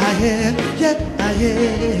 yeah, I am, yeah, I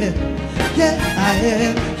am, yeah, I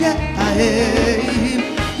am, yeah, I am,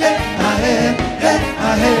 yeah, I am, yeah,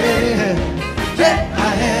 I am, yeah,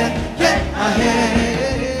 I am, yeah, I am.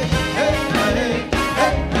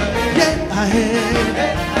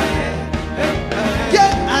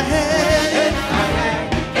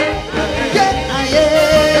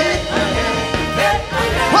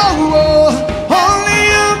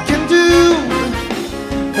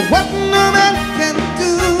 What no man can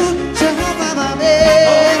do, Jehovah, my man.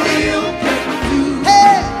 Only you can do.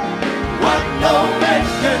 Hey, what no man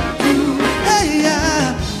can do. Hey,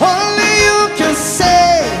 yeah. Only you can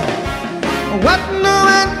say what no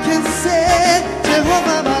man can say,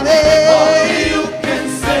 Jehovah, my man. Only you can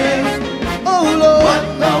say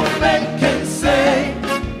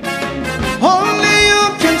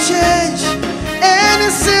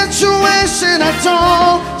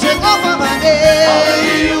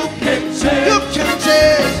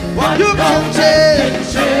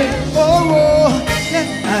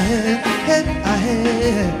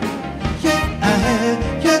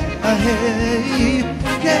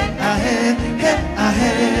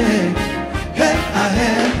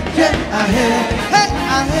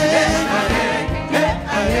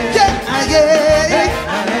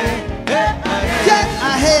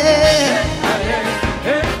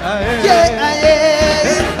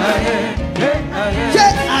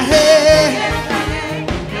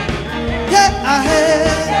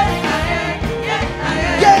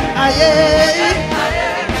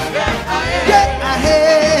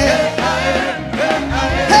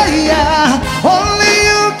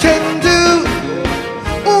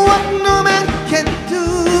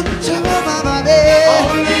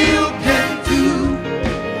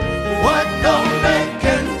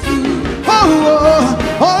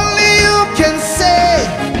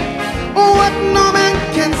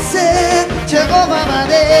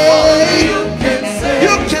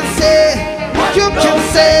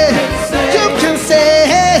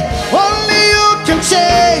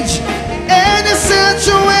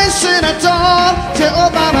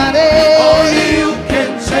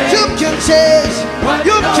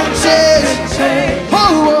You can change.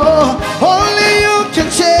 Oh, only you can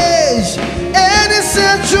change any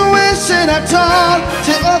situation at all.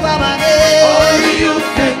 Jehovah, my name. Only you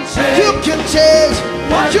can change. You can change.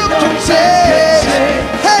 You can change.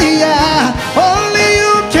 Hey, yeah. Only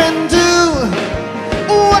you can do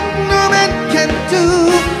what no man can do.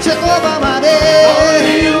 Jehovah, my name.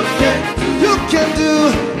 Only you can do. You can do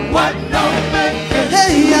what no man can do.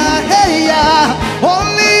 Hey, yeah. Hey, yeah.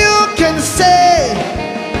 Only you can say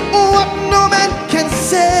what no man can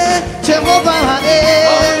say. Jehovah, my name.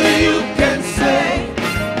 Only you can say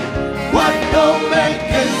what no man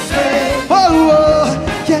can say. Oh,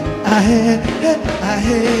 yeah, I hear, I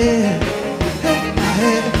hear, I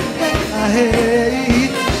hear, I hear,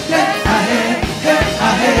 yeah, I hear,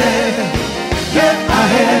 I hear, yeah, I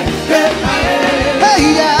hear, hey,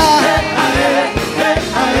 yeah,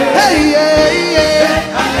 hey, yeah, yeah,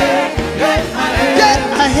 I hear, yeah,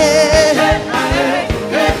 I hear.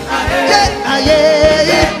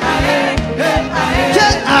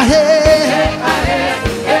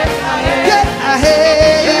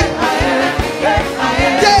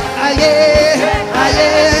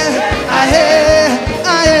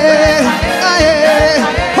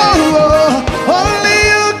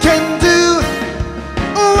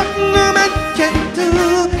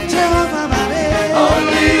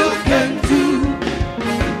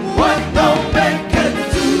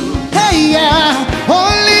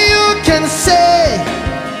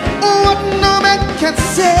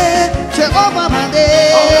 Jehovah, my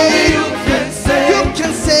name. Only you can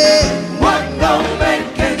say what no man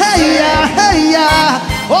can say. Hey, yeah, hey, yeah.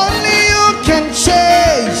 Only you can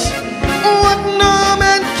change what no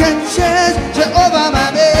man can change. Jehovah, my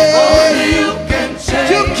name. Only you can change.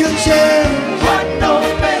 You can change what no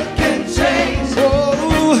man can change.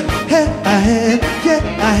 Oh, hey, I hear, yeah,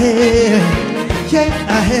 I hear, yeah,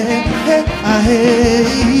 I hear, hey, I hear,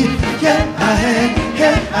 yeah, I hear,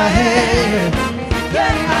 hey, I hear.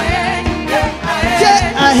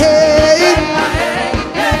 I hate,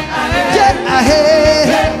 yeah, I hate,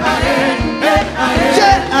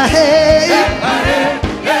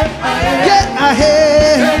 yeah, I hate,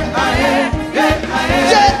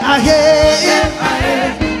 yeah, I hate, yeah, I hate,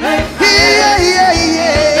 yeah, yeah,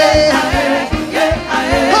 yeah,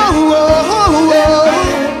 oh, oh, oh,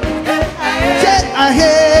 yeah, I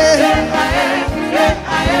hate,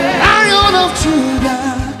 Lion of Judah,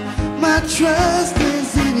 my trust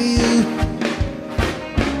is in you.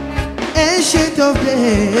 Ancient of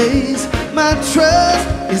days, my trust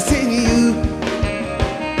is in you.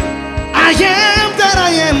 I am that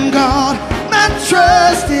I am, God, my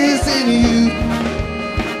trust is in you.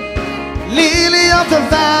 Lily of the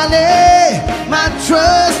valley, my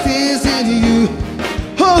trust is in you.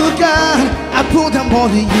 Oh God, I put them all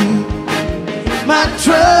in you. My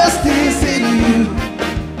trust is in you.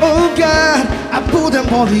 Oh God, I put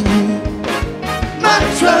them all in you. My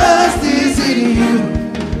trust is in you.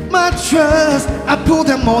 My trust, I put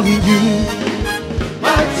them all in you.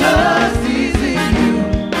 My trust is in you.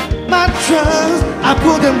 My trust, I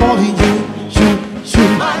put them all in you.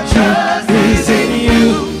 My trust is in you.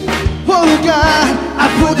 Oh God, I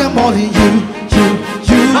put them all in you.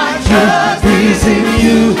 My trust is in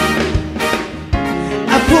you.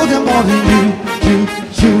 I put them all in you.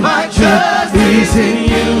 My trust is in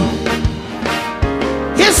you.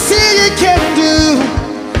 You see you can do.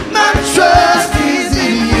 My trust is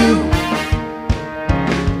in you.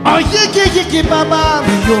 Oh, yiki baba,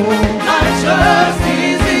 yo. My trust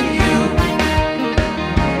is in you.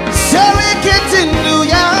 So we get in New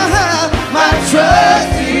York. My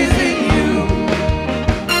trust is in you.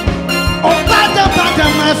 Oh, bada,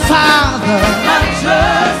 my Father. My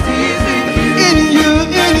trust is in you.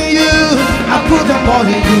 In you. I put them all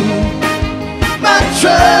in you. My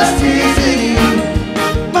trust is in you.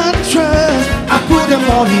 My trust, I put them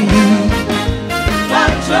all in you. My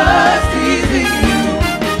trust is in you.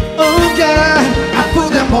 Oh God, I put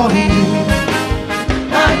them all in you.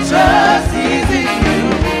 My trust is in you.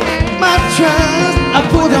 My trust, I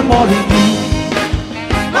put them all in you.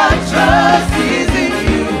 My trust is in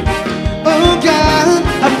you. Oh God,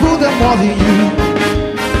 I put them all in you.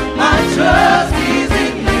 My trust is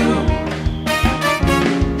in you.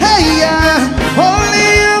 Hey, yeah, only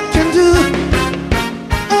you can do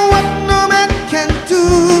what no man can do.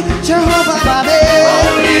 Jehovah, Baby.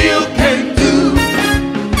 Only you can do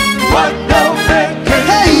what no man can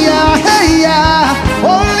do. Hey, yeah,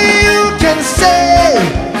 only you can say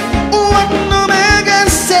what no man can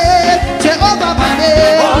say. Jehovah, Baby.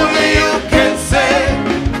 Only you can say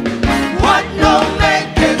what no man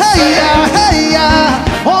can say. Hey, yeah,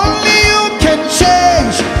 only you can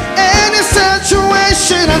change any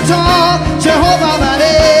situation at all. Jehovah. Jehovah, my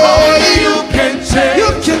name. Only you can change. You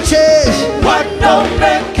can change what no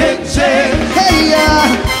man can change. Hey,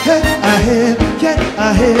 get ahead, get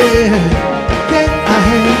ahead, get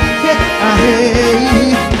ahead, get ahead,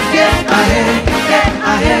 get ahead, get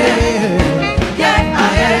ahead, Get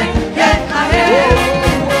ahead, get ahead.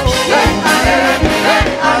 Get ahead, get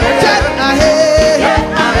ahead, get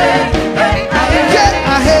ahead, get ahead,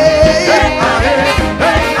 get ahead, get ahead, get ahead, get ahead, get ahead, get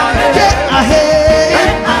ahead, get ahead. get ahead, get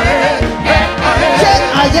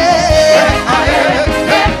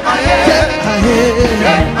Hey, hey,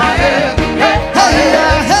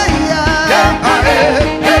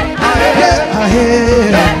 get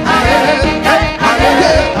ahead, get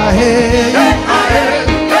ahead, get ahead,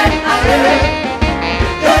 get ahead,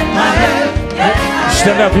 get ahead.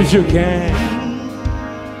 Stand up if you can.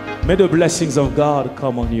 May the blessings of God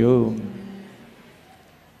come on you.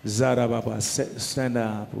 Zara Baba, stand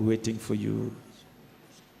up, waiting for you.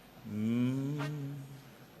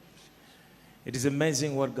 It is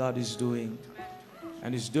amazing what God is doing,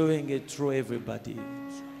 and He's doing it through everybody.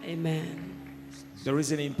 Amen. There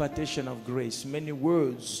is an impartation of grace. Many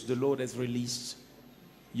words the Lord has released,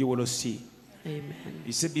 you will see. Amen.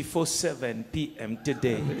 He said before 7 p.m.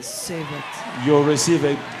 today, Receive it. you'll receive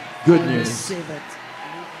a good news. Receive it.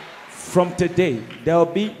 From today, there will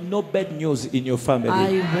be no bad news in your family.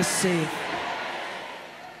 I receive.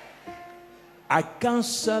 I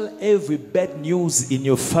cancel every bad news in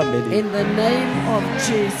your family. In the name of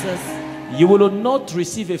Jesus. You will not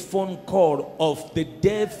receive a phone call of the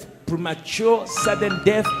death, premature, sudden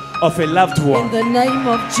death of a loved one. In the name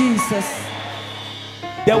of Jesus.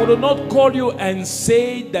 They will not call you and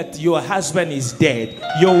say that your husband is dead,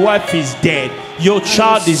 your wife is dead, your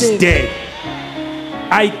child is dead.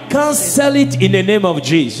 I cancel it in the name of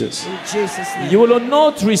Jesus. In Jesus' name. You will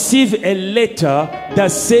not receive a letter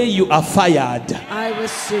that say you are fired. I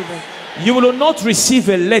receive it. You will not receive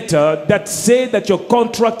a letter that say that your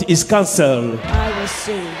contract is cancelled. I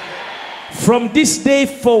receive. From this day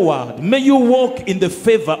forward, may you walk in the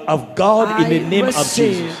favor of God in the name of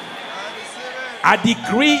Jesus. I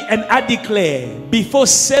decree and I declare before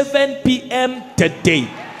 7 p.m. today,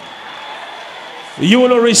 you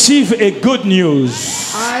will receive a good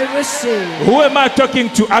news. I receive. Who am I talking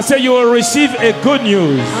to? I say you will receive a good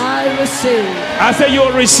news. I receive. I say you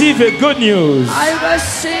will receive a good news. I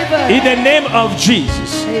receive it. In the name of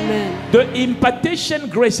Jesus. Amen. The impartation,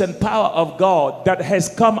 grace, and power of God that has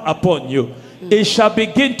come upon you, it shall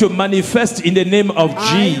begin to manifest in the name of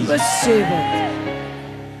Jesus. I receive it.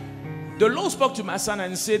 The Lord spoke to my son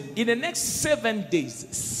and said, in the next 7 days,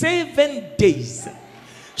 7 days,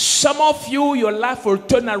 some of you, your life will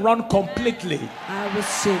turn around completely. I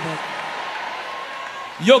receive it.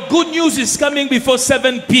 Your good news is coming before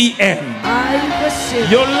 7 p.m. I receive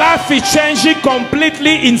it. Your life is changing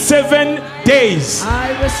completely in 7 days.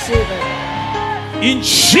 I receive it. In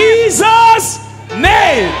Jesus'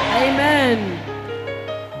 name. Amen.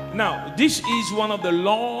 Now, this is one of the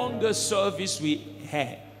longest service we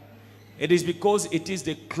had. It is because it is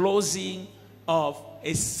the closing of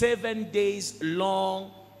a 7 days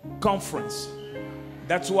long conference.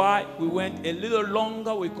 That's why we went a little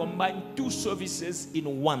longer. We combined 2 services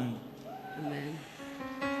in one. Amen.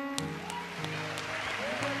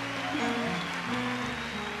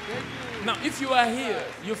 Now, if you are here,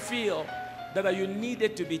 you feel that you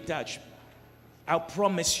needed to be touched, I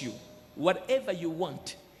promise you, whatever you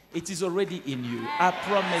want, it is already in you. I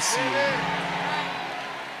promise you.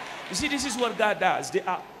 You see, this is what God does. There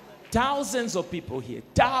are thousands of people here.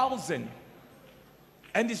 Thousands.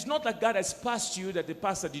 And it's not that God has passed you that the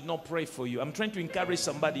pastor did not pray for you. I'm trying to encourage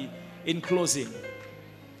somebody in closing.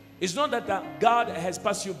 It's not that God has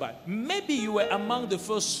passed you by. Maybe you were among the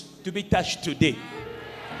first to be touched today.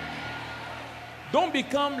 Don't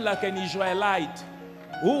become like an Israelite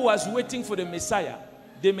who was waiting for the Messiah.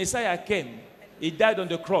 The Messiah came. He died on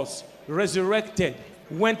the cross, resurrected,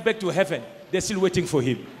 went back to heaven. They're still waiting for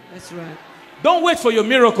him. That's right. Don't wait for your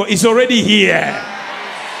miracle. It's already here.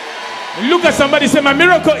 Look at somebody, say, my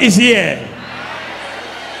miracle is here.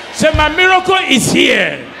 Say, my miracle is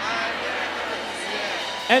here.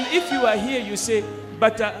 And if you are here, you say,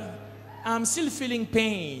 but I'm still feeling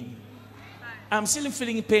pain. I'm still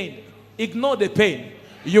feeling pain. Ignore the pain.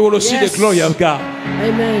 You will see the glory of God.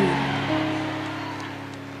 Amen.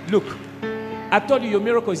 Look, I told you your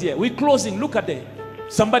miracle is here. We're closing. Look at that.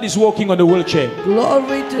 Somebody's walking on the wheelchair.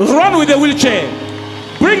 Glory to Run with the wheelchair.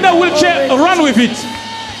 Bring the wheelchair. Run with it.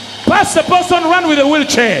 Pass the person. Run with the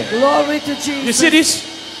wheelchair. Glory to Jesus. You see this?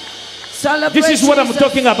 Celebrate This is what Jesus. I'm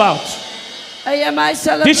talking about. AMI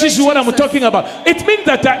celebrate This is what I'm Jesus. talking about. It means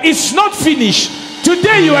that it's not finished.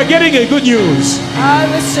 Today you are getting a good news. I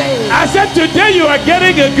receive. I said today you are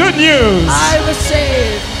getting a good news. I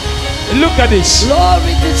receive. Look at this.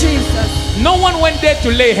 Glory to Jesus. No one went there to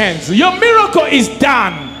lay hands. Your miracle is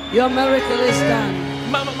done. Your miracle is done.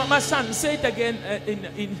 My son, say it again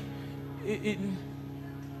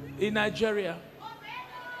in Nigeria.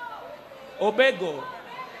 Obego.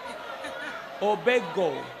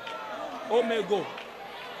 Obego. Omego.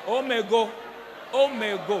 Omego.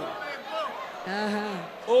 Omego.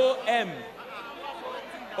 O-M.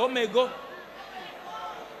 Omego.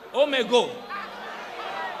 Omego.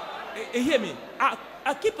 Hear me.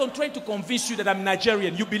 I keep on trying to convince you that I'm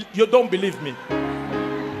Nigerian. You don't believe me.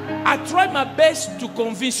 I try my best to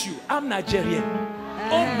convince you I'm Nigerian.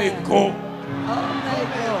 Omego.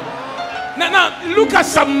 Omego. Now look at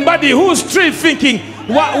somebody who's straight thinking.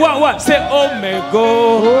 What? Say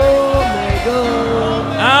Omego. Omego.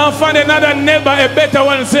 I'll find another neighbor, a better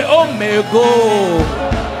one, and say Omego.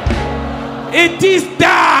 It is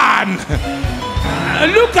done.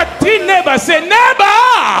 Look at three neighbors. Say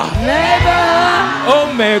neighbor. Neighbor.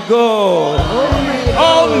 Omego.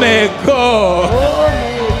 Omego.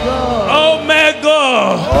 Omego.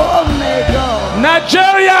 Omego.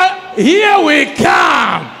 Nigeria, here we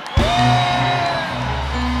come.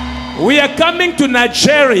 We are coming to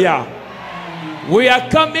Nigeria. We are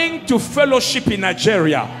coming to fellowship in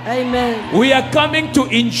Nigeria. Amen. We are coming to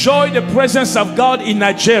enjoy the presence of God in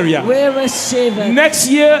Nigeria. We receive it. Next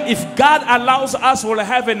year, if God allows us, we'll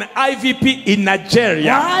have an IVP in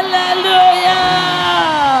Nigeria. Hallelujah.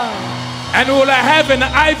 And we'll have an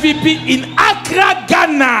IVP in Accra,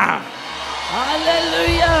 Ghana.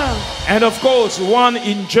 Hallelujah. And of course, one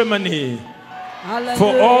in Germany. Hallelujah.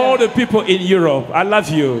 For all the people in Europe, I love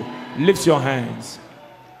you. Lift your hands.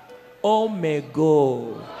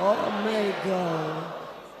 Omego. Omego.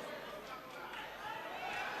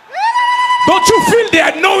 Don't you feel the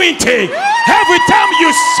anointing every time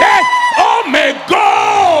you say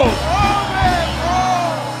Omego?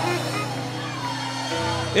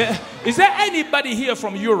 Yeah. Is there anybody here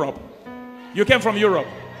from Europe? You came from Europe.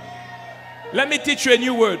 Let me teach you a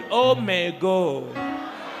new word. Omego.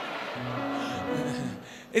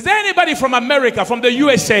 Is there anybody from America, from the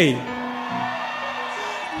USA?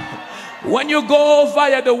 When you go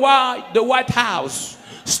via the White House,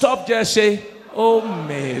 stop just say,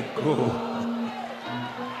 Omego.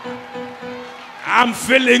 I'm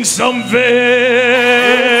feeling something.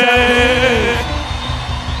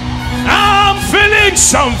 I'm feeling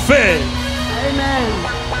something. Amen.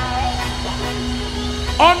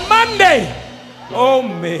 On Monday,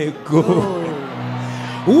 Omego.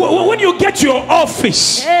 When you get to your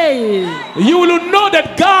office, you will know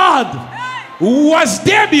that God was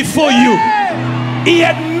there before you. He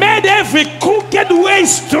had made every crooked way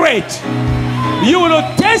straight. You will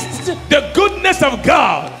taste the goodness of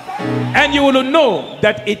God, and you will know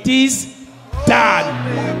that it is done.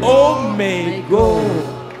 Omego.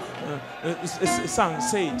 Son,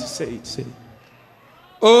 say it.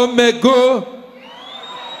 Omego.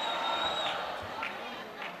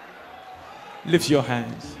 Lift your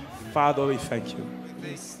hands. Father, we thank you.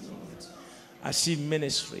 I see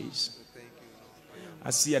ministries.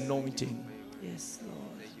 I see anointing. Yes,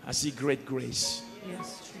 Lord. I see great grace.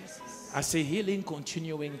 Yes, Jesus. I see healing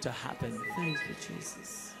continuing to happen. Thank you,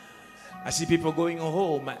 Jesus. I see people going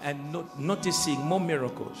home and noticing more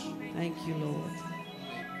miracles. Thank you, Lord.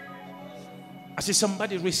 I see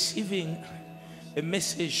somebody receiving a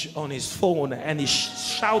message on his phone and he's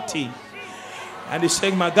shouting. And he's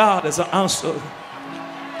saying, my God has answered.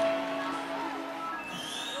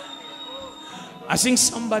 I think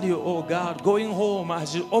somebody, oh God, going home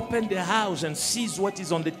as you open the house and sees what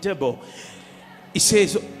is on the table. He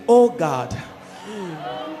says, oh God,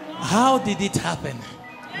 how did it happen?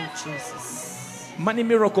 Oh, Jesus. Money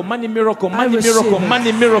miracle, money miracle, money miracle,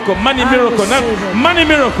 money miracle, money miracle, money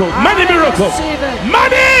miracle, money miracle,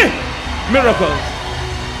 money miracle.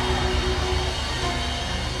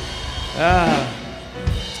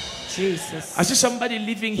 Jesus. I see somebody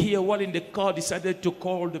living here while in the car decided to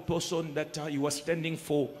call the person that he was standing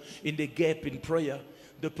for in the gap in prayer,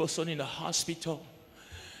 the person in the hospital.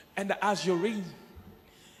 And as you ring,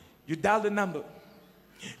 you dial the number,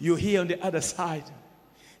 you hear on the other side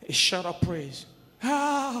a shout of praise.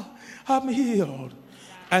 Ah, I'm healed.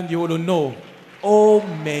 And you will know, oh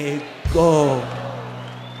my God,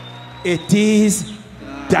 it is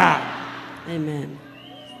done. Amen.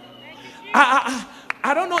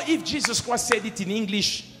 I don't know if Jesus Christ said it in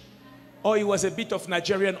English or it was a bit of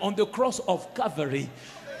Nigerian. On the cross of Calvary,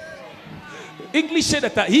 English said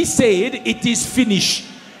that he said it is finished.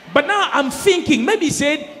 But now I'm thinking maybe he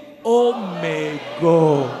said, oh my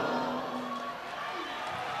God.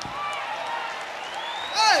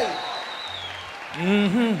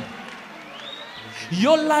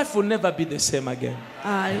 Your life will never be the same again.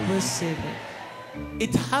 I receive it.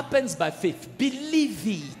 It happens by faith. Believe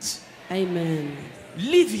it. Amen.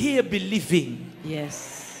 Live here believing.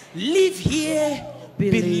 Yes. Live here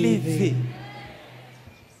believing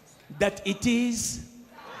that it is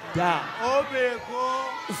done.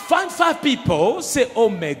 Find 5 people, say, oh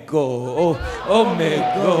my God, oh my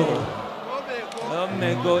God, oh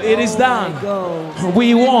my God. It is done.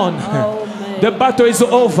 We won. The battle is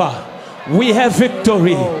over. We have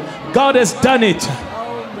victory. God has done it.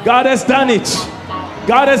 God has done it.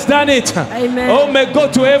 God has done it. Amen. Oh may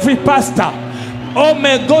go to every pastor. Oh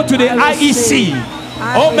may go to the IEC.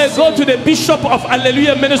 Oh may go to the Bishop of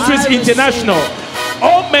Hallelujah Ministries International.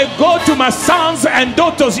 Oh may go to my sons and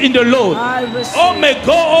daughters in the Lord. Oh may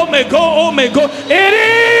go, oh may go, oh may go. It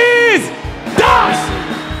is done.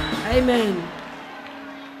 Amen.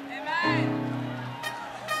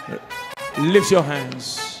 Lift your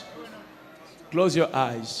hands. Close your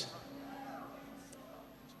eyes.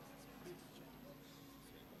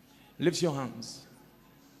 Lift your hands.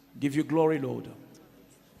 Give you glory, Lord.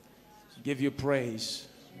 Give you praise.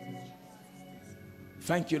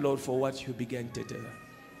 Thank you, Lord, for what you began to do.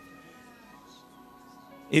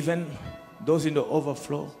 Even those in the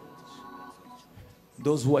overflow,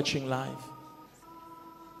 those watching live,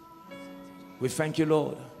 we thank you,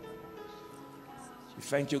 Lord. We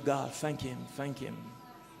thank you, God. Thank Him. Thank Him.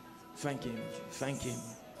 Thank Him. Thank Him.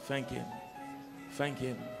 Thank Him. Thank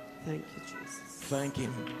Him. Thank you, Jesus. Thank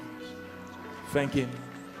Him. Thank Him.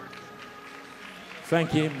 Thank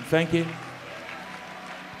Him. Thank Him.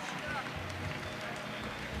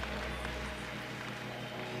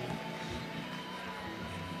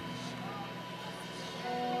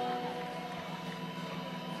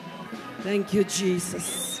 Thank you,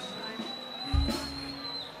 Jesus.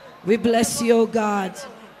 We bless you, oh God.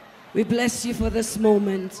 We bless you for this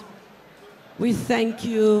moment. We thank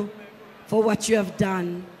you for what you have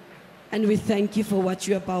done. And we thank you for what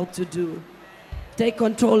you're about to do. Take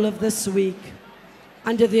control of this week.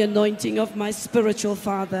 Under the anointing of my spiritual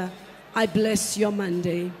father, I bless your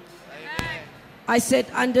Monday. I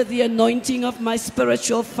said, under the anointing of my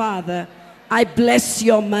spiritual father, I bless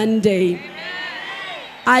your Monday.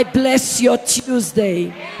 I bless your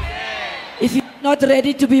Tuesday. If you're not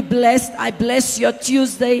ready to be blessed, I bless your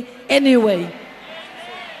Tuesday anyway.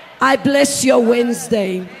 I bless your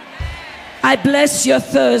Wednesday. I bless your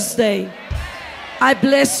Thursday. I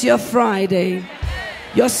bless your Friday,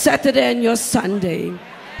 your Saturday and your Sunday.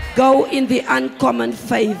 Go in the uncommon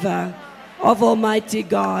favor of Almighty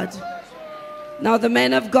God. Now the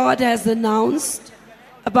man of God has announced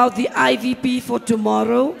about the IVP for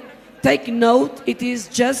tomorrow. Take note, it is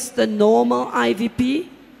just the normal IVP.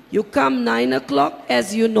 You come 9 o'clock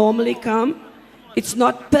as you normally come. It's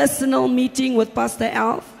not personal meeting with Pastor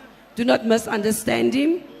Alph. Do not misunderstand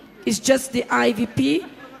him. It's just the IVP.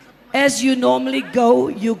 As you normally go,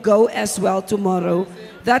 you go as well tomorrow.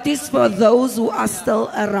 That is for those who are still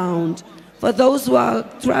around. For those who are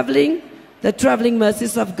traveling, the traveling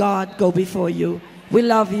mercies of God go before you. We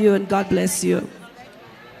love you and God bless you.